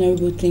most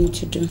honorable thing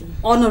to do.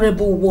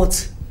 Honorable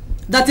what?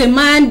 That a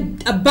man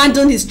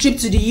abandoned his trip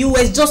to the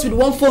US just with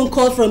one phone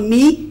call from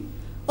me?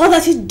 Or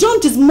that he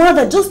dumped his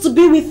mother just to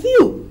be with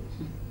you?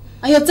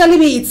 And you're telling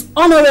me it's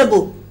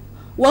honorable?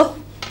 Well,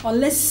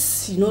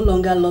 unless you no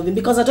longer love him,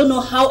 because I don't know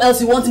how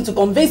else you want him to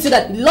convince you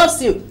that he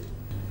loves you.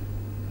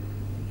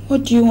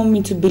 What do you want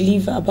me to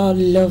believe about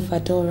love,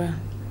 Adora?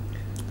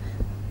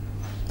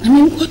 I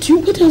mean, what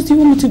else do you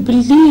want me to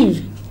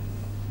believe?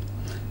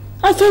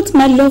 I thought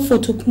my love for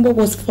Tokumbo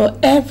was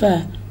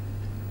forever.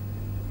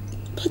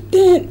 But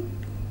then,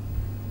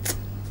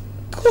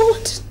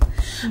 God,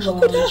 how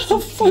could I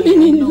have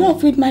fallen in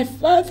love with my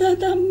father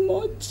that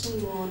much?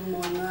 Come on,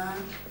 Mona.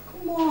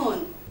 Come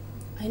on.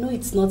 I know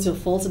it's not your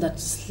fault that you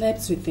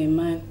slept with a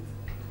man.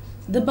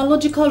 The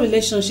biological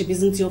relationship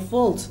isn't your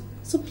fault.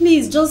 So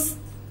please, just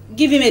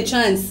give him a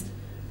chance.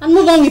 And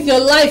move on with your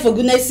life, for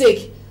goodness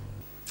sake.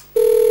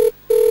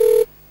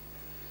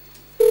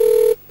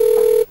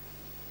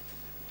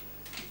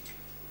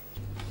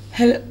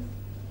 Hello.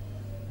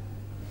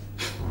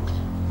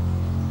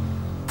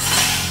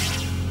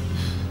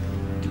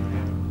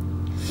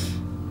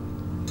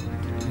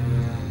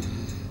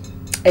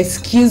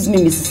 Excuse me,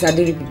 Mrs.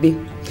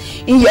 Aderibibe.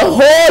 In your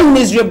whole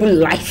miserable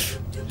life,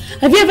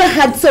 have you ever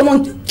had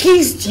someone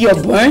kiss your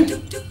burn?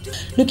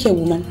 Look here,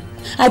 woman.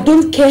 I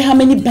don't care how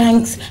many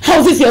banks,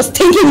 houses you're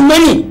stinking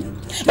money.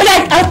 But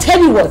I'll tell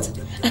you what.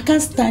 I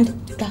can't stand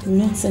that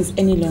nonsense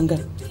any longer.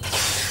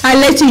 I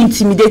let you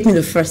intimidate me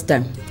the first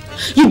time.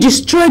 You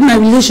destroyed my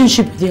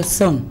relationship with your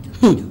son.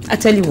 I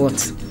tell you what.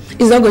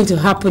 It's not going to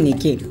happen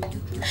again.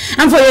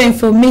 And for your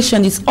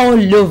information, it's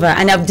all over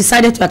and I've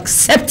decided to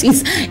accept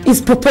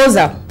his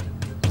proposal.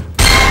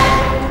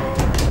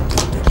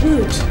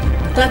 Good.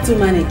 That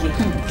woman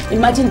again.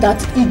 Imagine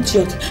that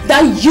idiot,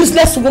 that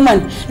useless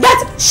woman,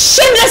 that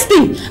shameless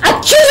thing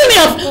accusing me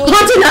of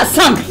hunting her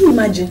son. Can you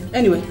imagine?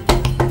 Anyway,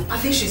 I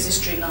think she's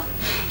history now.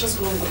 Just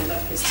go and go to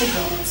that place. Take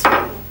her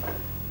out.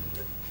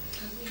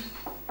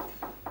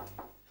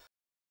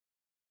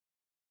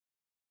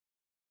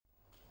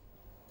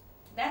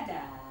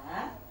 Dada.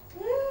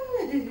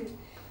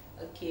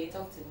 Okay,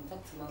 talk to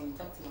mommy.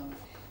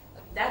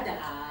 Dada.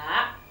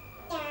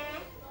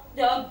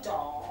 Dada.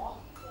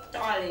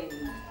 Darling.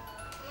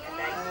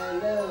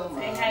 Hello,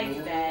 say hi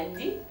to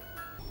Daddy.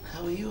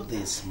 How are you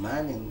this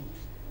morning?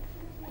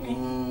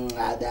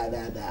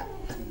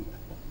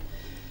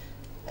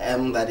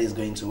 That is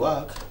going to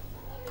work.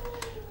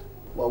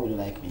 What would you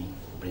like me to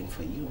bring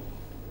for you?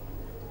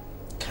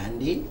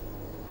 Candy?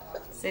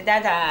 Say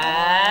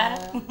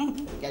Dada.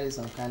 Get you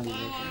some candy.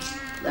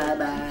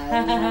 Dada.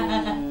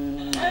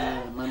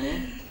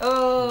 Mommy.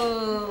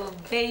 Oh,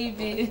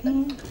 baby.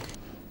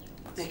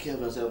 Take care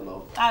of yourself,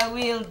 love. I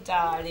will,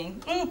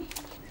 darling.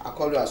 I'll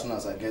call you as soon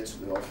as I get to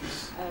the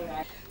office.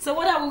 Alright. So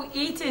what are we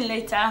eating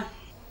later?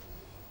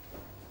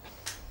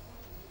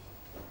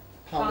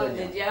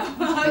 Pounded yam.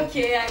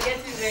 Okay, I'll get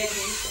it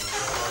ready.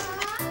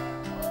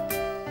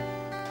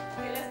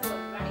 Okay, let's go.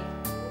 Bye.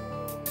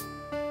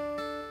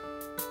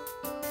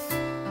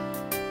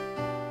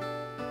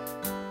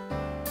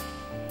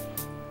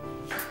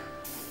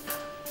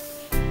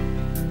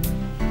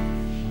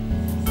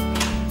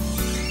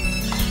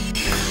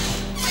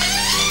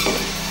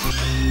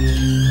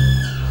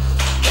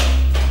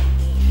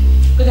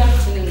 Good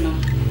afternoon, Mom.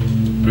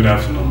 Good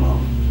afternoon, Mom.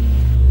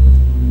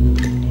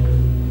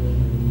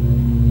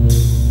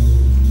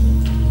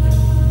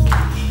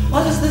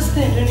 What is this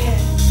thing doing here?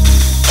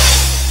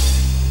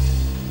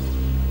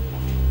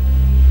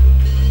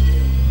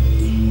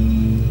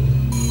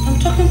 I'm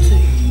talking to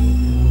you.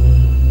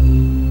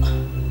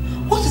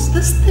 What is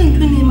this thing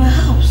doing in my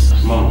house?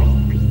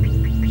 Mom,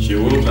 she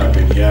wouldn't have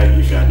been here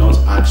if you had not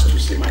asked to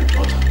see my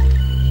daughter.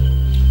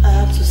 I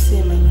have to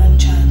see my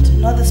grandchild,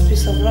 not this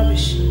piece of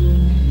rubbish.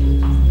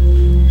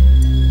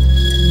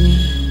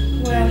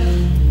 Well,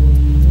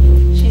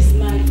 she's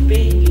my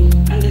baby,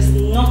 and there's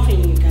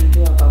nothing you can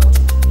do about it.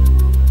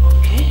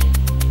 Okay?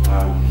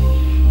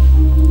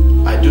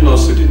 I do not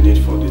see the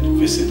need for the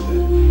visit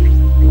there.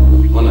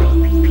 Mona.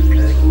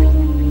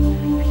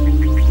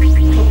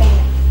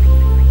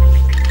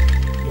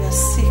 You are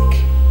sick.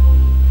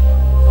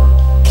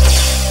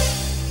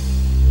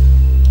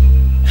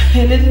 A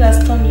lady has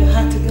turned your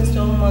heart against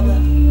your own mother.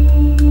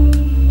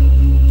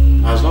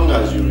 As long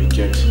as you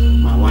reject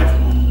my wife,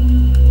 Mom,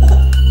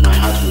 my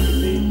heart will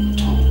remain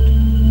torn.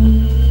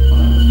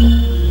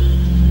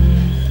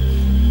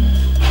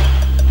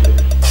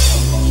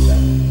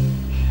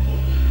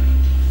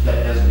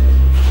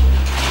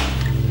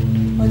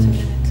 Wait a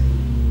minute.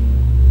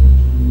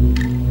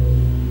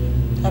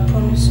 I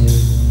promise you,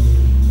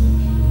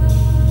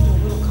 you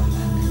will come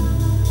back.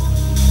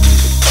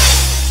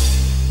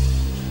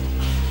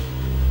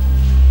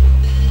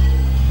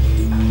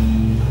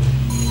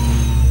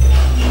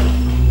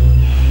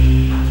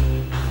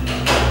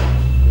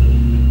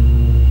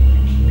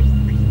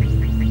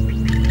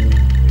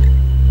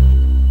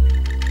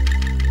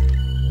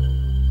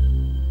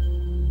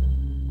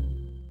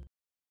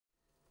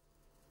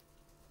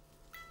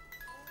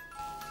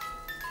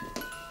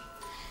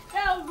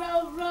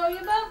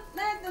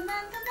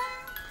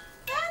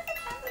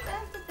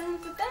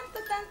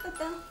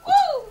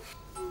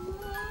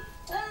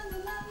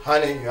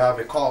 Honey, you have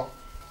a call.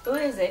 Who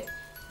is it?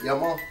 Your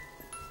mom.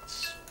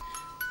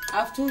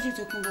 I've told you,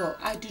 Tokunbo,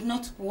 I do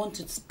not want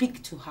to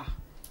speak to her.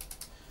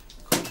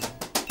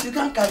 You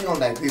can't carry on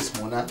like this,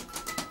 Mona.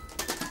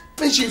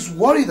 But she's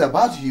worried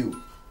about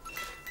you.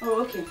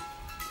 Oh, okay.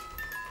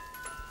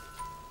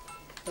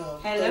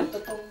 Hello?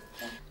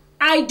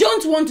 I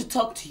don't want to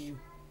talk to you.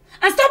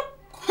 And stop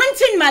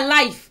haunting my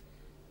life.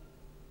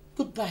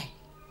 Goodbye.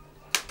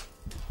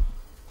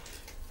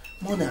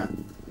 Mona,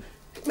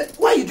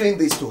 why are you doing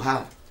this to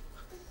her?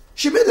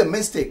 She made a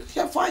mistake.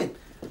 You're fine.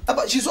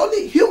 But she's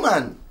only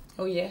human.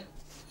 Oh, yeah?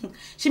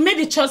 She made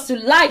the choice to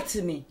lie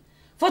to me.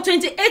 For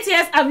 28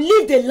 years, I've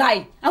lived a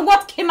lie. And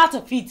what came out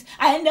of it?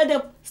 I ended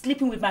up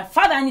sleeping with my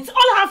father, and it's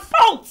all her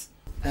fault.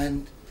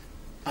 And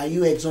are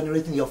you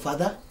exonerating your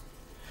father?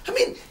 I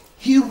mean,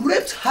 he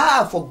raped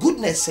her, for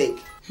goodness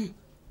sake.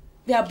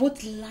 They are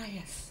both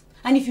liars.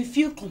 And if you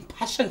feel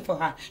compassion for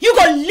her, you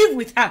go live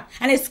with her.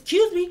 And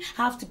excuse me,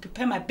 I have to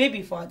prepare my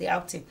baby for the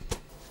outing.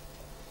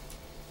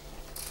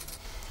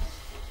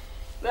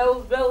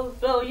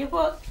 Roll, you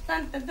go.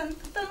 Dun, dun, dun,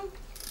 dun.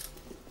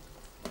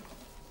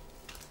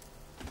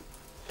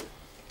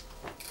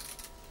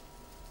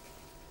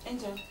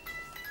 Enjoy.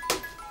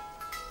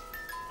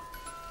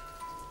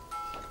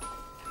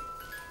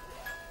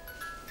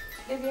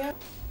 Baby,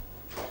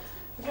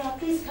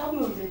 please help me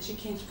with the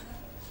chicken.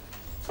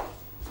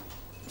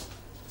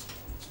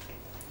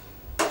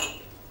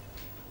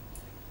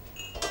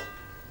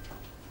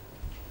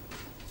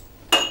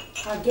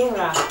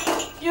 Adora,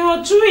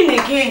 you're chewing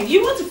again.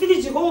 You want to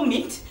finish the whole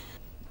meat?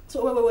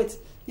 So wait.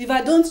 If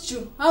I don't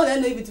chew, how will I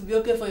know if it will be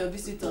okay for your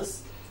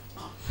visitors?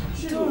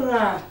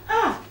 Adora,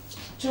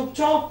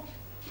 chop.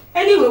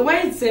 Anyway,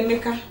 where is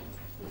Emeka?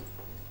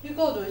 You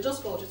called her, you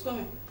just called, she's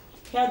coming.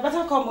 He had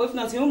better come, if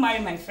not, he will marry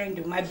my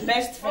friend, my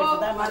best friend for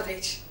that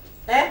marriage.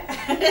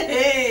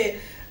 Hey,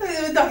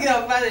 we're talking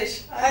about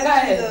marriage. I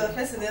got the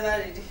person never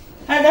ready.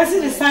 I can see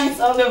the signs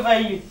all over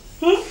you.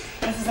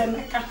 This is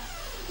Emeka.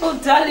 Oh,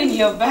 darling,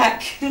 you're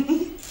back.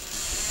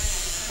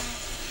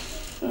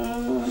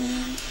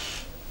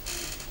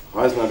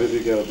 How's my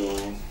baby girl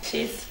doing?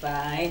 She's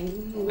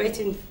fine.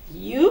 Waiting for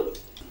you.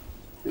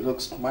 You look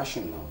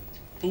smashing now.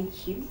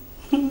 Thank you.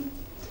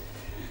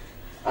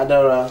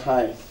 Adora,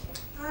 hi.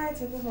 Hi,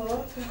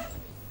 Tokunbo.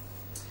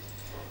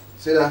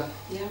 Sida.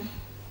 Yeah.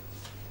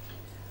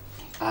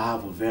 I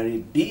have a very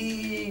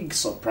big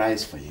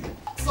surprise for you.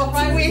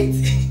 Surprise? Wait.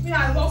 Me,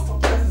 I love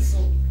surprises.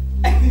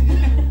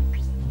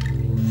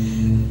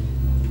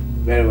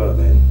 Very well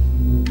then.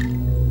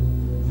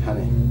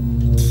 Honey.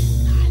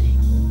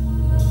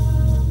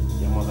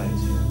 Your mother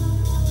is here.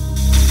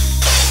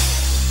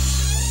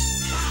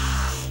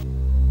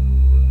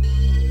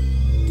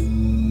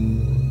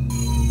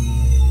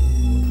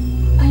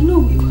 I know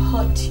we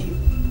hurt you,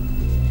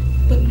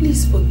 but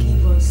please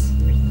forgive us.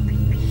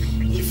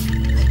 If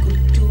I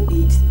could do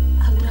it,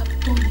 I would have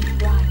done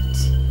it right.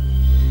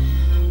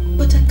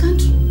 But I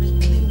can't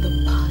reclaim the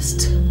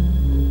past.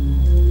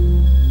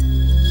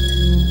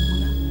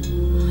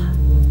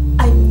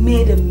 I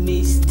made a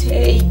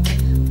mistake.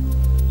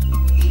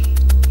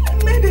 I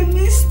made a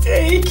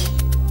mistake.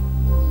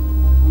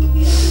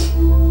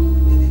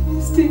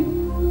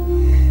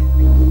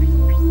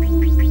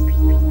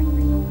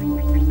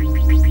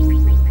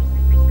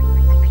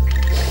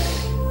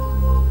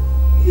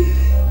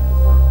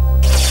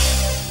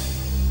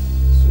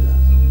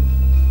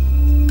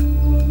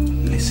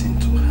 Listen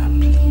to her,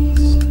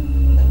 please.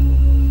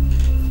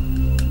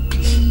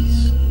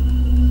 Please.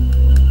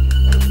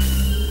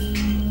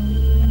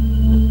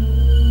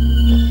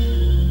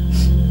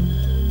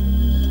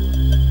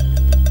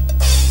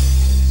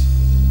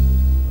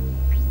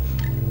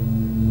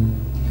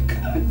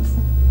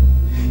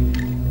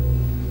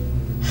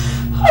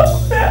 How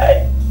could I?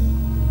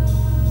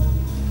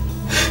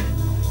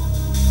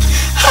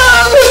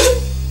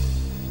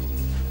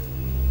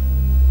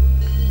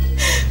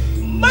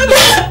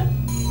 Mother,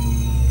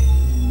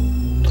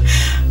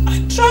 I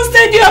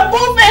trusted you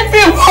above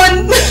everyone.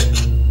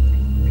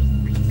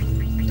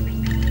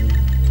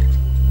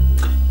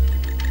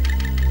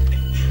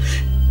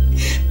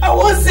 I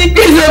was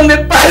secret from the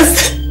past.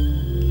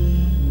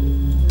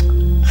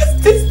 Has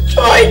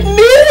destroyed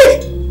me.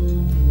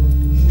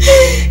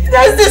 It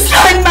has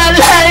destroyed my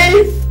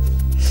life.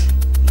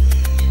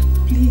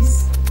 Please.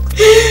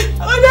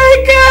 Oh my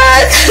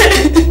God.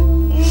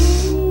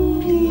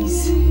 Please.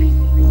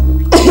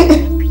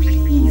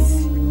 Please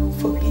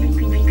forgive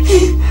me.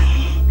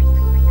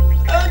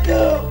 Oh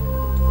no.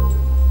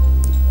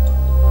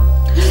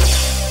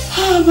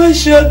 How am I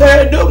sure there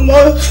are no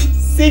more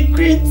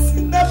secrets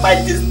that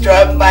might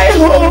destroy my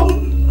home?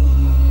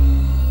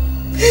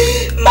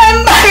 My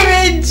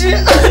marriage.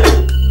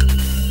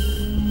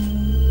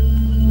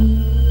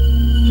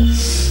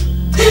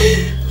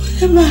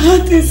 When my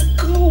heart is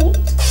cold,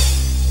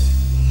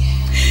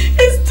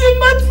 it's too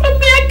much for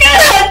me. I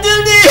can't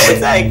handle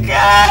it. I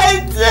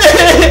can't.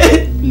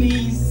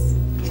 Please.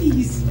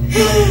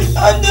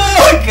 Oh no,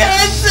 I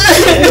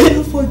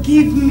can't.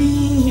 Forgive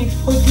me.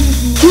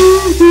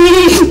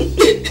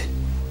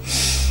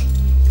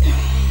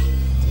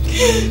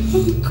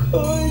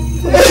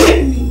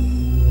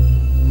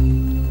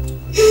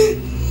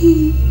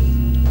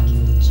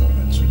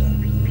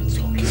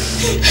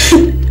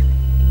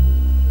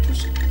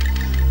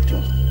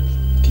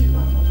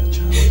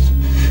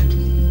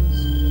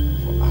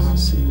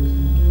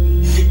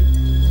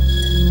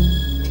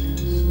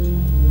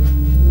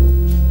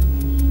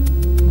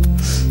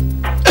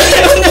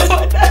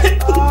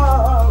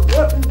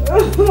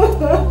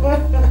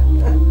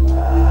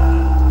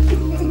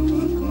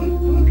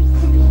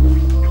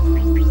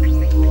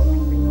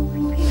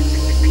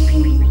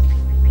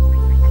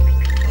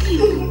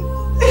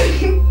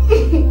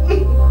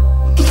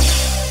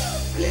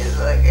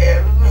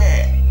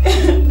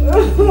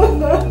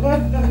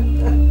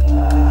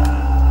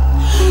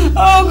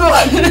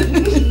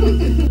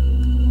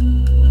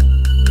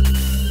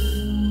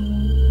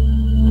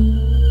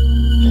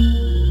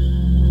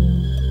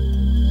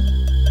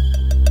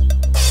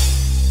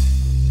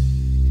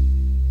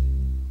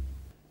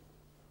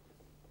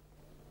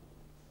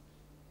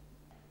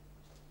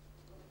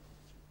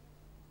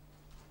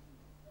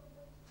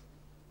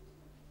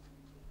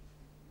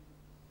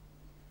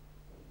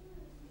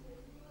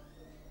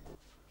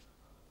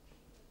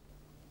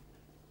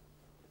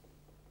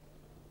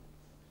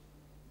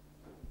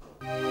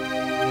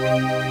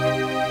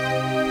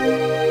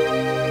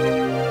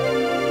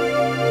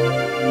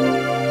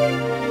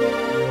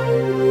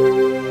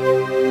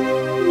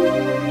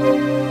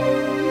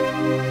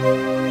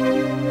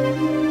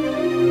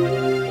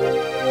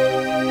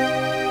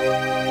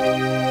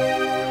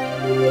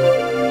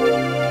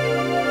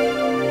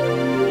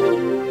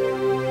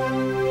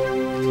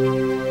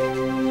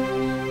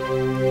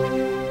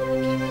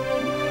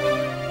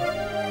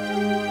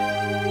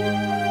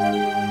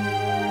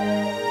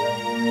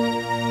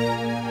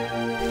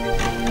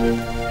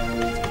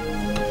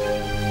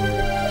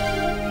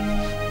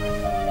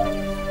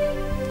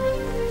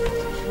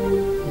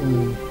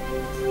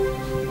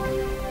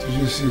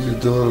 See the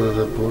doll that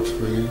I bought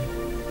for you?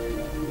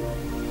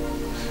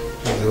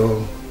 The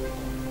doll.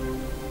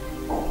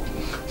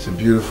 It's a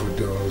beautiful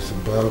doll. It's a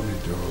Barbie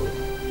doll.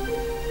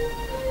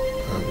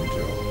 Barbie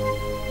doll.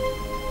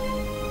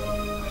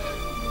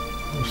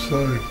 I'm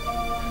sorry.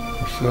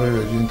 I'm sorry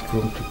I didn't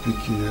come to pick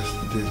you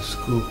yesterday in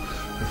school.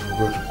 I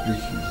forgot to pick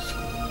you in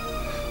school.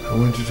 I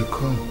wanted to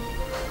come.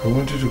 I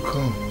wanted to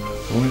come.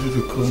 I wanted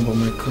to come, but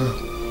my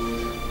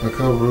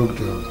car broke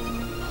down.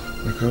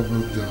 My car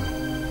broke down.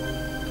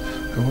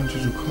 I want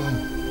you to come.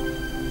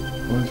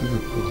 I want you to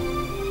come.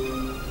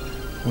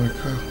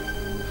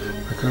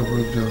 My car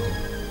broke down.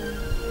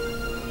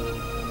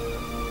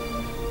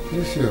 Did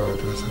you see our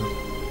daughter?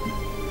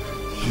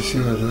 Did you see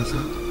our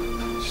daughter?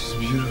 She's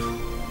beautiful.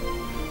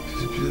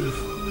 She's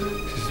beautiful.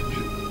 She's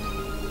beautiful.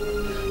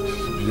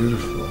 She's a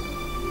beautiful.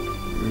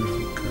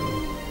 Beautiful girl.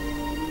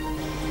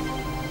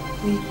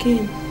 We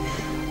came.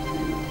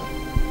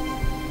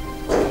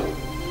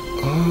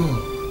 Oh.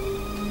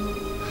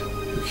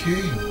 You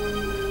came.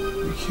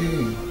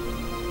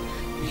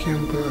 You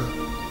came back.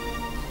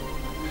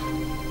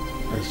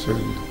 I saw you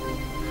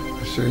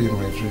in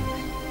my dreams.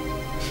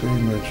 I saw you in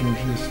my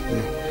dreams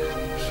yesterday.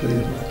 I saw you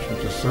in my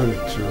dreams. I saw it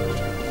too.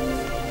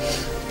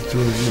 It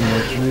was in my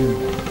dream.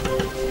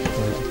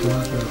 My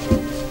daughter,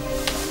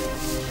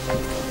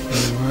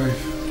 my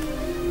wife,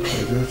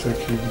 my daughter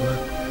came back.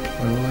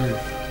 My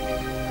wife,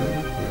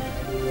 everybody.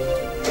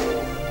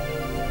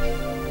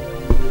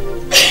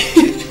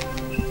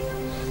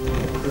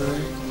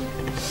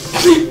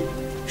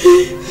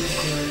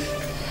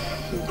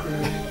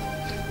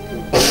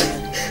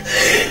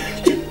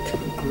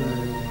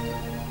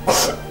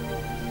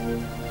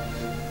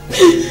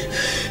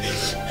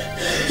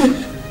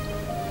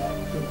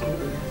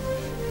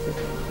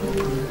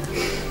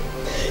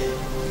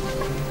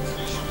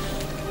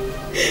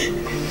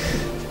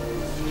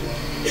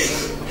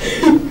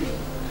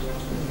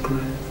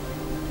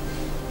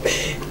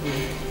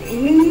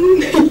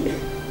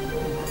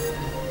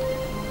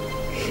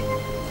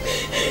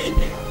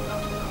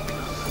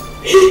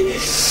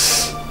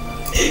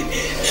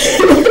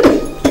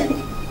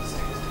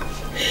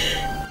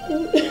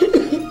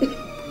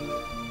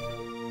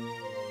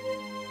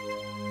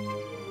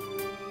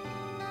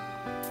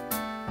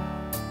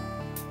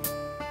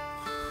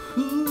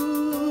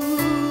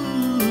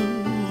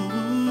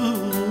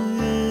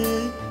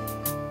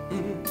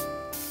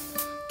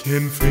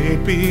 Can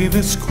fate be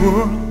this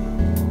cruel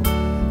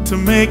to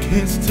make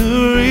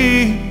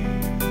history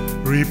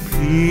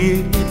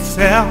repeat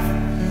itself?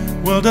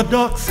 Will the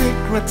dark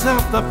secrets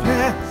of the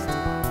past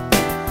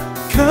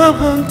come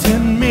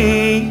hunting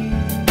me?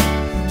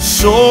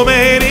 So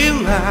many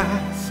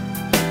lies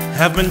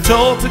have been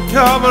told to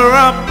cover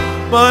up,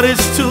 but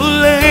it's too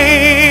late.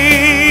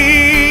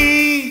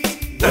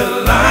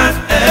 Will lies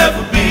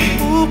ever be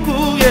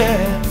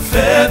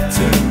fed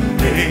to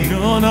me?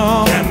 No,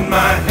 no. And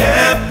my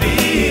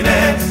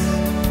happiness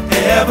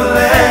ever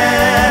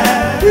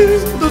last?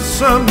 The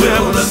sun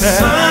will the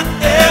sun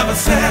ever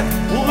set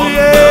on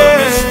the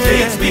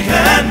mistakes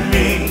behind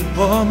me?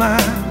 Oh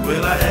my,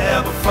 will I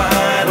ever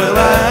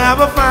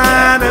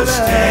find a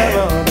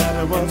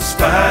stand in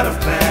spite of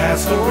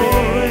class or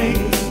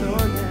race?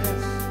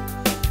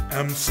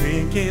 I'm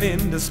sinking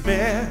in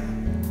despair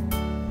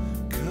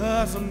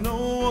 'cause of no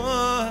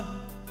one